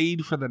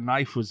blade for the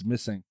knife was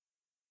missing.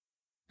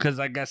 Because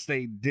I guess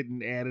they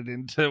didn't add it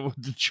into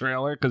the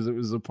trailer because it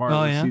was a part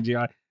of the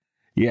CGI.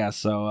 Yeah,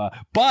 so,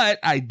 but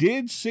I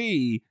did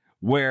see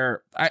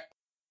where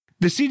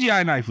the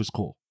CGI knife was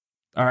cool.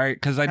 All right,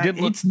 because I did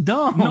look. It's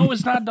dumb. No,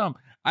 it's not dumb.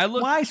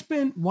 Why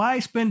spend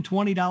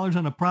 $20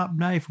 on a prop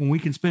knife when we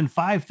can spend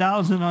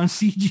 $5,000 on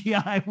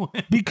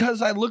CGI?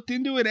 Because I looked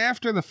into it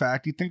after the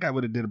fact. You think I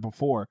would have did it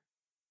before?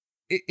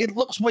 It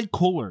looks way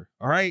cooler.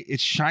 All right,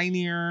 it's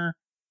shinier.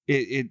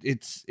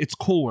 It's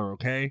cooler.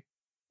 Okay,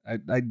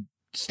 I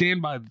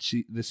stand by the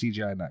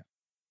CGI knife.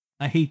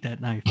 I hate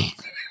that knife.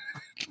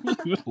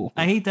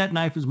 I hate that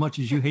knife as much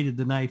as you hated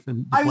the knife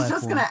in the I was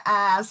just gonna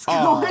ask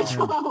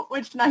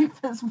which knife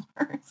is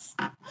worse.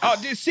 Oh,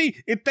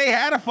 see, if they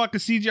had a fucking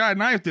CGI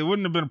knife, there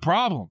wouldn't have been a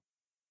problem.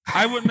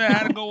 I wouldn't have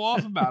had to go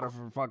off about it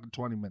for fucking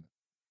 20 minutes.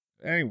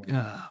 Anyway,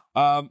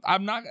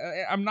 I'm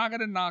not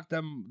gonna knock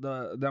them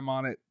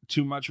on it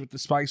too much with the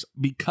spikes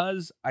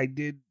because I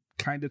did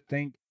kind of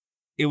think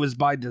it was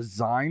by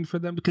design for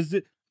them because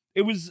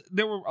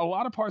there were a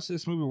lot of parts of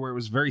this movie where it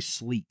was very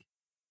sleek.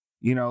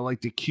 Like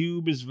the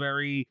cube is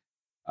very,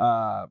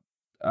 I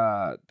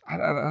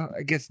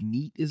guess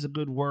neat is a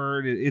good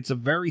word. It's a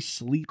very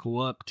sleek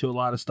look to a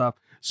lot of stuff.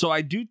 So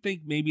I do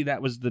think maybe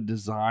that was the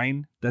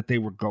design that they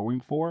were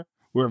going for,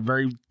 where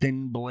very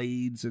thin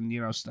blades and,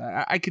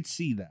 I could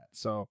see that.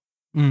 So,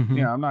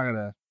 I'm not going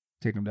to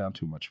take them down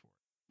too much for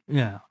it.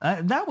 Yeah.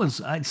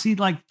 I see,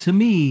 like, to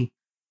me,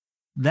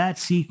 that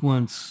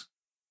sequence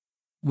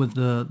with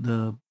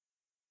the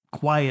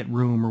quiet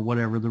room or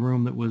whatever, the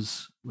room that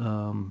was,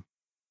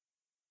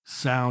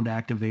 sound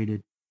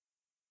activated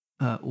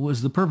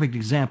was the perfect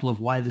example of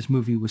why this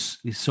movie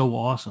is so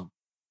awesome.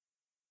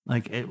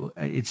 Like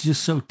it's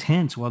just so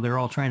tense while they're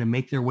all trying to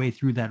make their way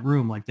through that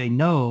room. Like they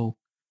know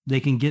they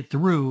can get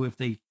through if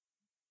they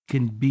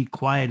can be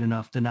quiet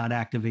enough to not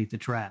activate the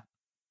trap.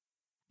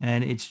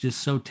 And it's just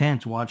so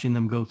tense watching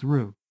them go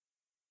through.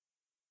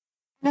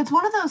 And it's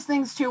one of those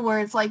things too where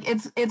it's like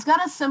it's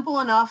got a simple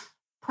enough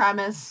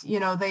premise.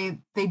 They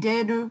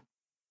did.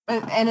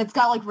 And it's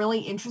got like really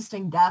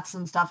interesting deaths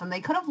and stuff, and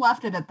they could have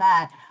left it at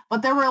that.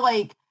 But there were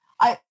like,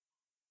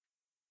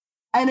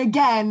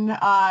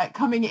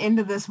 coming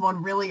into this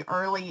one really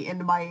early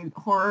into my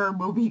horror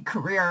movie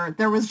career,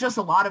 there was just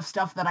a lot of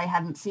stuff that I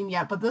hadn't seen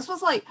yet. But this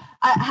was like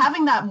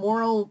having that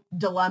moral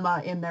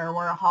dilemma in there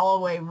where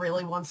Holloway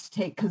really wants to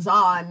take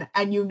Kazan,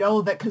 and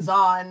that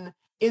Kazan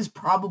is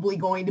probably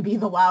going to be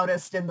the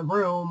loudest in the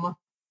room,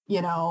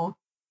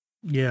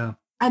 Yeah.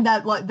 And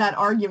that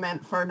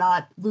argument for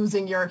not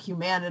losing your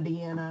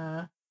humanity in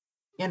a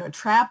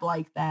trap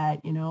like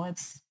that, you know,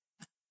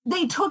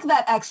 they took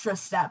that extra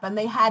step and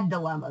they had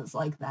dilemmas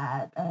like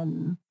that.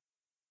 And,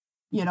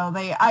 you know,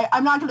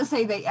 I'm not going to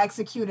say they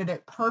executed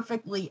it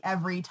perfectly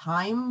every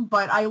time,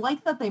 but I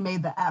like that they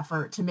made the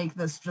effort to make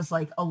this just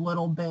like a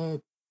little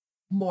bit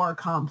more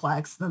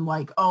complex than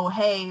like, oh,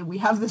 hey, we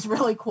have this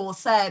really cool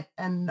set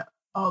and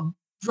a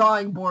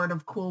drawing board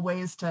of cool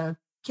ways to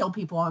kill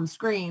people on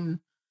screen,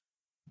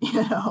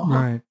 you know?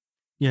 Right.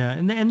 Yeah.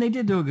 And they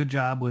did do a good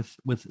job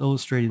with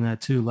illustrating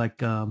that too.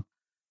 Like,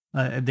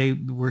 they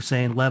were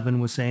saying, Levin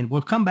was saying,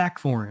 we'll come back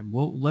for him.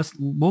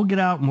 We'll get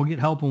out and we'll get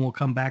help and we'll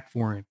come back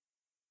for him.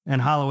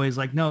 And Holloway's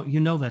like, no, you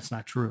know, that's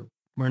not true.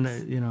 We're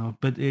not, you know,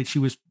 but she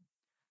was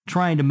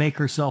trying to make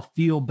herself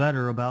feel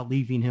better about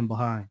leaving him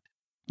behind.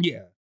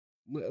 Yeah.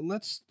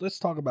 Let's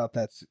talk about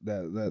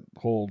that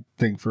whole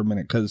thing for a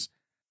minute, because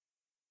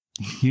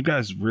you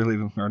guys really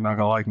are not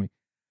gonna like me.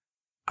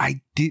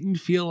 I didn't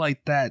feel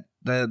like that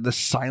the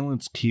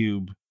silence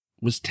cube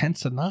was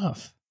tense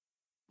enough.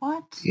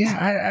 What?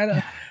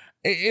 Yeah,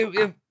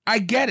 if I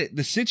get it,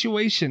 the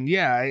situation.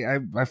 Yeah,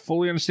 I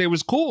fully understand. It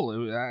was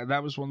cool.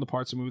 That was one of the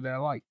parts of the movie that I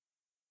liked.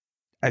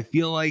 I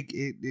feel like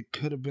it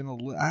could have been a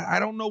little. I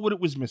don't know what it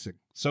was missing,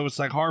 so it's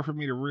like hard for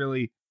me to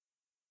really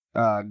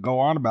go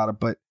on about it.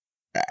 But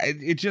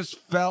it just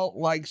felt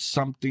like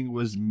something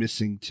was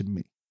missing to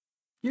me.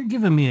 You're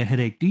giving me a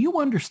headache. Do you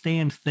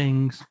understand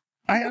things?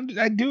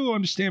 I do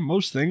understand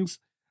most things.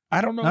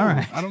 I don't know. All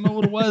right. I don't know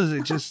what it was.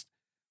 It just,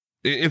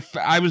 if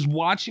I was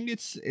watching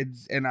it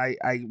and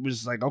I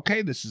was like,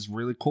 okay, this is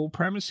really cool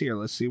premise here.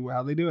 Let's see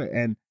how they do it.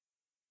 And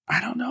I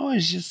don't know.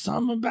 It's just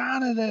something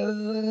about it.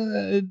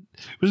 It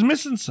was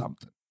missing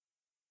something.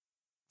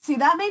 See,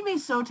 that made me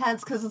so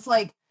tense because it's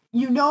like,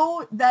 you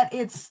know that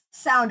it's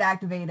sound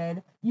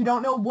activated. You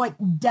don't know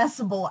what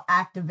decibel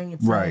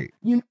activates right.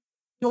 it.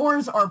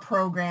 Doors are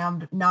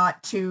programmed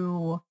not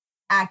to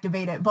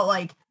activate it, but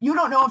like you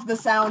don't know if the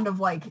sound of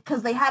like,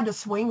 because they had to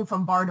swing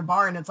from bar to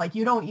bar, and it's like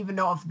you don't even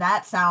know if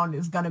that sound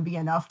is going to be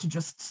enough to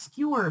just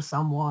skewer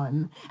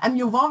someone. And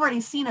you've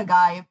already seen a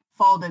guy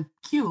fall to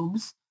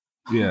cubes.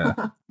 Yeah.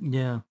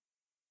 Yeah.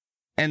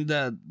 And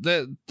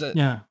the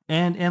yeah,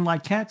 and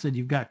like Kat said,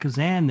 you've got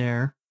Kazan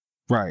there,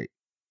 right?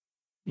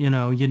 You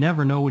know, you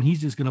never know when he's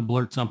just going to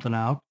blurt something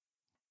out.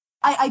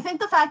 I think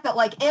the fact that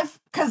like if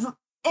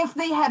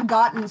they had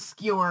gotten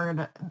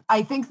skewered,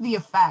 I think the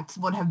effects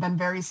would have been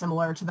very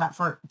similar to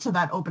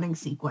that opening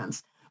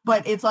sequence.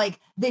 But it's like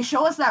they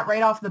show us that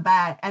right off the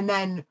bat, and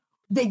then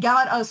they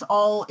got us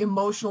all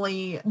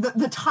emotionally.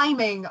 The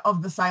timing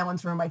of the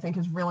silence room, I think,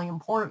 is really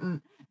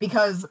important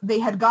because they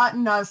had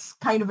gotten us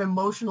kind of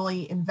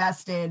emotionally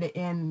invested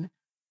in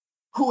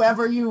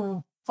whoever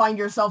you find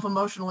yourself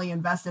emotionally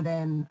invested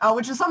in,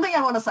 which is something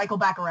I want to cycle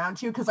back around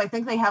to because I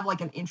think they have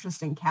like an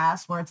interesting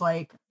cast where it's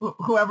like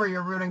whoever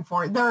you're rooting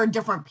for, there are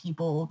different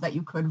people that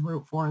you could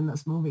root for in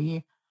this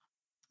movie.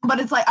 But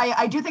it's like,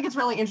 I do think it's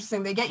really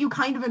interesting. They get you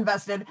kind of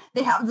invested.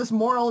 They have this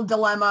moral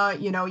dilemma,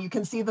 you know, you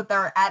can see that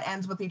they're at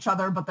ends with each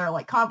other, but they're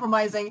like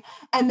compromising.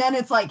 And then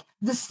it's like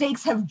the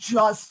stakes have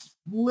just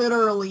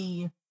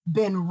literally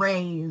been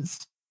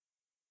raised.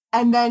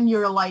 And then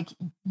you're like,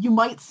 you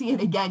might see it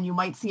again. You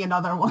might see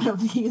another one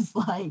of these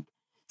like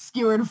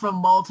skewered from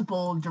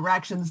multiple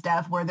directions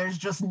death where there's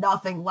just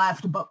nothing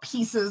left but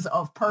pieces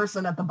of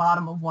person at the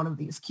bottom of one of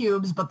these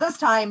cubes. But this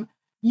time,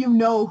 you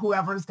know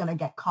whoever's going to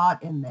get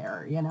caught in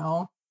there, you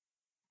know?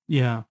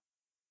 Yeah.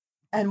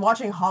 And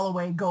watching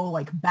Holloway go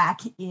like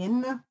back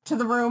in to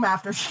the room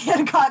after she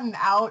had gotten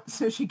out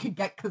so she could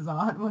get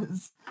Kazan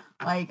was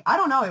like, I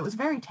don't know. It was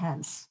very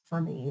tense for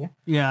me.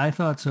 Yeah, I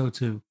thought so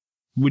too.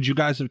 Would you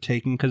guys have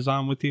taken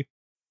Kazan with you?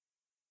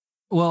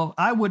 Well,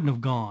 I wouldn't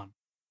have gone.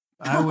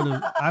 I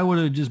would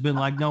have just been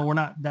like, no, we're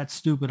not, that's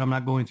stupid. I'm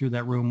not going through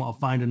that room. I'll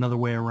find another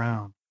way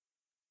around.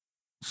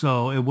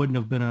 So it wouldn't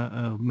have been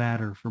a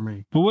matter for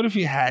me. But what if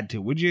you had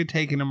to? Would you have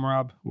taken him,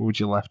 Rob? Or would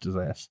you left his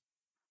ass?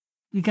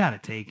 You got to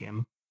take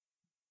him.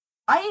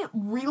 I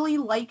really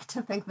like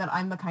to think that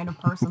I'm the kind of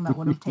person that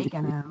would have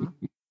taken him.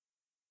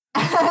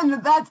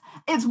 And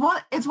it's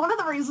one of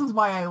the reasons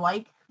why I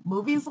like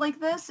movies like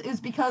this is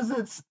because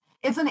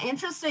it's an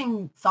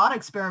interesting thought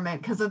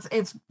experiment because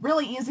it's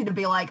really easy to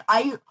be like,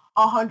 I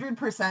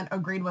 100%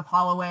 agreed with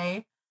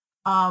Holloway.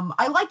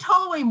 I liked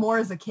Holloway more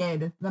as a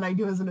kid than I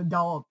do as an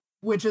adult,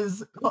 which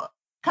is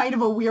kind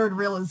of a weird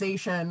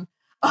realization.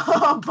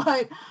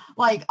 But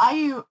like,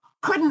 I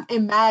couldn't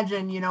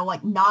imagine, you know,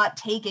 like not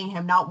taking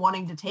him, not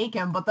wanting to take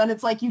him. But then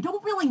it's like, you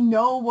don't really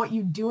know what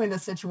you do in a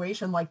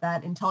situation like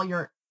that until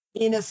you're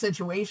in a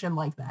situation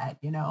like that,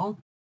 you know?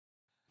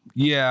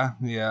 Yeah.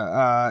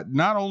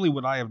 Not only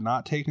would I have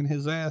not taken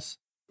his ass,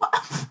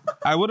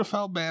 I would have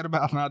felt bad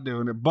about not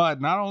doing it,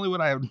 but not only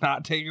would I have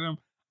not taken him,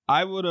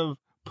 I would have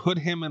put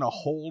him in a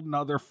whole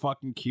nother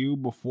fucking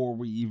cube before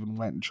we even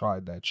went and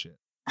tried that shit.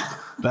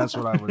 That's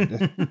what I would have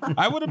did.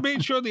 I would have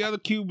made sure the other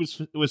cube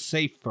was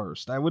safe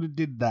first. I would have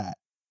did that.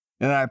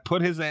 And I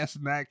put his ass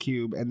in that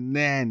cube, and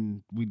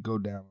then we'd go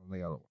down on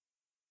the other one.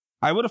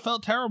 I would have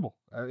felt terrible.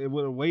 It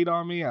would have weighed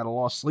on me. I'd have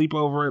lost sleep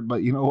over it.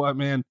 But you know what,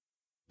 man?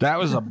 That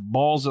was a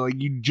balls of,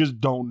 like, you just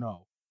don't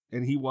know.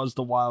 And he was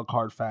the wild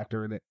card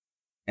factor in it.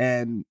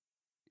 And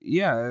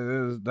yeah,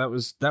 that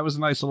was a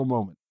nice little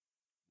moment.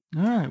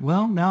 All right.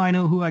 Well, now I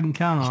know who I can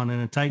count on in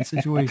a tight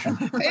situation.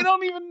 They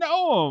don't even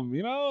know him,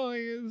 you know?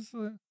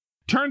 Like,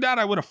 turned out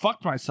I would have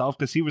fucked myself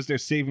because he was their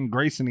saving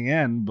grace in the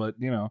end, but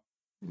you know.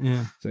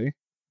 Yeah. See?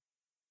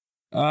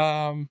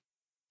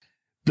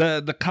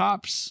 The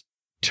cops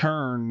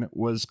turn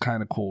was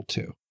kind of cool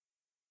too.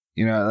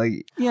 You know,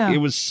 like, yeah, it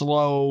was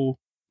slow.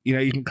 You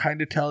know, you can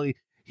kind of tell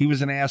he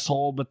was an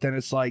asshole, but then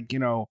it's like, you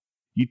know,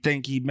 you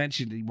think he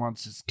mentioned he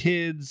wants his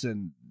kids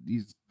and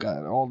he's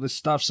got all this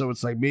stuff. So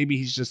it's like, maybe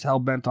he's just hell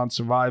bent on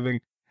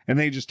surviving, and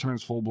then he just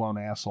turns full blown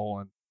asshole.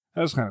 And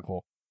that was kind of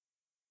cool.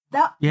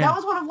 That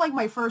was one of like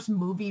my first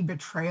movie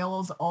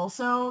betrayals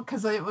also,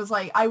 because it was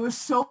like, I was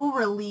so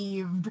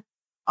relieved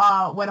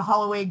when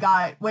Holloway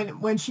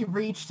when she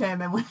reached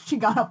him and when she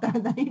got up there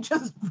and then he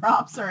just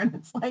drops her and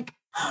it's like,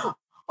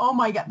 oh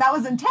my God, that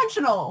was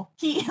intentional.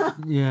 He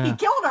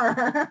killed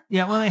her.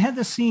 Yeah, well, they had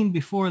the scene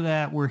before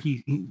that where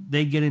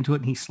they get into it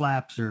and he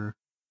slaps her.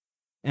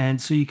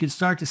 And so you could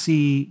start to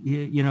see,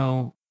 you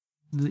know,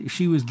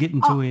 she was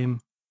getting to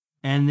him,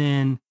 and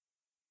then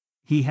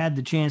he had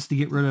the chance to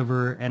get rid of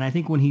her. And I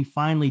think when he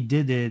finally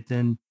did it,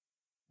 then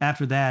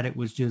after that, it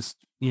was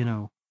just, you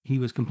know, he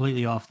was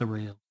completely off the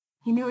rail.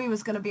 He knew he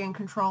was going to be in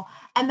control.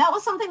 And that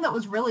was something that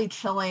was really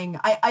chilling.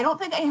 I don't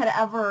think I had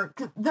ever,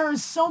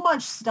 there's so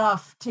much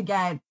stuff to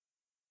get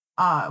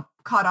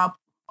caught up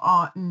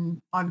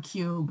on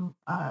Cube.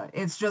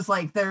 It's just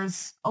like,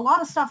 there's a lot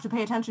of stuff to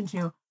pay attention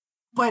to.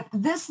 But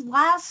this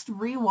last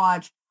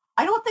rewatch,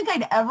 I don't think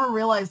I'd ever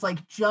realized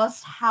like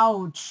just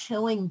how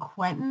chilling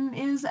Quentin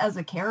is as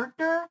a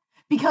character,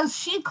 because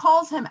she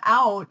calls him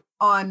out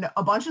on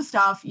a bunch of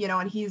stuff, you know,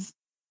 and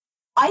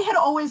I had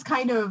always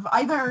kind of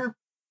either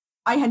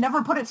I had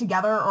never put it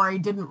together or I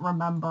didn't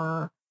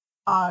remember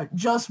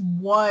just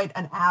what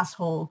an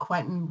asshole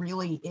Quentin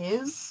really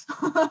is.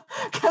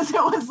 Because it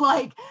was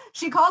like,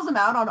 she calls him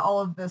out on all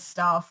of this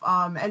stuff.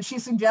 And she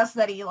suggests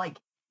that he like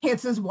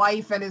hits his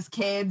wife and his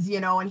kids, you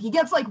know, and he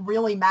gets like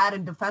really mad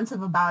and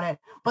defensive about it.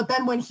 But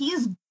then when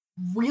he's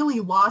really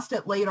lost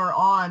it later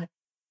on,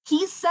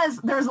 he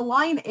says, there's a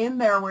line in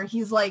there where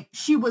he's like,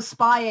 she was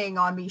spying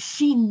on me.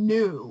 She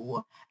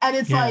knew. And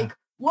it's like,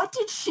 what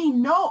did she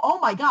know? Oh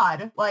my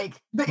God.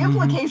 Like the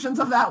implications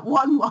of that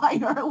one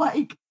line are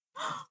like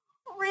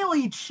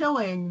really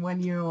chilling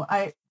when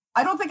I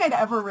don't think I'd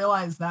ever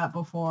realized that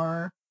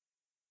before.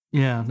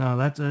 Yeah, no,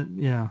 that's a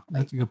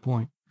good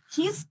point.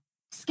 He's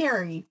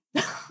scary.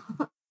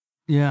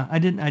 Yeah, I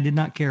did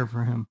not care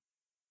for him.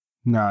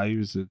 No, he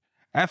was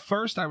at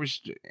first I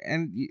was,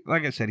 and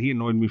like I said, he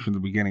annoyed me from the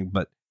beginning,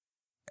 but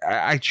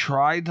I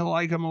tried to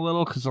like him a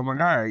little because I'm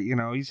like, all right, you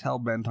know, he's hell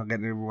bent on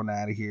getting everyone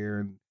out of here,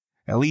 and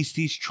at least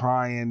he's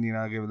trying, you know,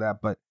 I'll give it that.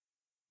 But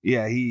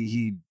yeah,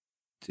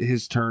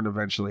 his turn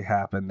eventually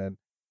happened, and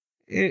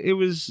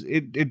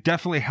it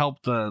definitely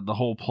helped the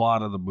whole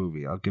plot of the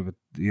movie. I'll give it,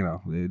 you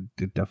know,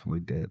 it definitely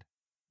did.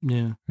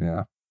 Yeah.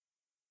 Yeah.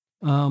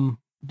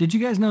 Did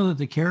you guys know that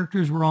the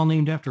characters were all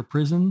named after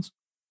prisons?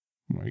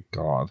 Oh my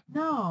God.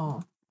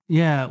 No.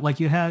 Yeah, like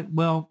you have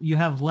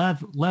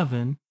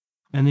Levin,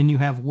 and then you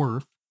have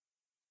Worth,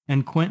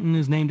 and Quentin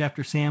is named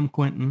after San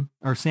Quentin,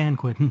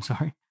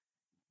 sorry.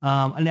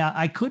 Now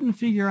I couldn't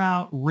figure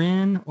out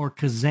Wren or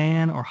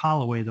Kazan or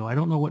Holloway, though. I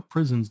don't know what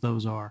prisons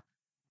those are,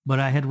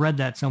 but I had read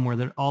that somewhere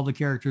that all the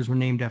characters were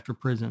named after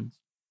prisons.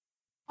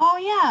 Oh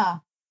yeah.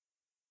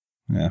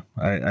 Yeah,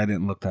 I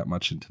didn't look that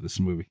much into this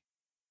movie.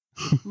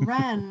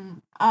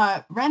 Rennes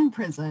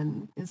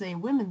prison is a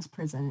women's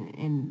prison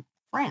in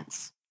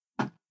France.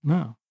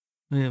 No.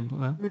 Yeah,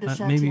 well, that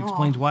maybe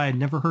explains why I'd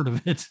never heard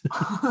of it.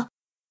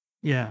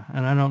 Yeah,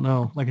 and I don't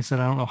know. Like I said,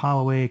 I don't know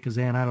Holloway,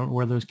 Kazan. I don't know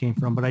where those came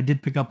from, but I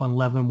did pick up on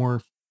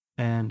Leavenworth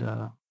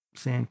and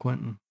San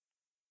Quentin.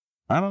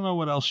 I don't know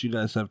what else you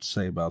guys have to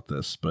say about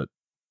this, but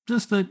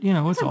just that, you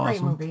know, it's Great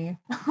awesome. movie.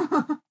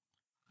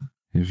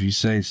 If you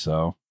say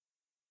so.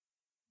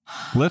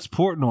 Let's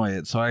Portnoy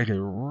it so I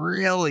can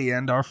really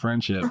end our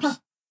friendships.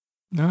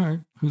 All right.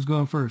 Who's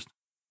going first?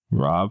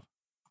 Rob.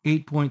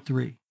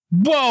 8.3.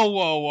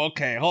 Whoa.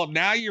 Okay. Hold.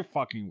 Now you're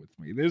fucking with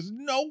me. There's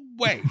no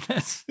way.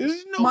 There's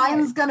no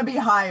Mine's way. going to be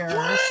higher.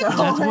 So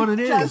that's what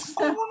it is. What's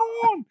going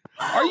on?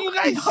 Are you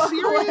guys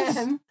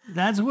serious?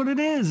 That's what it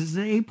is. It's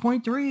an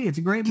 8.3. It's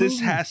a great movie. This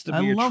has to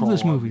be I love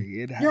this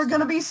movie. You're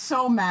going to be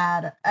so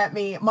mad at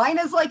me. Mine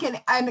is like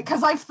and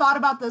because I've thought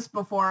about this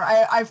before.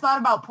 I've thought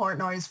about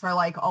Portnoy's for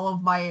like all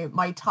of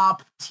my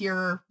top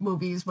tier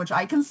movies, which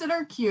I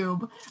consider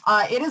Cube.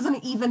 It is an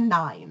even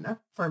 9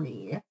 for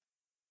me.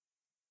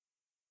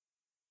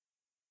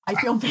 I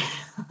feel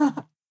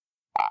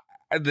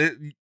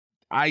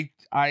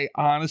I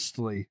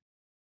honestly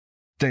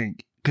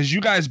think, because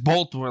you guys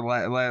both were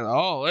like,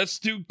 oh, let's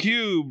do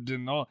Cubed,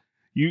 and all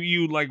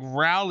you like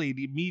rallied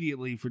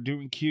immediately for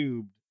doing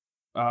Cubed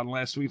on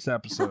last week's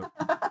episode.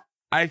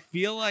 I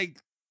feel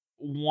like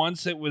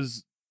once it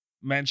was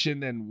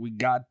mentioned and we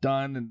got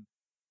done and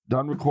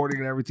done recording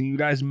and everything. You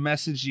guys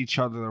messaged each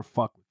other to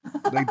fuck.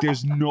 Like,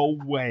 there's no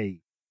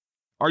way.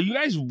 Are you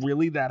guys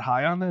really that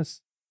high on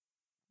this?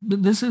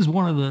 But this is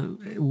one of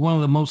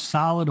the most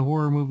solid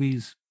horror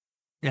movies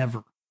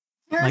ever.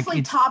 Seriously,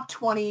 Like, top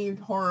 20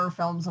 horror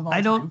films of all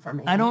time for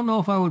me. I don't know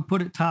if I would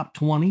put it top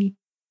 20,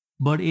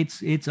 but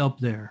it's up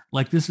there.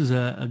 Like, this is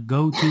a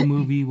go-to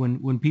movie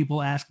when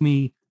people ask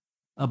me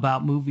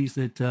about movies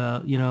that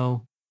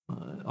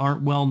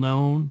aren't well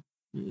known,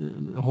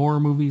 horror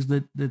movies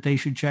that they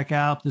should check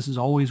out. This is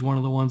always one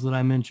of the ones that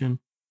I mention,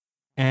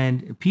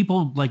 and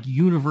people like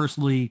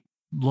universally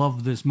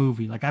love this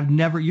movie. Like,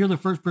 you're the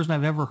first person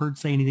I've ever heard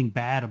say anything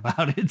bad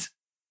about it.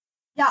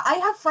 Yeah, I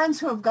have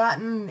friends who have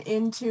gotten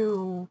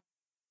into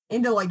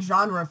like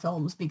genre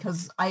films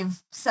because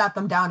I've sat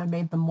them down and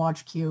made them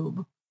watch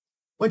Cube,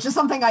 which is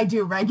something I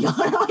do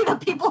regularly to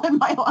people in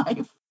my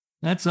life.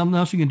 That's something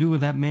else you can do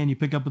with that man you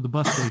pick up at the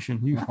bus station.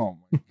 Oh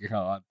my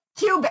God.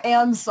 Cube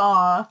and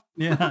Saw.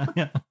 Yeah.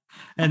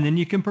 And then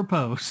you can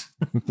propose.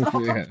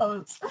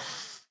 Propose.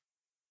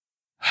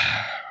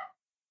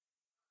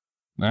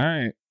 All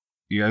right.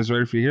 You guys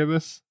ready to hear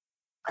this?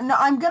 No,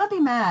 I'm gonna be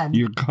mad.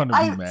 You're gonna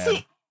be mad.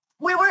 See,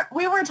 we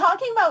were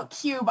talking about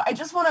Cube. I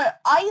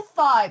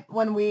thought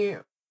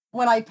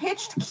when I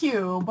pitched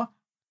Cube,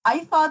 I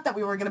thought that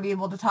we were going to be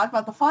able to talk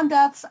about the fun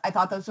deaths. I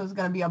thought this was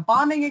going to be a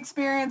bonding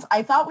experience.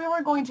 I thought we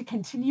were going to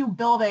continue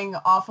building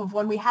off of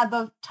when we had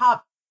the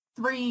top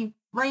 3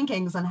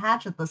 rankings and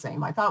Hatchet the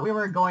same. I thought we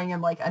were going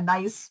in like a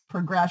nice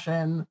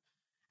progression.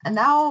 And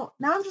now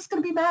I'm just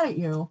going to be mad at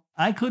you.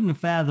 I couldn't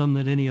fathom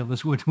that any of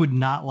us would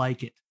not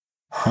like it.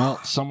 Well,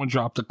 someone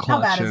dropped a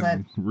clutch. How bad is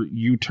and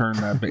you turned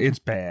that. It's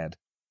bad.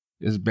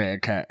 It's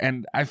bad, Cat.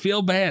 And I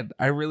feel bad.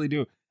 I really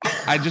do.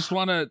 I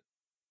want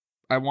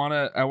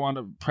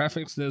to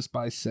prefix this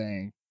by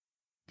saying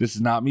this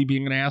is not me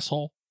being an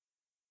asshole.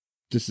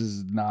 This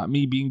is not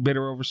me being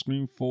bitter over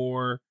Scream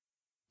 4.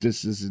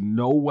 This is in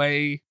no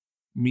way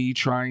me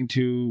trying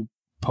to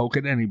poke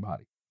at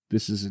anybody.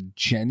 This is a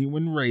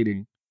genuine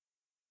rating,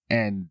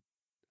 and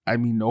I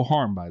mean no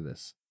harm by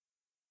this.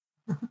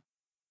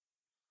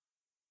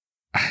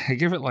 I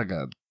give it like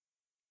a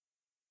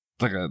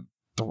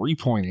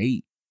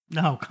 3.8.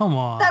 No, come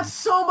on. That's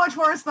so much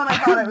worse than I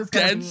thought it was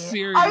going to be. Dead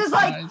serious,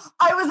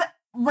 I was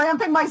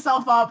ramping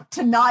myself up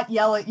to not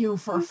yell at you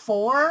for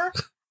 4,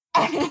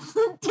 and it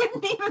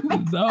didn't even make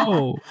sense.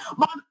 No.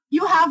 Mom,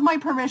 you have my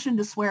permission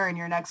to swear in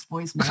your next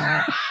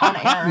voicemail on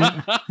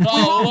air.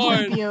 Oh,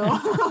 Lord. You.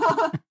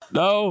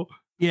 No.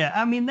 Yeah,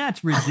 I mean,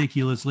 that's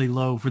ridiculously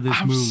low for this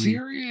I'm movie.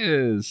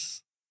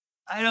 serious.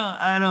 I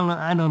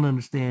don't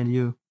understand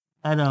you.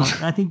 I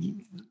don't. I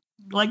think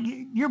like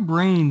your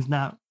brain's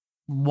not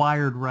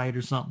wired right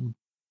or something.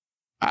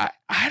 I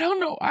don't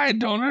know. I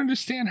don't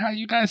understand how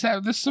you guys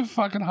have this so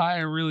fucking high.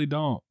 I really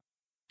don't.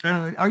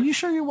 Are you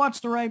sure you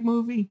watched the right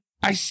movie?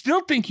 I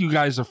still think you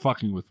guys are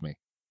fucking with me.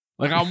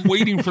 Like, I'm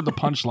waiting for the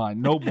punchline.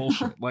 No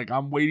bullshit. Like,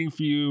 I'm waiting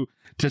for you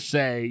to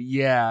say,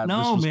 yeah, no,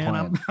 this was man,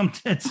 planned. I'm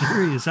dead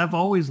serious. I've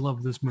always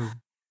loved this movie.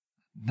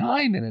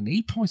 9 and an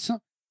 8 point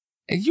something.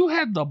 And you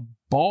had the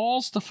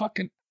balls to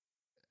fucking...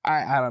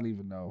 I don't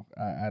even know.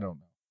 I don't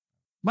know.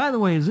 By the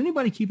way, is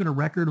anybody keeping a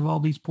record of all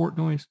these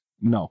Portnoys?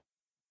 No.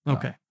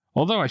 Okay. No.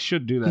 Although I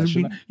should do that.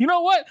 Shouldn't I? You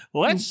know what?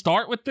 Let's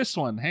start with this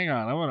one. Hang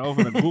on. I'm going to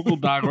open a Google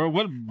Doc.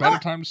 What a better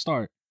time to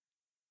start.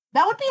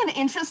 That would be an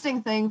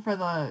interesting thing for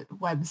the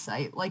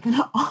website, like an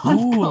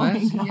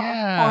ongoing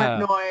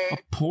Portnoy.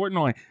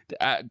 Portnoy.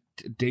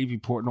 Davey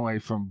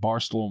Portnoy from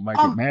Barstool might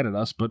get mad at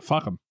us, but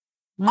fuck him.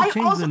 Well,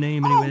 change the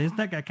name anyway. Isn't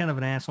that guy kind of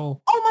an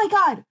asshole? Oh my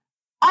God.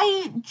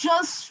 I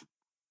just,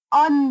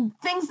 on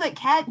things that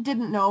Kat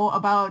didn't know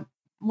about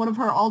one of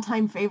her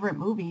all-time favorite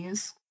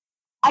movies,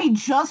 I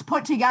just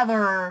put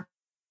together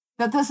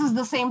that this is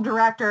the same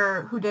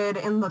director who did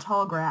In the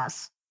Tall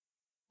Grass.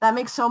 That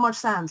makes so much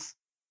sense.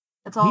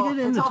 It's all, he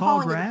did In the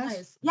Tall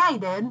Grass? Yeah, he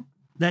did.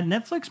 That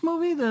Netflix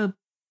movie? That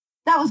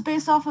was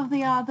based off of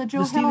the Joe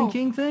Hill. Stephen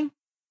King thing?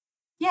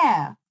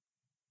 Yeah.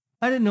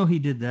 I didn't know he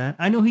did that.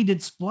 I know he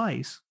did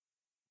Splice.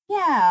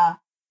 Yeah.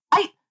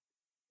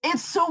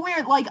 It's so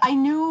weird. Like, I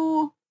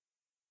knew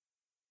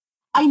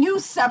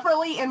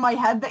separately in my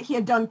head that he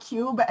had done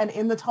Cube and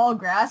In the Tall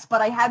Grass,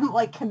 but I hadn't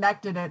like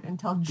connected it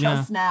until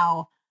just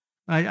now.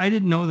 I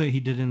didn't know that he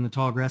did In the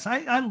Tall Grass.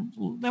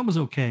 That was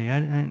okay. I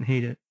didn't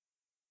hate it.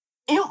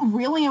 It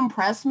really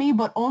impressed me,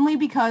 but only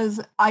because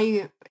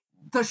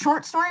the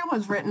short story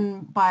was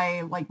written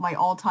by like my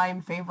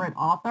all-time favorite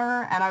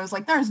author, and I was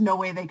like, there's no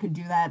way they could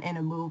do that in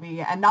a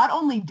movie. And not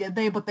only did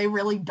they, but they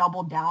really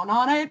doubled down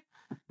on it.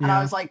 And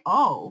I was like,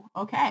 oh,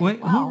 okay.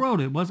 Wait, wow. Who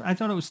wrote it? I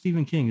thought it was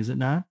Stephen King, is it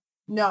not?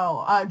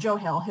 No, Joe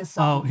Hill, his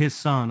son. Oh, his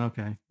son.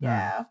 Okay.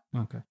 Yeah.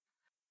 Okay.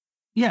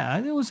 Yeah,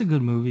 it was a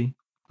good movie.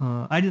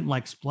 I didn't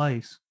like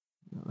Splice.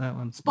 That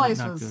one. Splice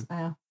not was,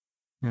 good.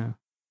 Yeah.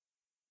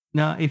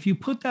 Now, if you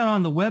put that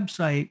on the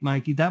website,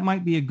 Mikey, that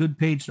might be a good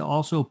page to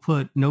also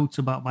put notes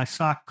about my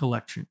sock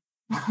collection.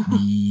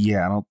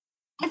 Yeah,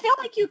 I feel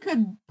like you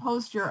could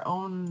post your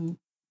own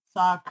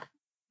sock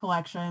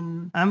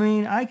collection. I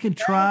mean, I could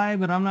try,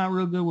 but I'm not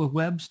real good with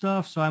web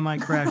stuff, so I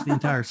might crash the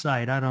entire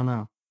site. I don't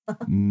know.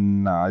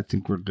 No, I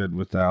think we're good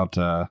without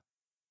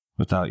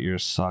your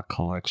sock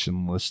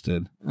collection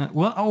listed.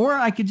 Well, or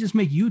I could just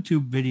make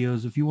YouTube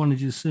videos if you want to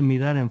just send me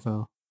that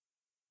info.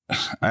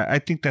 I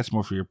think that's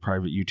more for your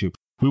private YouTube.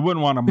 We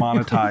wouldn't want to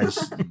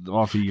monetize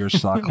off of your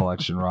sock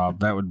collection, Rob.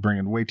 That would bring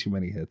in way too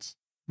many hits.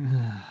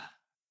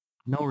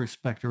 No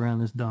respect around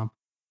this dump.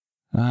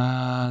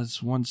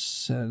 It's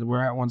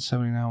we're at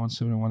 170 now,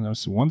 171,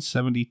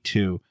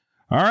 172.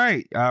 All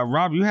right,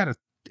 Rob, you had a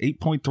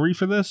 8.3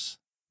 for this?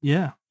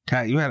 Yeah.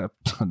 Kat, you had a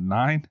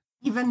 9?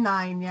 Even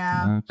 9,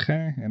 yeah.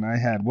 Okay, and I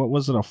had, what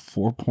was it, a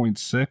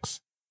 4.6?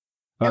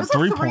 It was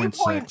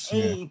 3.6.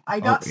 Yeah. I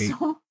got 8.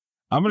 so...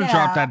 I'm going to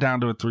drop that down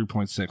to a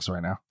 3.6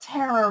 right now.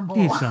 Terrible.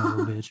 You son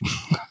of a bitch.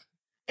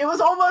 It was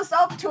almost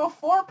up to a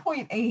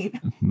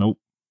 4.8. Nope.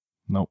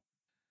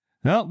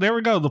 Well, there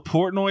we go. The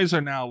Portnoys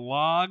are now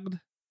logged.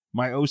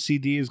 My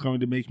OCD is going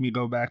to make me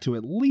go back to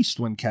at least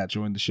when Kat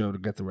joined the show to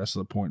get the rest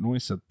of the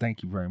Portnoys. So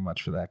thank you very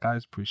much for that,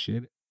 guys.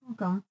 Appreciate it.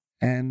 Welcome.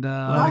 And go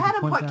ahead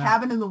and put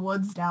Cabin in the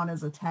Woods down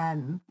as a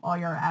 10 while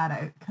you're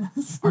at it.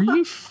 Are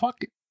you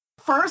fucking...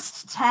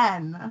 First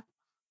 10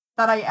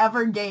 that I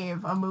ever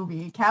gave a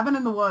movie, Cabin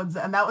in the Woods,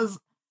 and that was...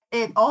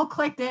 It all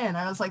clicked in.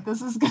 I was like,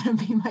 this is going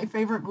to be my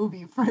favorite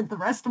movie for the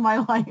rest of my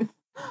life.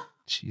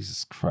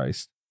 Jesus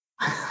Christ.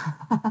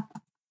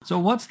 So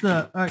what's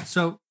the... All right,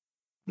 so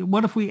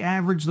what if we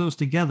average those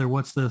together?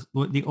 What's the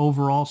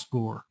overall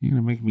score? You're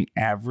going to make me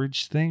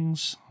average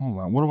things? Hold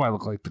on. What do I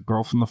look like? The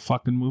girl from the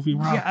fucking movie,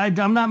 Rob?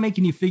 Yeah, I'm not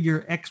making you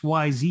figure X,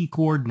 Y, Z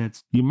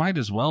coordinates. You might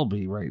as well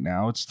be right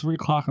now. It's 3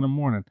 o'clock in the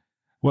morning.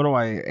 What do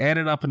I add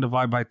it up and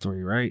divide by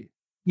 3, right?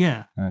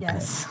 Yeah. Okay.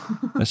 Yes.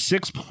 A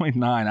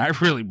 6.9. I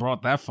really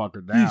brought that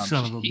fucker down. You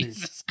son of a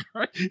Jesus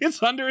Christ.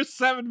 It's under a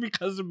 7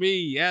 because of me.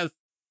 Yes.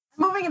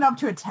 Moving it up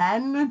to a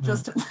 10,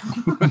 just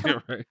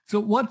Right. So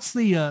what's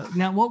the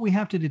now what we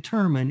have to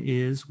determine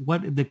is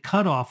what the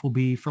cutoff will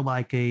be for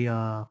like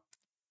a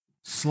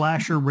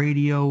slasher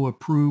radio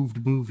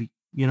approved movie.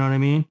 You know what I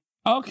mean?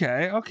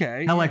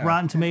 Okay. How like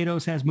Rotten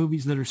Tomatoes has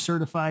movies that are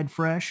certified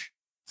fresh.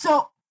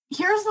 So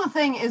here's the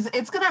thing is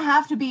it's going to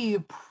have to be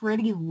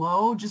pretty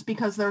low just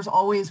because there's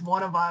always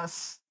one of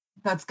us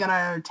that's going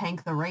to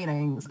tank the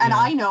ratings. And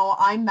I know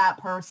I'm that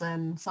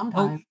person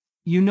sometimes. Oh,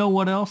 you know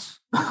what else?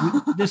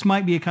 This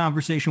might be a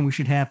conversation we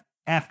should have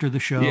after the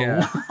show.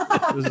 Yeah.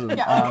 This is an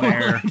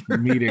on-air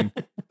meeting.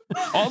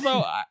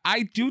 Although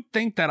I do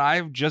think that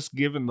I've just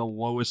given the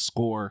lowest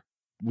score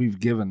we've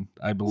given,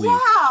 I believe.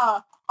 Yeah,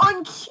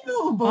 on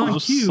Cube. On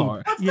Cube.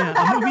 Sorry. Yeah,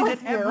 a movie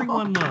that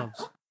everyone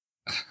loves.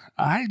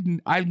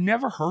 I've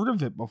never heard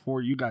of it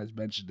before you guys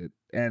mentioned it.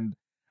 And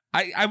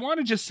I want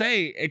to just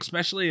say,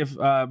 especially if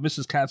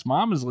Mrs. Kat's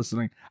mom is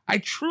listening, I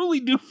truly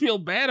do feel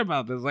bad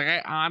about this. Like,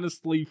 I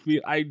honestly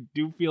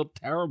do feel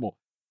terrible.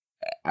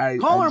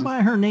 Call her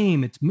by her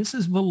name. It's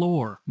Mrs.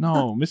 Valor.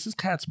 No, Mrs.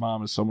 Kat's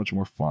mom is so much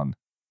more fun.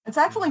 It's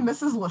actually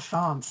Mrs.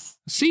 Lachance.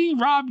 See,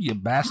 Rob, you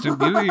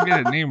bastard. You didn't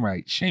get a name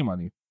right. Shame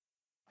on you.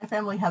 My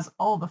family has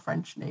all the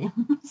French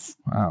names.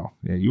 Wow.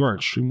 Yeah, you are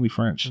extremely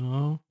French.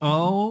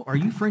 Oh, are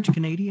you French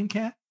Canadian,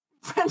 Kat?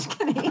 French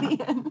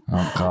Canadian.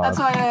 Oh, God. That's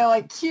why I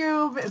like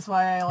Cube. It's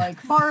why I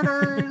like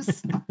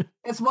Martyrs.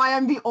 It's why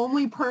I'm the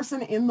only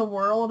person in the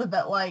world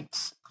that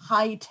liked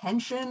High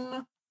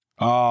Tension.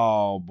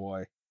 Oh,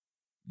 boy.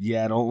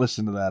 Yeah, don't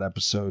listen to that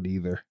episode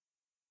either.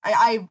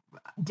 I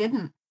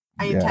didn't.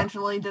 I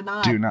intentionally did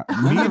not. Do not.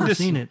 I've never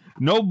seen it.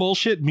 No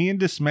bullshit. Me and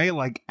Dismay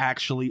like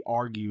actually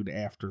argued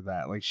after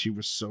that. Like she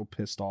was so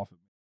pissed off at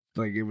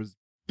me. Like it was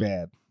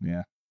bad.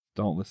 Yeah.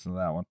 Don't listen to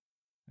that one.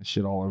 I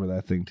shit all over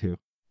that thing too.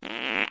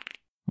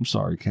 I'm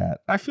sorry, Kat.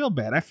 I feel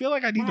bad. I feel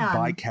like I need to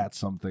buy Kat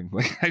something.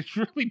 Like I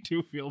really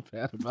do feel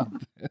bad about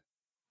that.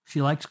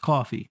 She likes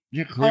coffee.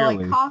 Yeah,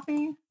 clearly. I like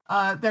coffee.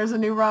 There's a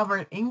new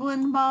Robert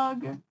Englund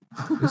mug.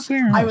 Is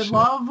there? I would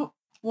love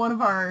one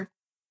of our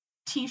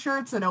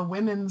t-shirts in a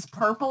women's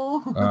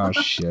purple. Oh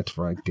shit!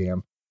 Right,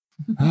 damn.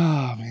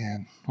 Oh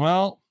man.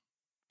 Well,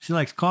 she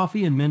likes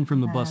coffee and men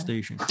from the bus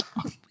station.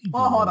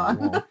 Well, hold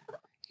on.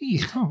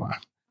 Come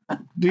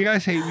on. Do you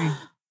guys hate me?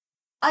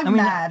 I'm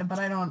mad, but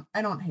I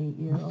don't hate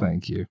you.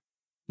 Thank you.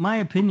 My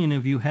opinion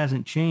of you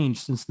hasn't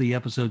changed since the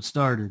episode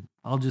started.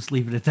 I'll just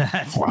leave it at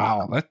that.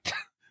 Wow,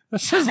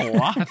 that says a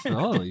lot.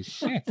 Holy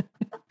shit.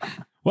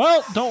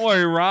 Well, don't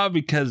worry, Rob,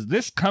 because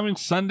this coming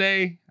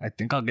Sunday, I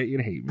think I'll get you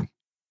to hate me.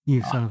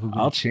 You son of a bitch.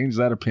 I'll change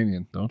that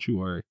opinion. Don't you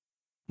worry.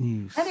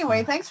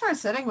 Anyway, thanks for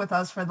sitting with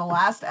us for the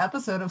last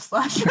episode of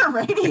Slasher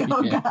Radio,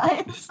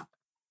 guys.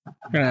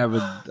 We're going to have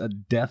a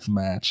death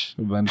match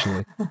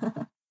eventually.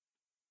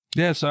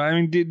 Yeah, so, I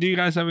mean, do you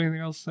guys have anything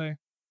else to say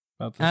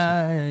about this?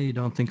 I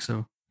don't think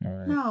so. All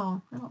right.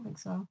 No, I don't think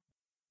so.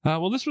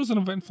 Well, this was an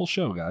eventful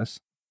show, guys.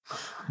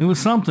 It was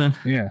something.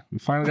 Yeah, we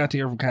finally got to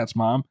hear from Kat's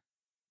mom.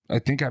 I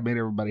think I made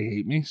everybody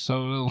hate me,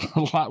 so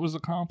a lot was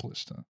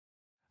accomplished.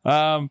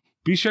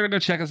 Be sure to go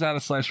check us out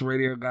at Slasher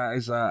Radio,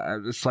 guys,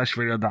 at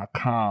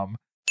slasherradio.com.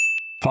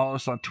 Follow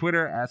us on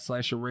Twitter at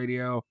Slasher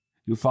Radio.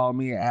 You can follow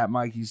me at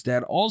Mikey's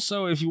Dead.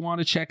 Also, if you want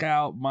to check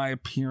out my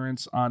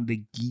appearance on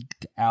the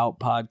Geeked Out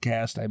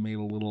podcast, I made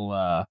a little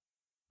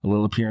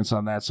appearance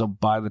on that. So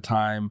by the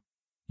time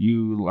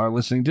you are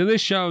listening to this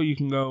show, you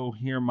can go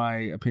hear my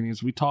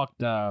opinions. We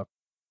talked,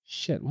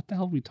 shit, what the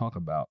hell did we talk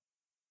about?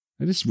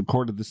 I just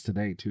recorded this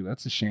today, too.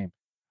 That's a shame.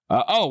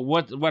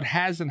 What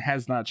has and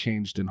has not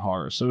changed in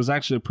horror. So it was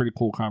actually a pretty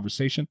cool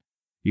conversation.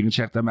 You can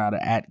check them out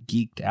at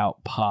Geeked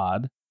Out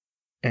Pod.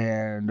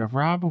 And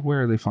Rob,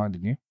 where are they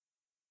finding you?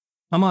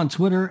 I'm on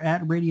Twitter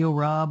at Radio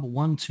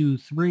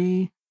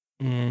Rob123.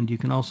 And you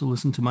can also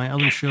listen to my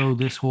other show,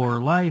 This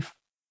Horror Life,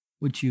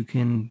 which you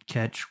can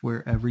catch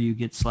wherever you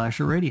get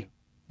Slasher Radio.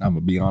 I'm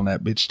going to be on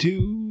that bitch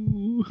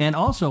too. And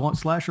also on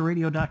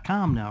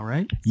slasherradio.com now,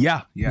 right?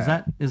 Yeah. Is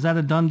that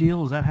a done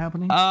deal? Is that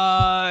happening?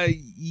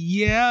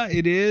 Yeah,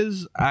 it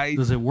is.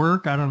 Does it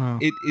work? I don't know.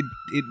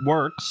 It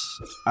works.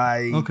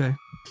 I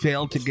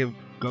failed to give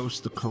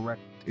Ghost the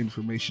correct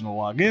information to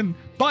log in,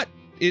 but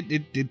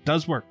it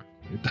does work.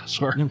 It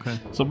does work. Okay.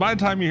 So by the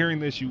time you're hearing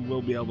this, you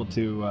will be able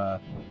to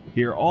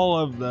hear all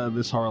of the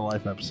This Horror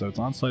Life episodes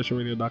on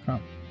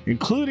slasherradio.com.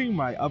 Including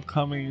my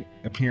upcoming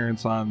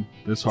appearance on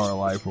This Horror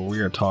Life, where we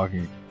are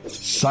talking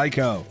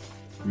Psycho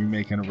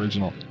remake and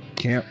original.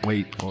 Can't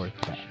wait for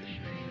that.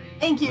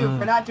 Thank you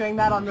for not doing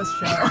that on this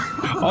show.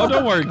 Oh,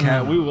 don't worry,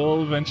 Kat. We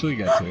will eventually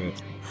get to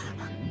it.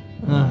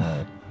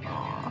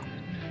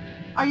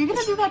 Are you going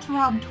to do that to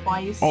Rob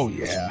twice? Oh,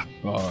 yeah.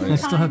 I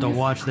still have to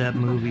watch that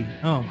movie.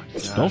 Oh, my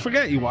God. Don't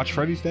forget, you watch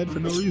Freddy's Dead for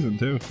no reason,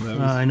 too.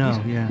 I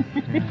know, yeah.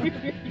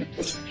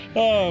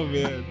 Oh,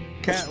 man.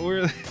 Kat,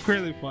 where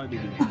are they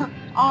finding you?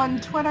 On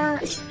Twitter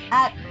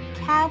at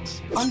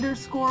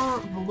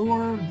cat_velour,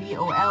 VOLEUR.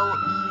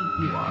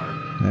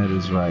 That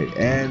is right.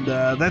 And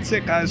that's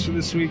it, guys, for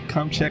this week.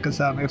 Come check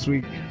us out next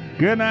week.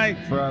 Good night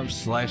from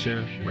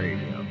Slasher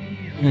Radio.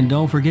 And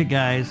don't forget,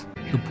 guys,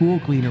 the pool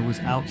cleaner was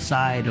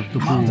outside of the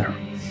pool.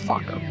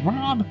 Motherfucker,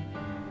 Rob.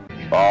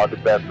 All the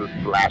best with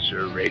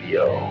Slasher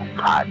Radio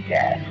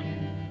podcast.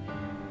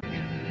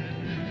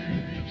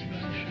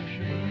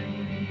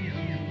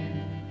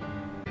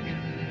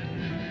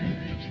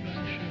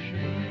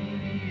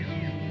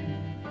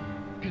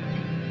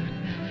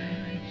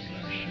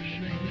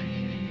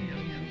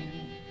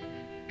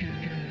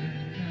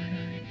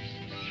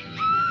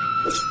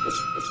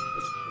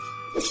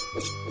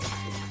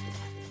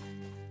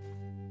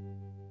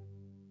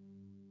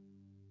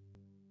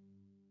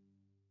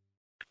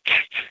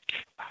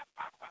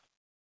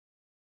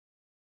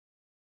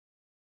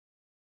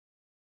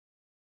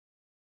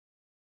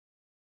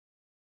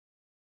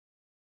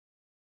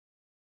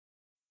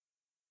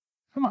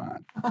 Come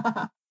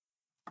on.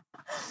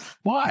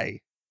 Why?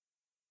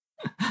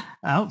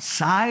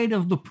 Outside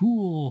of the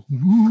pool.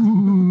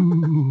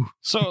 Ooh.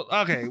 So,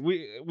 okay,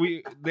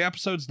 we the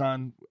episode's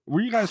done. Were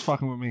you guys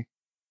fucking with me?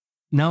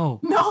 No.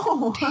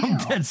 I'm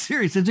dead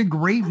serious. It's a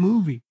great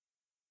movie.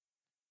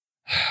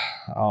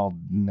 I'll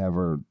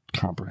never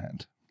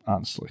comprehend,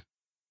 honestly.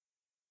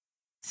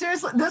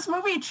 Seriously, this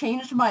movie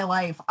changed my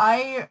life.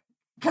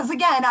 Because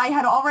again, I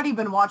had already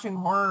been watching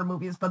horror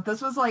movies, but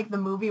this was like the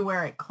movie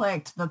where it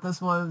clicked that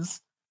this was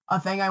a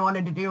thing I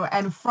wanted to do.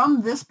 And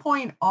from this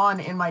point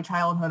on in my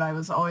childhood, I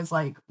was always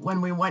like,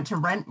 when we went to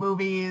rent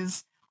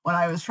movies, when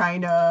I was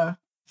trying to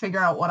figure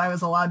out what I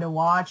was allowed to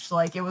watch,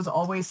 like it was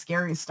always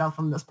scary stuff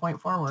from this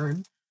point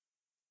forward.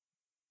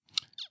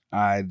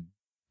 I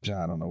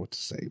don't know what to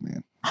say,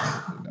 man.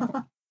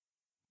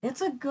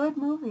 It's a good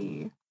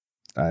movie.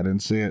 I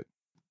didn't see it.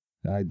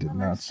 I did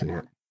not see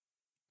it.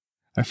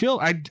 I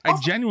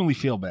genuinely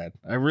feel bad.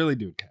 I really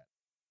do, Kat.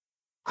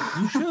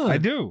 You should. I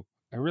do.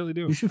 I really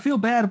do. You should feel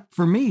bad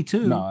for me,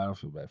 too. No, I don't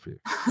feel bad for you.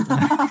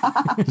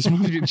 This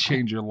movie didn't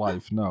change your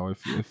life. No,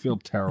 I feel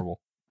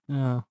terrible.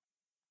 Yeah.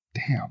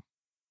 Damn.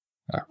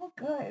 Oh,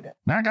 good.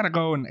 Now I gotta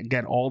go and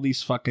get all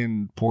these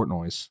fucking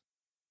Portnoys.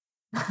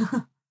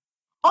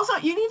 Also,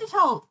 you need to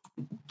tell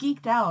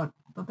Geeked Out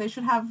that they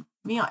should have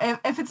me on.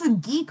 If it's a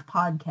geek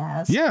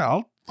podcast.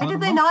 Yeah, why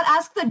did they not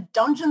ask the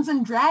Dungeons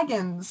and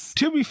Dragons?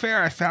 To be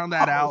fair, I found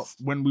that out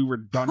when we were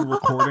done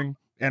recording,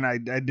 and I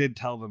did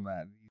tell them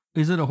that.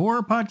 Is it a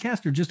horror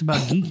podcast or just about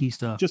geeky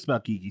stuff? Just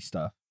about geeky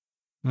stuff.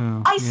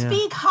 Oh, I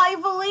speak High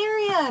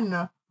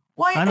Valyrian.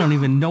 Why? I don't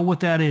even know what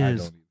that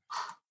is.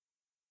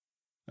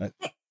 Game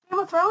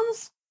of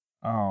Thrones?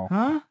 Oh.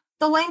 Huh?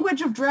 The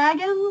language of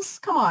dragons?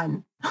 Come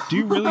on. Do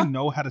you really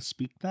know how to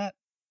speak that?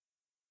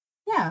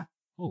 Yeah.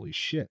 Holy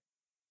shit.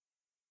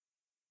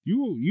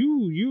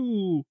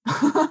 You.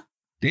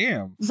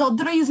 Damn.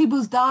 Zodrizi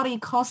Buzdari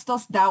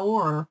Kostas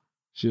Daur.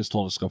 She just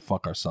told us to go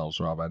fuck ourselves,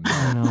 Rob. I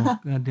know.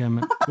 God damn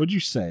it. What'd you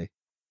say?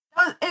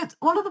 It's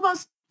one of the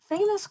most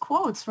famous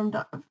quotes from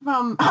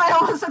I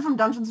almost said from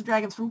Dungeons and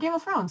Dragons, from Game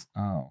of Thrones.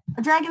 Oh.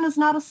 A dragon is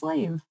not a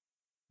slave.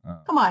 Oh.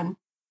 Come on.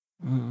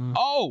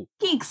 Oh.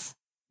 Geeks.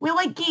 We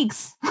like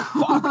geeks.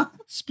 Fuck.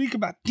 Speak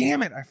about.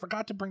 Damn it. I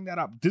forgot to bring that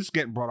up. This is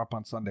getting brought up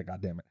on Sunday.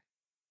 God damn it.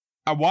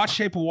 I watched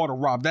Shape of Water,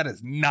 Rob. That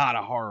is not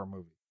a horror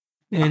movie.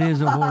 It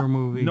is a horror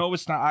movie. No,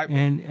 it's not.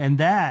 And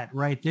that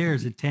right there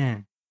is a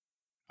 10.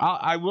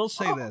 I will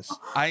say this.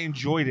 I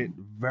enjoyed it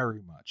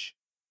very much.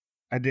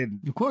 I did.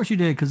 Of course you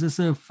did, because it's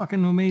a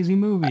fucking amazing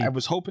movie. I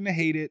was hoping to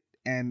hate it,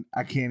 and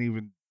I can't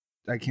even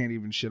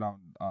shit on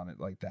it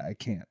like that. I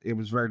can't. It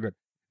was very good.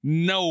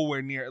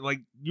 Nowhere near like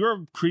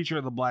your Creature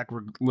of the Black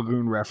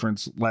Lagoon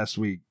reference last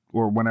week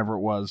or whenever it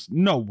was.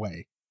 No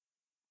way.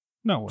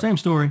 No way. Same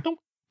story.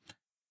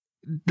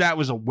 That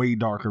was a way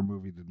darker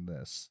movie than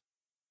this.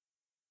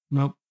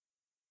 Nope.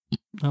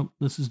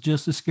 This is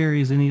just as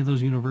scary as any of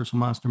those Universal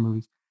monster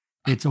movies.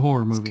 It's a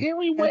horror movie.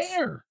 Scary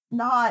where?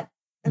 Not.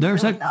 It's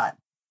There's really a- not.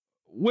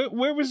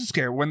 Where was it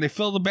scary? When they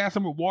fill the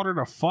bathroom with water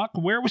to fuck?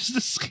 Where was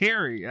this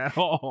scary at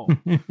all?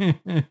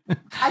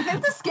 I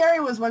think the scary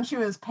was when she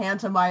was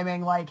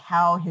pantomiming like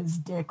how his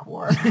dick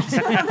worked.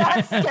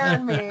 That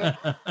scared me.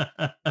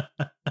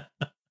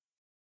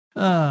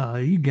 Oh,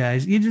 you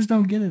guys, you just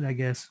don't get it, I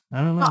guess. I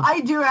don't know. No,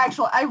 I do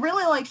actually. I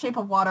really like Shape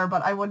of Water,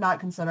 but I would not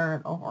consider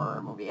it a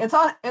horror movie. It's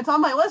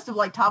on my list of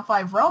like top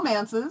 5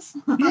 romances.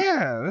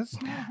 Yeah, that's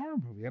not a horror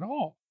movie at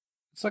all.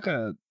 It's like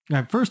a. All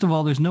right, first of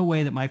all, there's no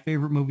way that my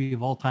favorite movie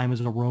of all time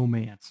is a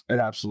romance. It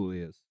absolutely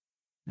is.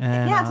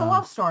 And, yeah, it's a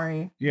love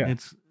story. Yeah,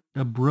 it's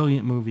a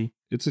brilliant movie.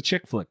 It's a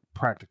chick flick,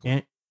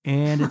 practically.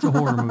 And it's a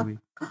horror movie.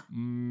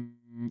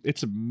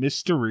 It's a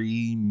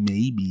mystery,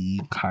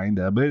 maybe,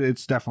 kinda, but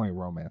it's definitely a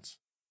romance.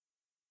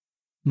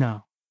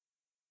 No.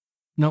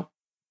 Nope.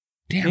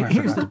 Damn, I Here's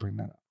forgot the- to bring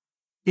that up.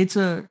 It's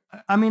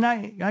I mean,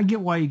 I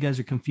get why you guys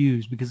are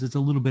confused because it's a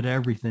little bit of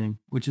everything,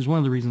 which is one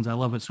of the reasons I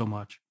love it so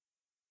much.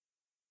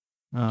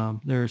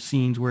 There are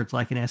scenes where it's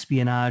like an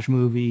espionage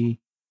movie.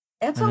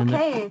 It's and then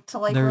okay to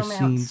like there are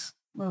romance movies.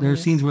 There are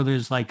scenes where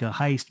there's like a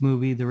heist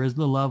movie. There is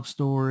the love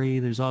story.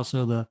 There's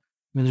also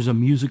there's a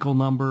musical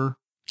number.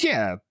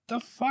 Yeah, the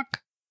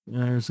fuck?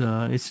 There's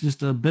it's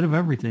just a bit of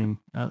everything.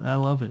 I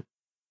love it.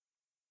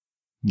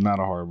 Not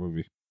a horror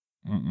movie.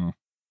 Mm-mm.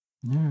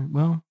 Yeah,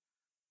 well,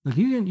 look,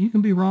 you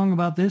can be wrong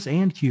about this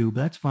and Cube.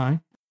 That's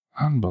fine.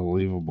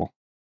 Unbelievable.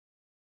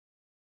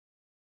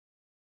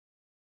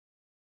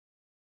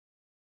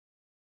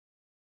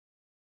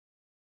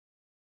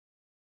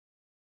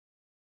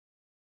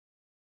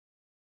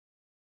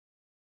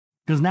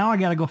 Because now I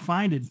got to go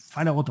find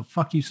out what the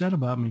fuck you said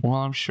about me. Well,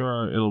 I'm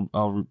sure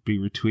I'll be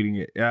retweeting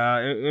it.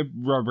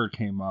 Rubber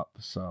came up,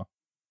 so.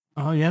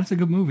 Oh yeah, it's a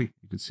good movie.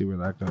 You can see where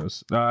that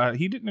goes.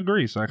 He didn't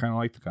agree, so I kind of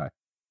like the guy.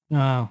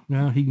 Oh,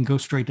 no, he can go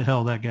straight to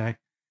hell, that guy.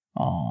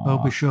 Oh,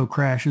 Hope his show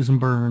crashes and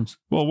burns.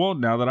 Well, won't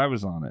now that I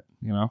was on it,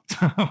 you know?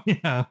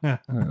 Yeah.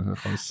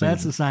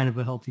 That's a sign of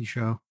a healthy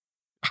show.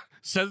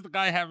 Says the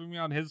guy having me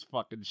on his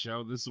fucking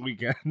show this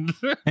weekend.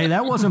 Hey,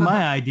 that wasn't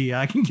my idea.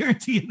 I can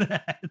guarantee you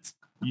that.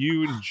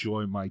 You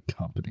enjoy my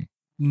company.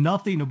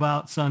 Nothing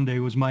about Sunday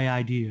was my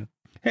idea.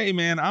 Hey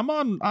man,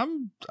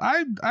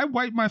 I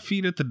wipe my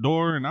feet at the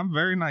door and I'm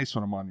very nice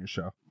when I'm on your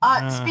show.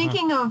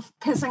 Speaking of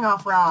pissing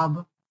off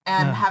Rob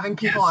and having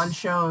people on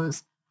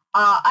shows,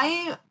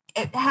 I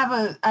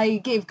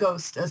gave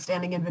Ghost a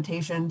standing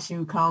invitation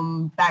to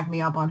come back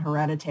me up on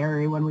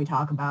Hereditary when we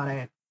talk about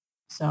it.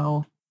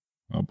 So.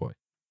 Oh boy.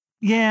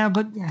 Yeah,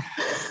 but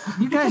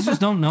you guys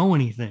just don't know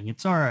anything.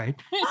 It's all right.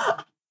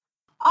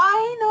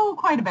 I know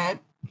quite a bit.